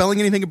that spelling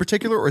anything in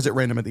particular, or is it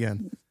random at the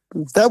end?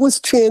 That was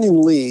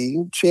Channing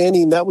Lee.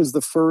 Channing, that was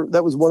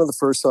that was one of the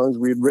first songs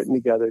we had written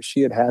together.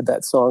 She had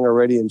that song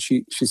already, and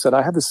she said,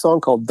 "I have a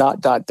song called ..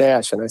 And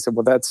I said,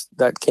 "Well,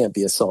 that can't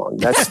be a song.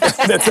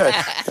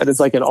 That is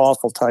like an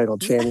awful title,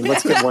 Channing.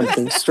 Let's get one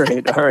thing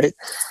straight, all right."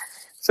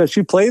 So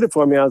she played it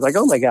for me. I was like,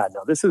 "Oh my God,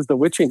 no! This is the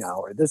Witching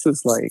Hour. This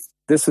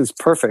is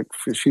perfect.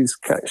 She's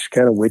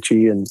kind of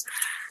witchy and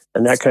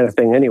that kind of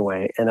thing,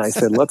 anyway." And I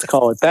said, "Let's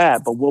call it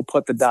that, but we'll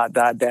put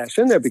the ...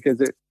 in there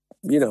because it."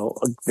 You know,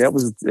 that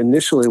was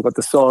initially what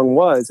the song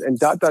was. And ...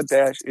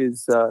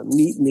 is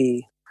meet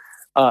me.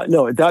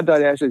 No, ...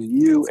 is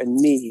you and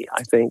me,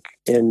 I think,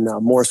 in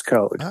Morse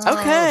code.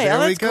 Okay,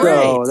 that's go.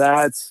 great. So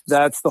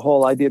that's the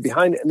whole idea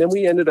behind it. And then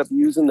we ended up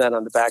using that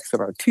on the backs of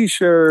our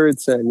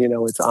T-shirts, and you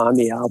know, it's on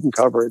the album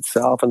cover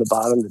itself, on the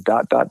bottom,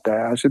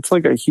 the ... It's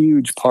like a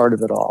huge part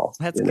of it all.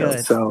 That's good.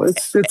 good. So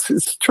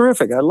it's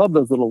terrific. I love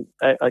those little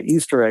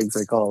Easter eggs,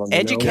 they call them.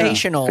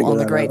 Educational on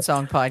the Great out.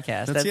 Song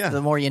Podcast. That's yeah.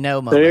 the more you know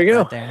moment. There you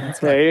go. Right there.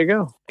 There you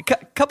go. A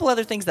couple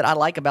other things that I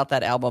like about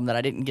that album that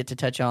I didn't get to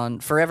touch on.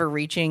 Forever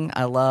Reaching,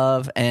 I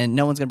love, and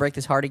No One's Gonna Break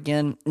This Heart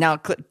Again. Now,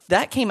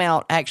 that came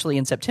out actually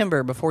in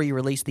September before you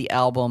released the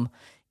album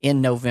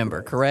in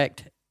November,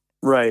 correct?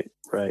 Right.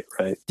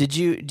 Do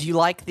you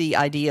like the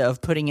idea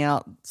of putting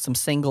out some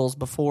singles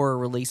before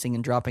releasing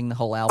and dropping the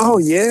whole album? Oh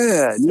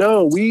yeah,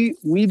 no, we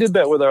did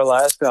that with our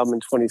last album in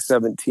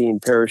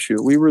 2017,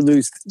 Parachute. We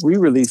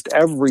released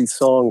every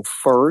song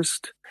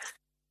first,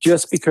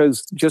 just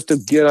to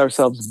get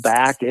ourselves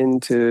back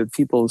into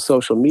people's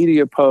social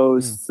media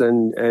posts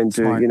and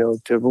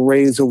to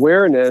raise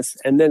awareness.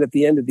 And then at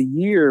the end of the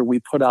year, we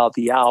put out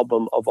the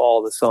album of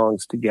all the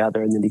songs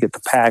together, and then you get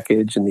the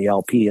package and the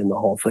LP and the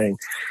whole thing.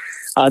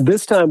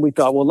 This time we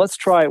thought, well, let's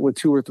try it with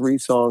 2 or 3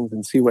 songs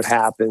and see what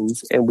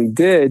happens. And we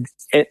did.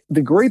 And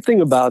the great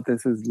thing about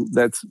this is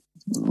that's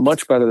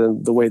much better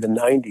than the way the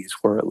 90s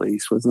were, at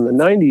least, was in the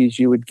 90s,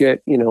 you would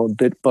get, a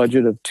bit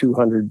budget of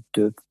 $200,000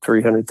 to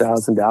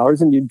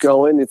 $300,000, and you'd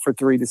go in for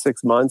 3 to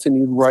 6 months and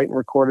you'd write and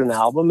record an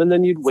album, and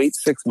then you'd wait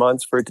 6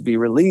 months for it to be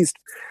released.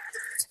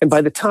 And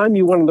by the time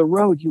you went on the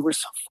road, you were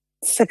so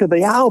sick of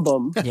the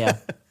album. Yeah.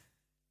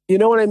 You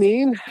know what I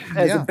mean?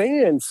 As a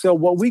band. So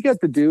what we get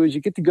to do is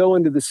you get to go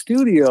into the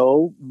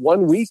studio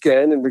one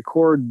weekend and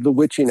record The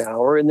Witching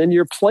Hour, and then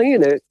you're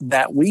playing it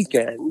that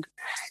weekend.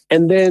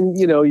 And then,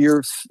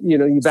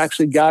 you've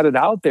actually got it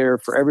out there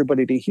for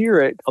everybody to hear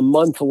it a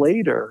month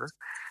later.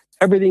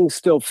 Everything's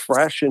still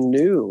fresh and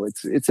new.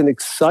 It's an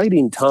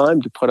exciting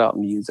time to put out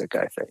music,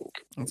 I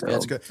think.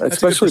 That's good. That's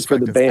especially for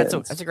the band.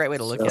 That's a great way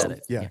to look at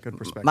it. Yeah, good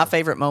perspective. My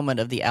favorite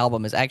moment of the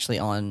album is actually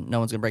on No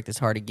One's Gonna Break This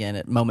Heart Again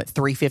at moment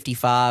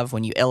 355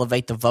 when you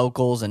elevate the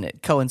vocals and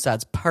it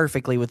coincides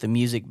perfectly with the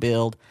music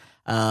build.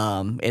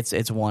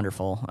 It's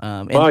wonderful.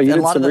 Wow, you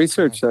did some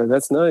research there.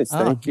 That's nice.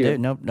 Thank you. Dude,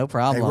 no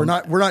problem.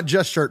 Hey, we're not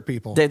just shirt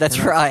people. Dude, that's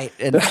right.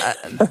 And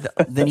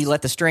then you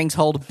let the strings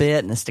hold a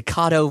bit, and the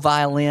staccato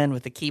violin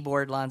with the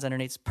keyboard lines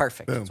underneath. It's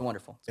perfect. Boom. It's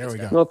wonderful. There we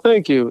go. Well,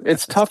 thank you.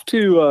 It's tough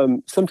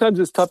to sometimes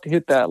it's tough to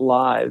hit that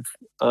live,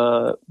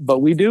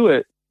 but we do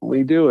it.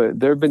 We do it.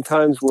 There have been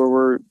times where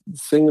we're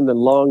singing the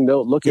long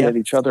note, looking at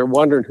each other,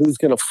 wondering who's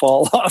going to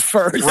fall off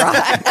first.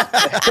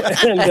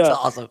 Right. And, that's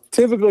awesome.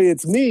 Typically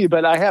it's me,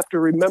 but I have to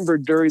remember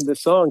during the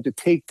song to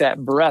take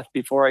that breath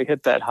before I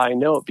hit that high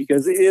note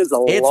because it's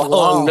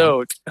long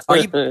note. Do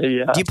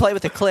you play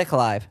with the click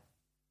live?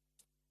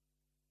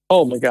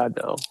 Oh my God,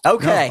 no.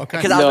 Okay.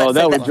 No,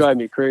 that would drive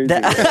me crazy.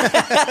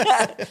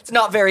 It's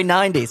not very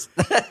 90s.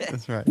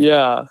 That's right.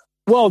 Yeah.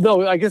 Well,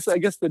 no, I guess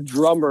the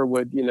drummer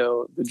would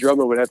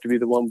have to be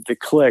the one with the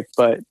click,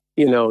 but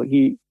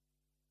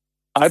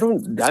I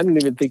don't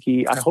even think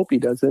I hope he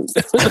doesn't.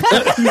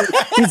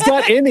 He's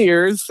got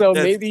in-ears, so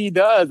maybe he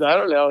does. I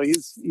don't know.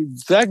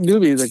 Zach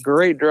Newby is a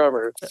great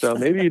drummer, so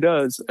maybe he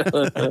does.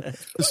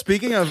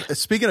 Speaking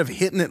of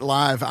hitting it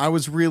live, I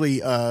was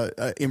really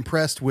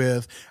impressed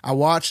with. I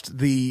watched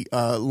the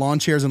Lawn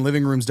Chairs and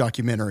Living Rooms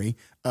documentary,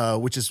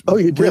 which is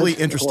really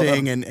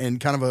interesting and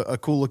kind of a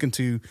cool look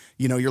into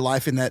your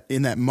life in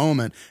that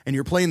moment. And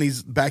you're playing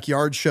these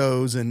backyard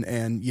shows and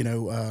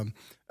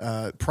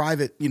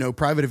private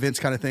events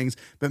kind of things.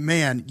 But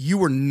man, you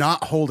were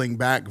not holding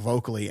back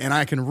vocally, and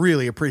I can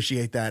really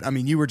appreciate that. I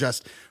mean, you were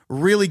just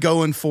really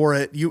going for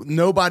it.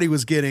 Nobody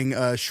was getting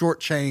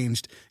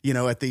shortchanged,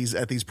 at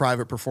these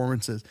private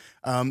performances.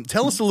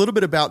 Tell us a little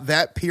bit about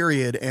that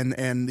period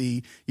and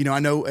the, I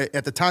know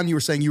at the time you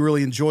were saying you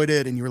really enjoyed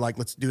it and you were like,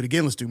 let's do it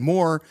again. Let's do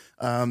more.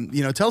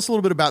 Tell us a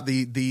little bit about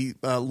the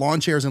Lawn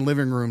Chairs and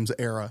Living Rooms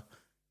era.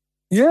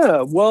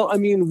 Yeah, well, I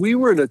mean, we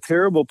were in a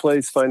terrible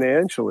place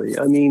financially.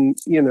 I mean,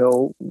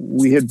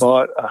 we had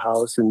bought a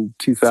house in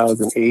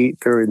 2008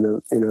 during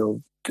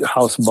the,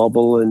 house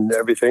bubble and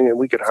everything, and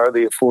we could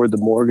hardly afford the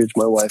mortgage,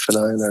 my wife and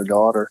I and our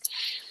daughter.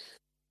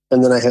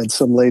 And then I had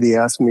some lady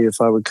ask me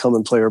if I would come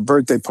and play her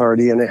birthday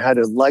party, and I had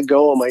to let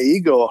go of my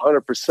ego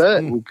 100%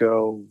 and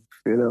go,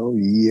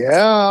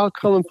 yeah, I'll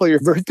come and play your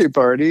birthday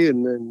party.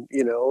 And then,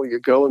 you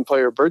go and play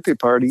her birthday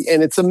party,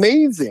 and it's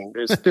amazing.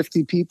 There's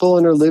 50 people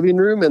in her living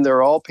room, and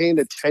they're all paying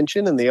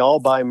attention, and they all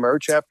buy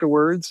merch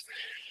afterwards,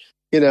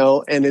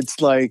 and it's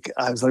like,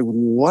 I was like,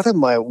 what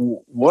am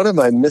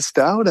I missed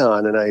out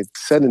on? And I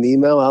sent an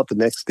email out the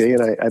next day,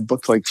 and I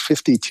booked like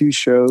 52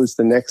 shows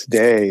the next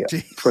day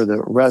for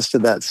the rest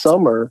of that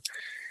summer.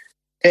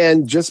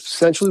 And just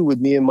essentially with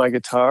me and my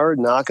guitar,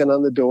 knocking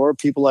on the door,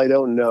 people I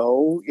don't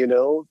know,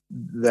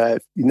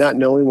 that not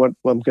knowing what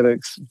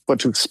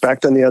to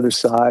expect on the other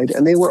side.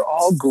 And they were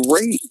all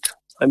great.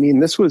 I mean,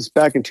 this was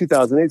back in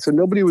 2008, so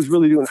nobody was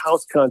really doing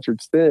house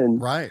concerts then.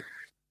 Right.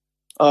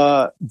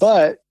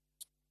 But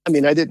I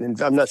mean,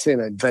 I'm not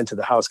saying I invented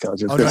the house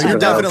concert. Oh, no, you're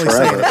definitely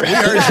saying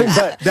it.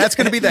 But that's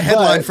going to be the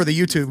headline for the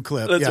YouTube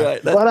clip. That's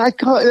right. But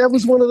that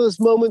was one of those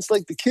moments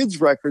like the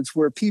kids' records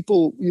where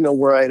people,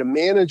 where I had a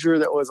manager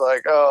that was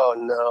like, oh,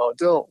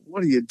 no,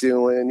 what are you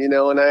doing?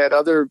 And I had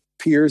other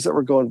peers that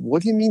were going,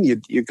 what do you mean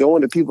you go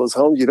into people's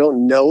homes, you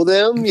don't know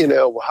them?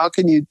 How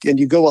can you, and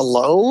you go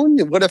alone?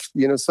 What if,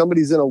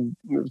 somebody's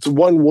it's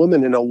one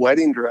woman in a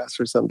wedding dress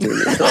or something,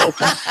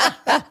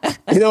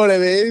 You know what I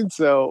mean?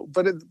 So,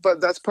 but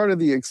that's part of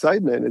the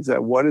excitement is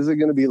that what is it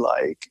going to be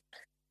like?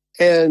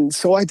 And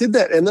so I did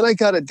that. And then I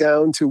got it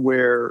down to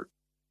where,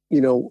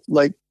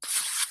 like,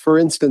 for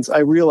instance, I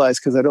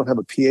realized because I don't have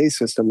a PA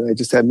system and I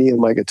just have me and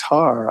my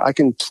guitar, I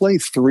can play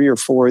 3 or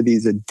 4 of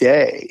these a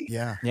day.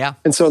 Yeah. Yeah.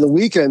 And so on the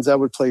weekends, I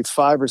would play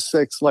 5 or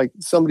 6. Like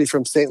somebody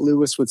from St.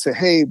 Louis would say,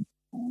 hey,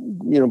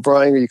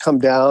 Brian, you come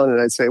down?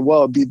 And I'd say,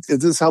 well, is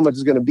this how much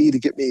it's going to be to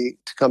get me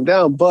to come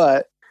down?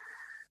 But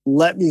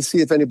let me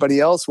see if anybody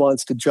else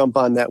wants to jump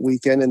on that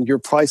weekend and your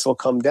price will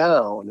come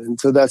down. And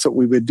so that's what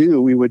we would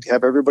do. We would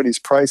have everybody's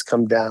price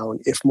come down.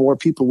 If more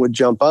people would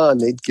jump on,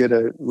 they'd get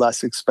a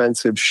less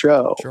expensive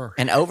show. Sure.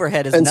 And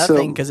overhead is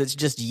nothing because it's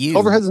just you.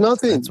 Overhead's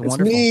nothing. That's it's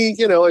wonderful. me,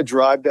 I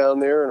drive down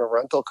there in a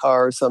rental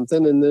car or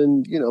something and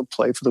then,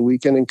 play for the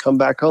weekend and come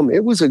back home.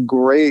 It was a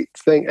great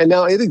thing. And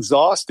now it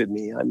exhausted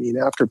me. I mean,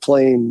 after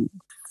playing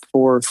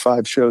 4 or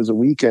 5 shows a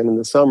weekend in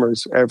the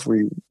summers I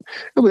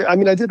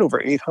did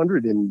over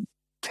 800 in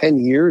 10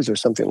 years or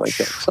something like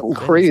that, something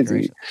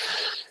crazy.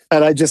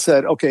 And I just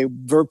said, okay,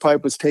 Verve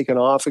Pipe was taken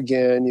off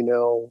again,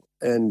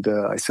 and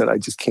I said, I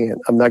just can't,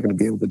 I'm not going to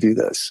be able to do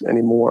this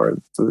anymore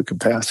to the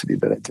capacity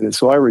that I did it.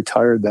 So I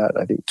retired that,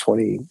 I think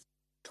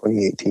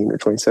 2018 or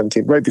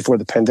 2017, right before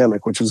the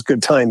pandemic, which was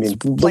good timing.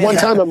 The one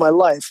time in my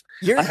life,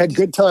 I had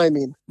good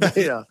timing.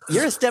 Yeah.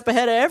 You're a step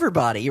ahead of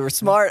everybody. You were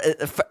smart,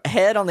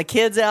 ahead on the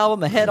kids'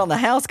 album, ahead on the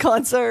house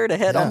concert,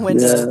 ahead on when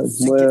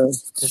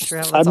to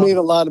travel. I've made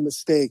a lot of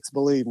mistakes,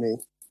 believe me.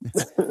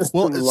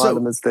 Well, a lot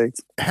of mistakes.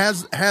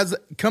 Has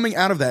coming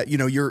out of that,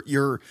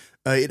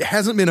 it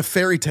hasn't been a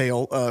fairy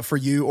tale for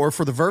you or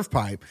for the Verve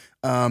Pipe,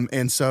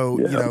 and so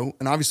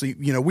and obviously,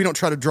 we don't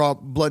try to draw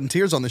blood and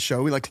tears on the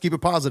show. We like to keep it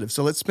positive.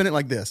 So let's spin it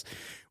like this: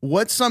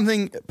 what's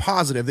something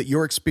positive that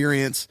your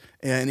experience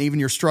and even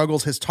your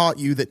struggles has taught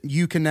you that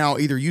you can now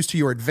either use to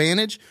your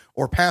advantage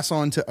or pass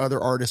on to other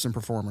artists and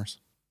performers?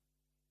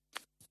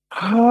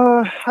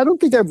 I don't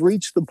think I've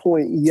reached the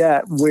point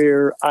yet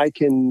where I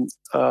can.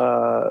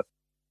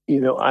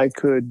 I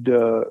could,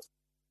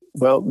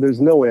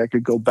 there's no way I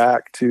could go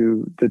back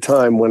to the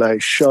time when I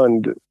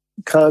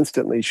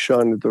constantly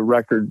shunned the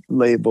record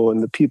label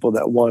and the people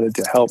that wanted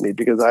to help me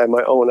because I had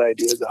my own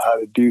ideas of how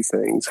to do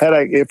things.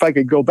 If I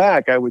could go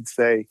back, I would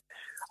say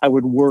I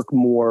would work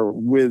more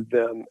with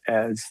them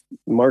as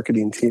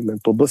marketing team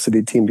and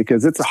publicity team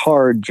because it's a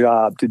hard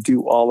job to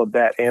do all of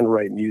that and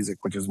write music,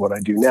 which is what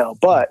I do now.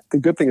 But the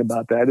good thing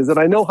about that is that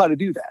I know how to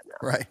do that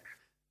now. Right.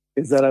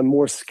 is that I'm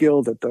more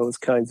skilled at those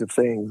kinds of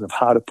things, of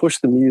how to push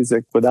the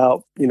music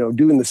without,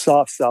 doing the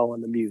soft sell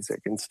on the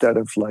music instead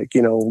of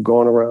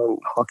going around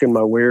hawking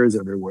my wares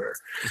everywhere.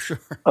 Sure.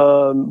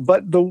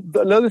 But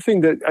another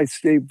thing that I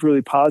stay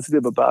really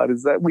positive about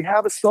is that we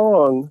have a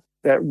song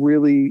that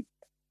really,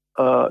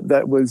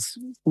 that was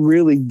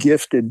really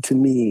gifted to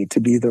me to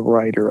be the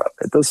writer of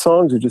it. Those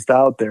songs are just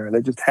out there, and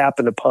I just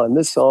happened upon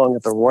this song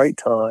at the right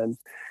time.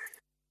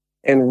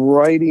 And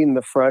writing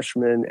the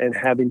Freshmen and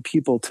having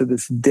people to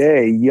this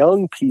day,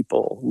 young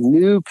people,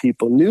 new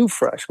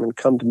freshmen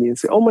come to me and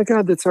say, "Oh my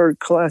God, that's our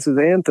class's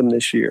anthem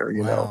this year."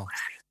 Wow.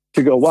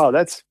 To go, wow,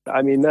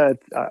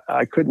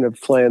 I couldn't have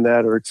planned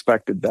that or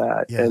expected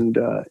that. Yeah.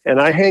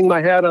 And I hang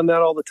my hat on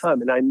that all the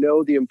time. And I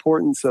know the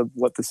importance of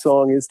what the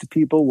song is to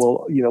people.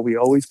 Well, we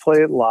always play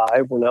it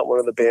live. We're not one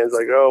of the bands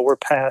like, oh, we're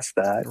past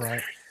that.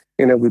 Right.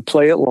 We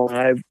play it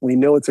live. We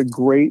know it's a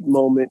great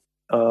moment.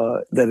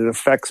 That it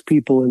affects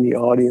people in the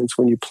audience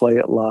when you play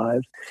it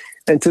live.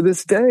 And to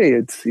this day,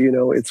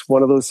 it's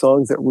one of those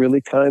songs that really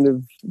kind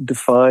of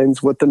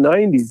defines what the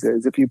 90s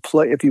is.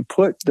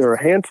 There are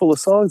a handful of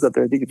songs out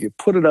there, I think if you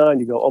put it on,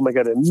 you go, oh my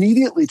God, it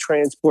immediately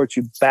transports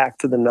you back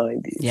to the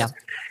 90s. Yeah.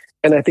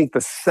 And I think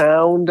the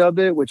sound of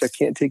it, which I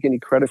can't take any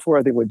credit for,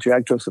 I think what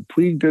Jack Joseph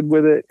Puig did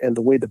with it and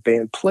the way the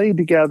band played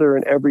together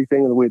and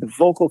everything, and the way the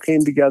vocal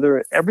came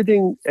together,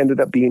 everything ended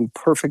up being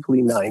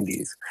perfectly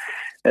 90s.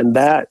 And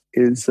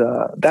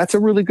that's a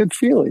really good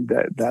feeling.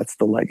 That's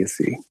the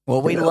legacy.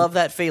 Well, we love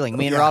that feeling.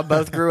 Me and Rob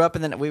both grew up,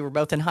 and we were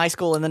both in high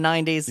school in the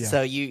 90s. Yeah.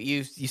 So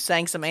you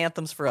sang some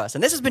anthems for us,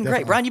 and this has been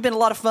great. Brian, you've been a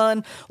lot of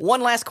fun.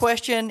 One last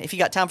question, if you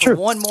got time for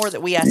one more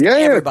that we ask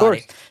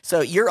everybody.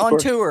 So you're on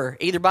tour,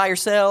 either by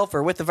yourself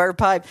or with the Verve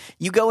Pipe.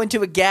 You go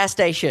into a gas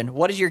station.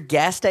 What is your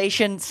gas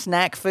station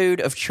snack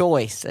food of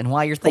choice? And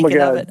while you're thinking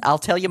of it, I'll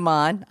tell you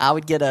mine. I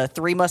would get a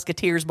Three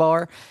Musketeers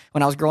bar.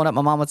 When I was growing up,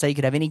 my mom would say you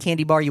could have any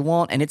candy bar you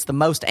want, and it's the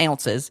most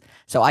ounces.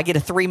 So I get a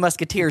Three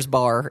Musketeers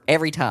bar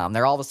every time.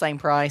 They're all the same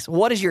price.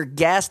 What is your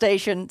gas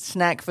station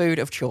snack food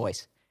of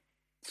choice?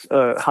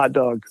 Hot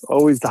dog.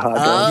 Always the hot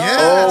dog.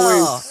 Yes.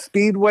 Always.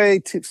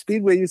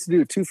 Speedway used to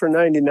do a 2 for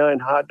 $99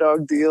 hot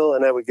dog deal,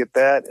 and I would get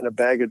that and a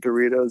bag of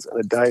Doritos and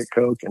a Diet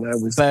Coke, and I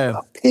was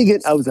a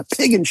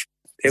pig in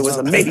It was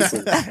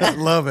amazing.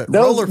 Love it.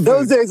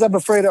 Those days I'm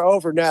afraid are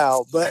over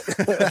now, but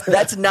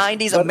that's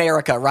 90s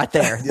America right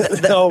there.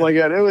 Oh my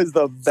God, it was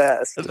the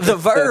best. The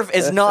Verve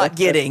is not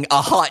getting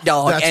a hot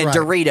dog and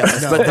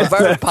Doritos, but the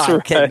Verve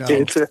Pipe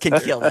can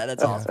kill that.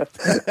 That's awesome.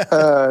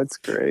 It's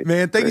great.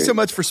 Man, thank you so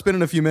much for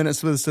spending a few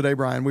minutes with us today,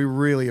 Brian. We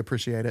really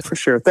appreciate it. For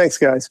sure. Thanks,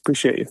 guys.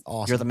 Appreciate you.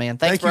 Awesome. You're the man.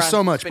 Thank you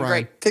so much,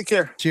 Brian. Great. Take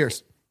care.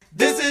 Cheers.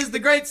 This is the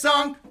Great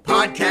Song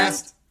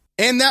Podcast.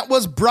 And that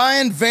was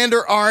Brian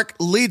Vander,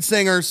 lead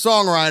singer,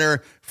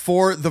 songwriter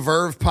for the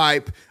Verve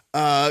Pipe.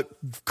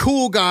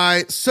 Cool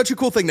guy. Such a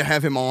cool thing to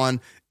have him on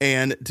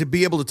and to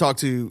be able to talk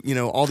to,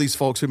 all these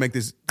folks who make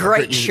these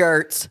great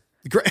shirts.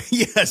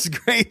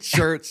 Great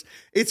shirts.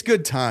 It's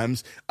good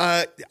times.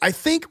 I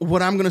think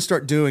what I'm going to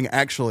start doing,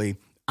 actually,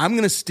 I'm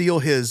going to steal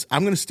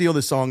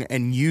this song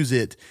and use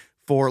it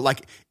for,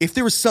 like, if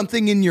there was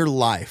something in your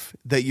life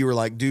that you were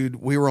like, dude,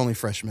 we were only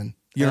freshmen.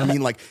 You know what I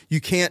mean? Like, you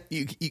can't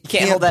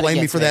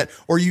blame me for that,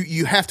 or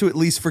you have to at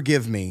least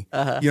forgive me. You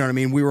know what I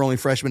mean? We were only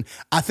freshmen.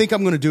 I think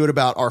I'm going to do it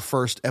about our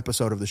first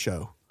episode of the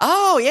show.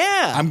 Oh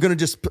yeah, I'm going to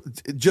just put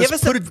a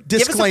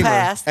disclaimer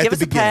at the beginning. Give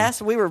us a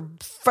pass. We were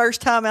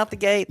first time out the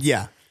gate.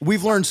 Yeah,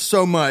 we've learned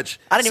so much.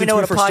 I didn't even know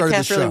what a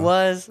podcast really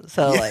was.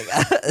 So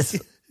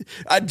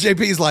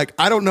JP's like,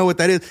 I don't know what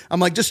that is. I'm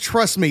like, just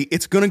trust me.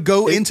 It's going to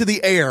go into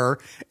the air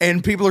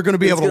and people are going to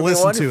be able to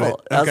listen to it.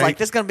 I was like,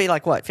 this is going to be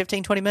like what,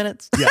 15, 20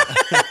 minutes? Yeah.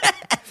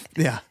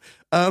 Yeah.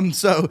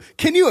 So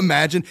can you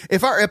imagine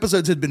if our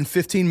episodes had been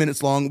 15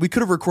 minutes long, we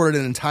could have recorded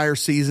an entire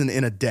season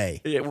in a day,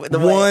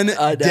 one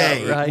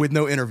day right? With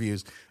no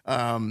interviews.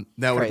 That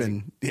would have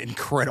been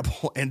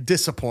incredible and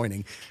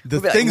disappointing.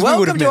 The things we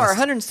would have missed. Welcome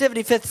to our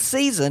 175th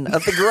season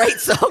of the Great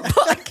Song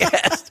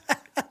Podcast.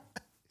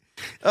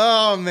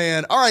 Oh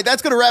man. All right.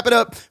 That's going to wrap it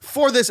up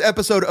for this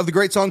episode of the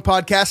Great Song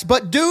Podcast,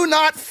 but do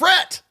not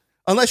fret.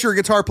 Unless you're a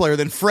guitar player,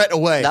 then fret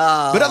away.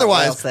 But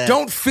otherwise,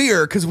 don't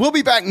fear, because we'll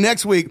be back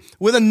next week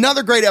with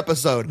another great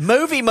episode.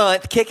 Movie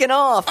month kicking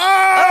off.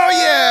 Oh,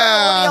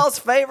 yeah. One of y'all's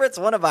favorites,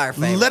 one of our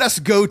favorites. Let us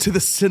go to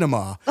the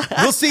cinema.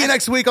 We'll see you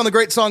next week on the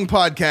Great Song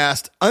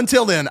Podcast.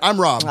 Until then, I'm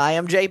Rob. I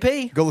am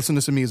JP. Go listen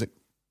to some music.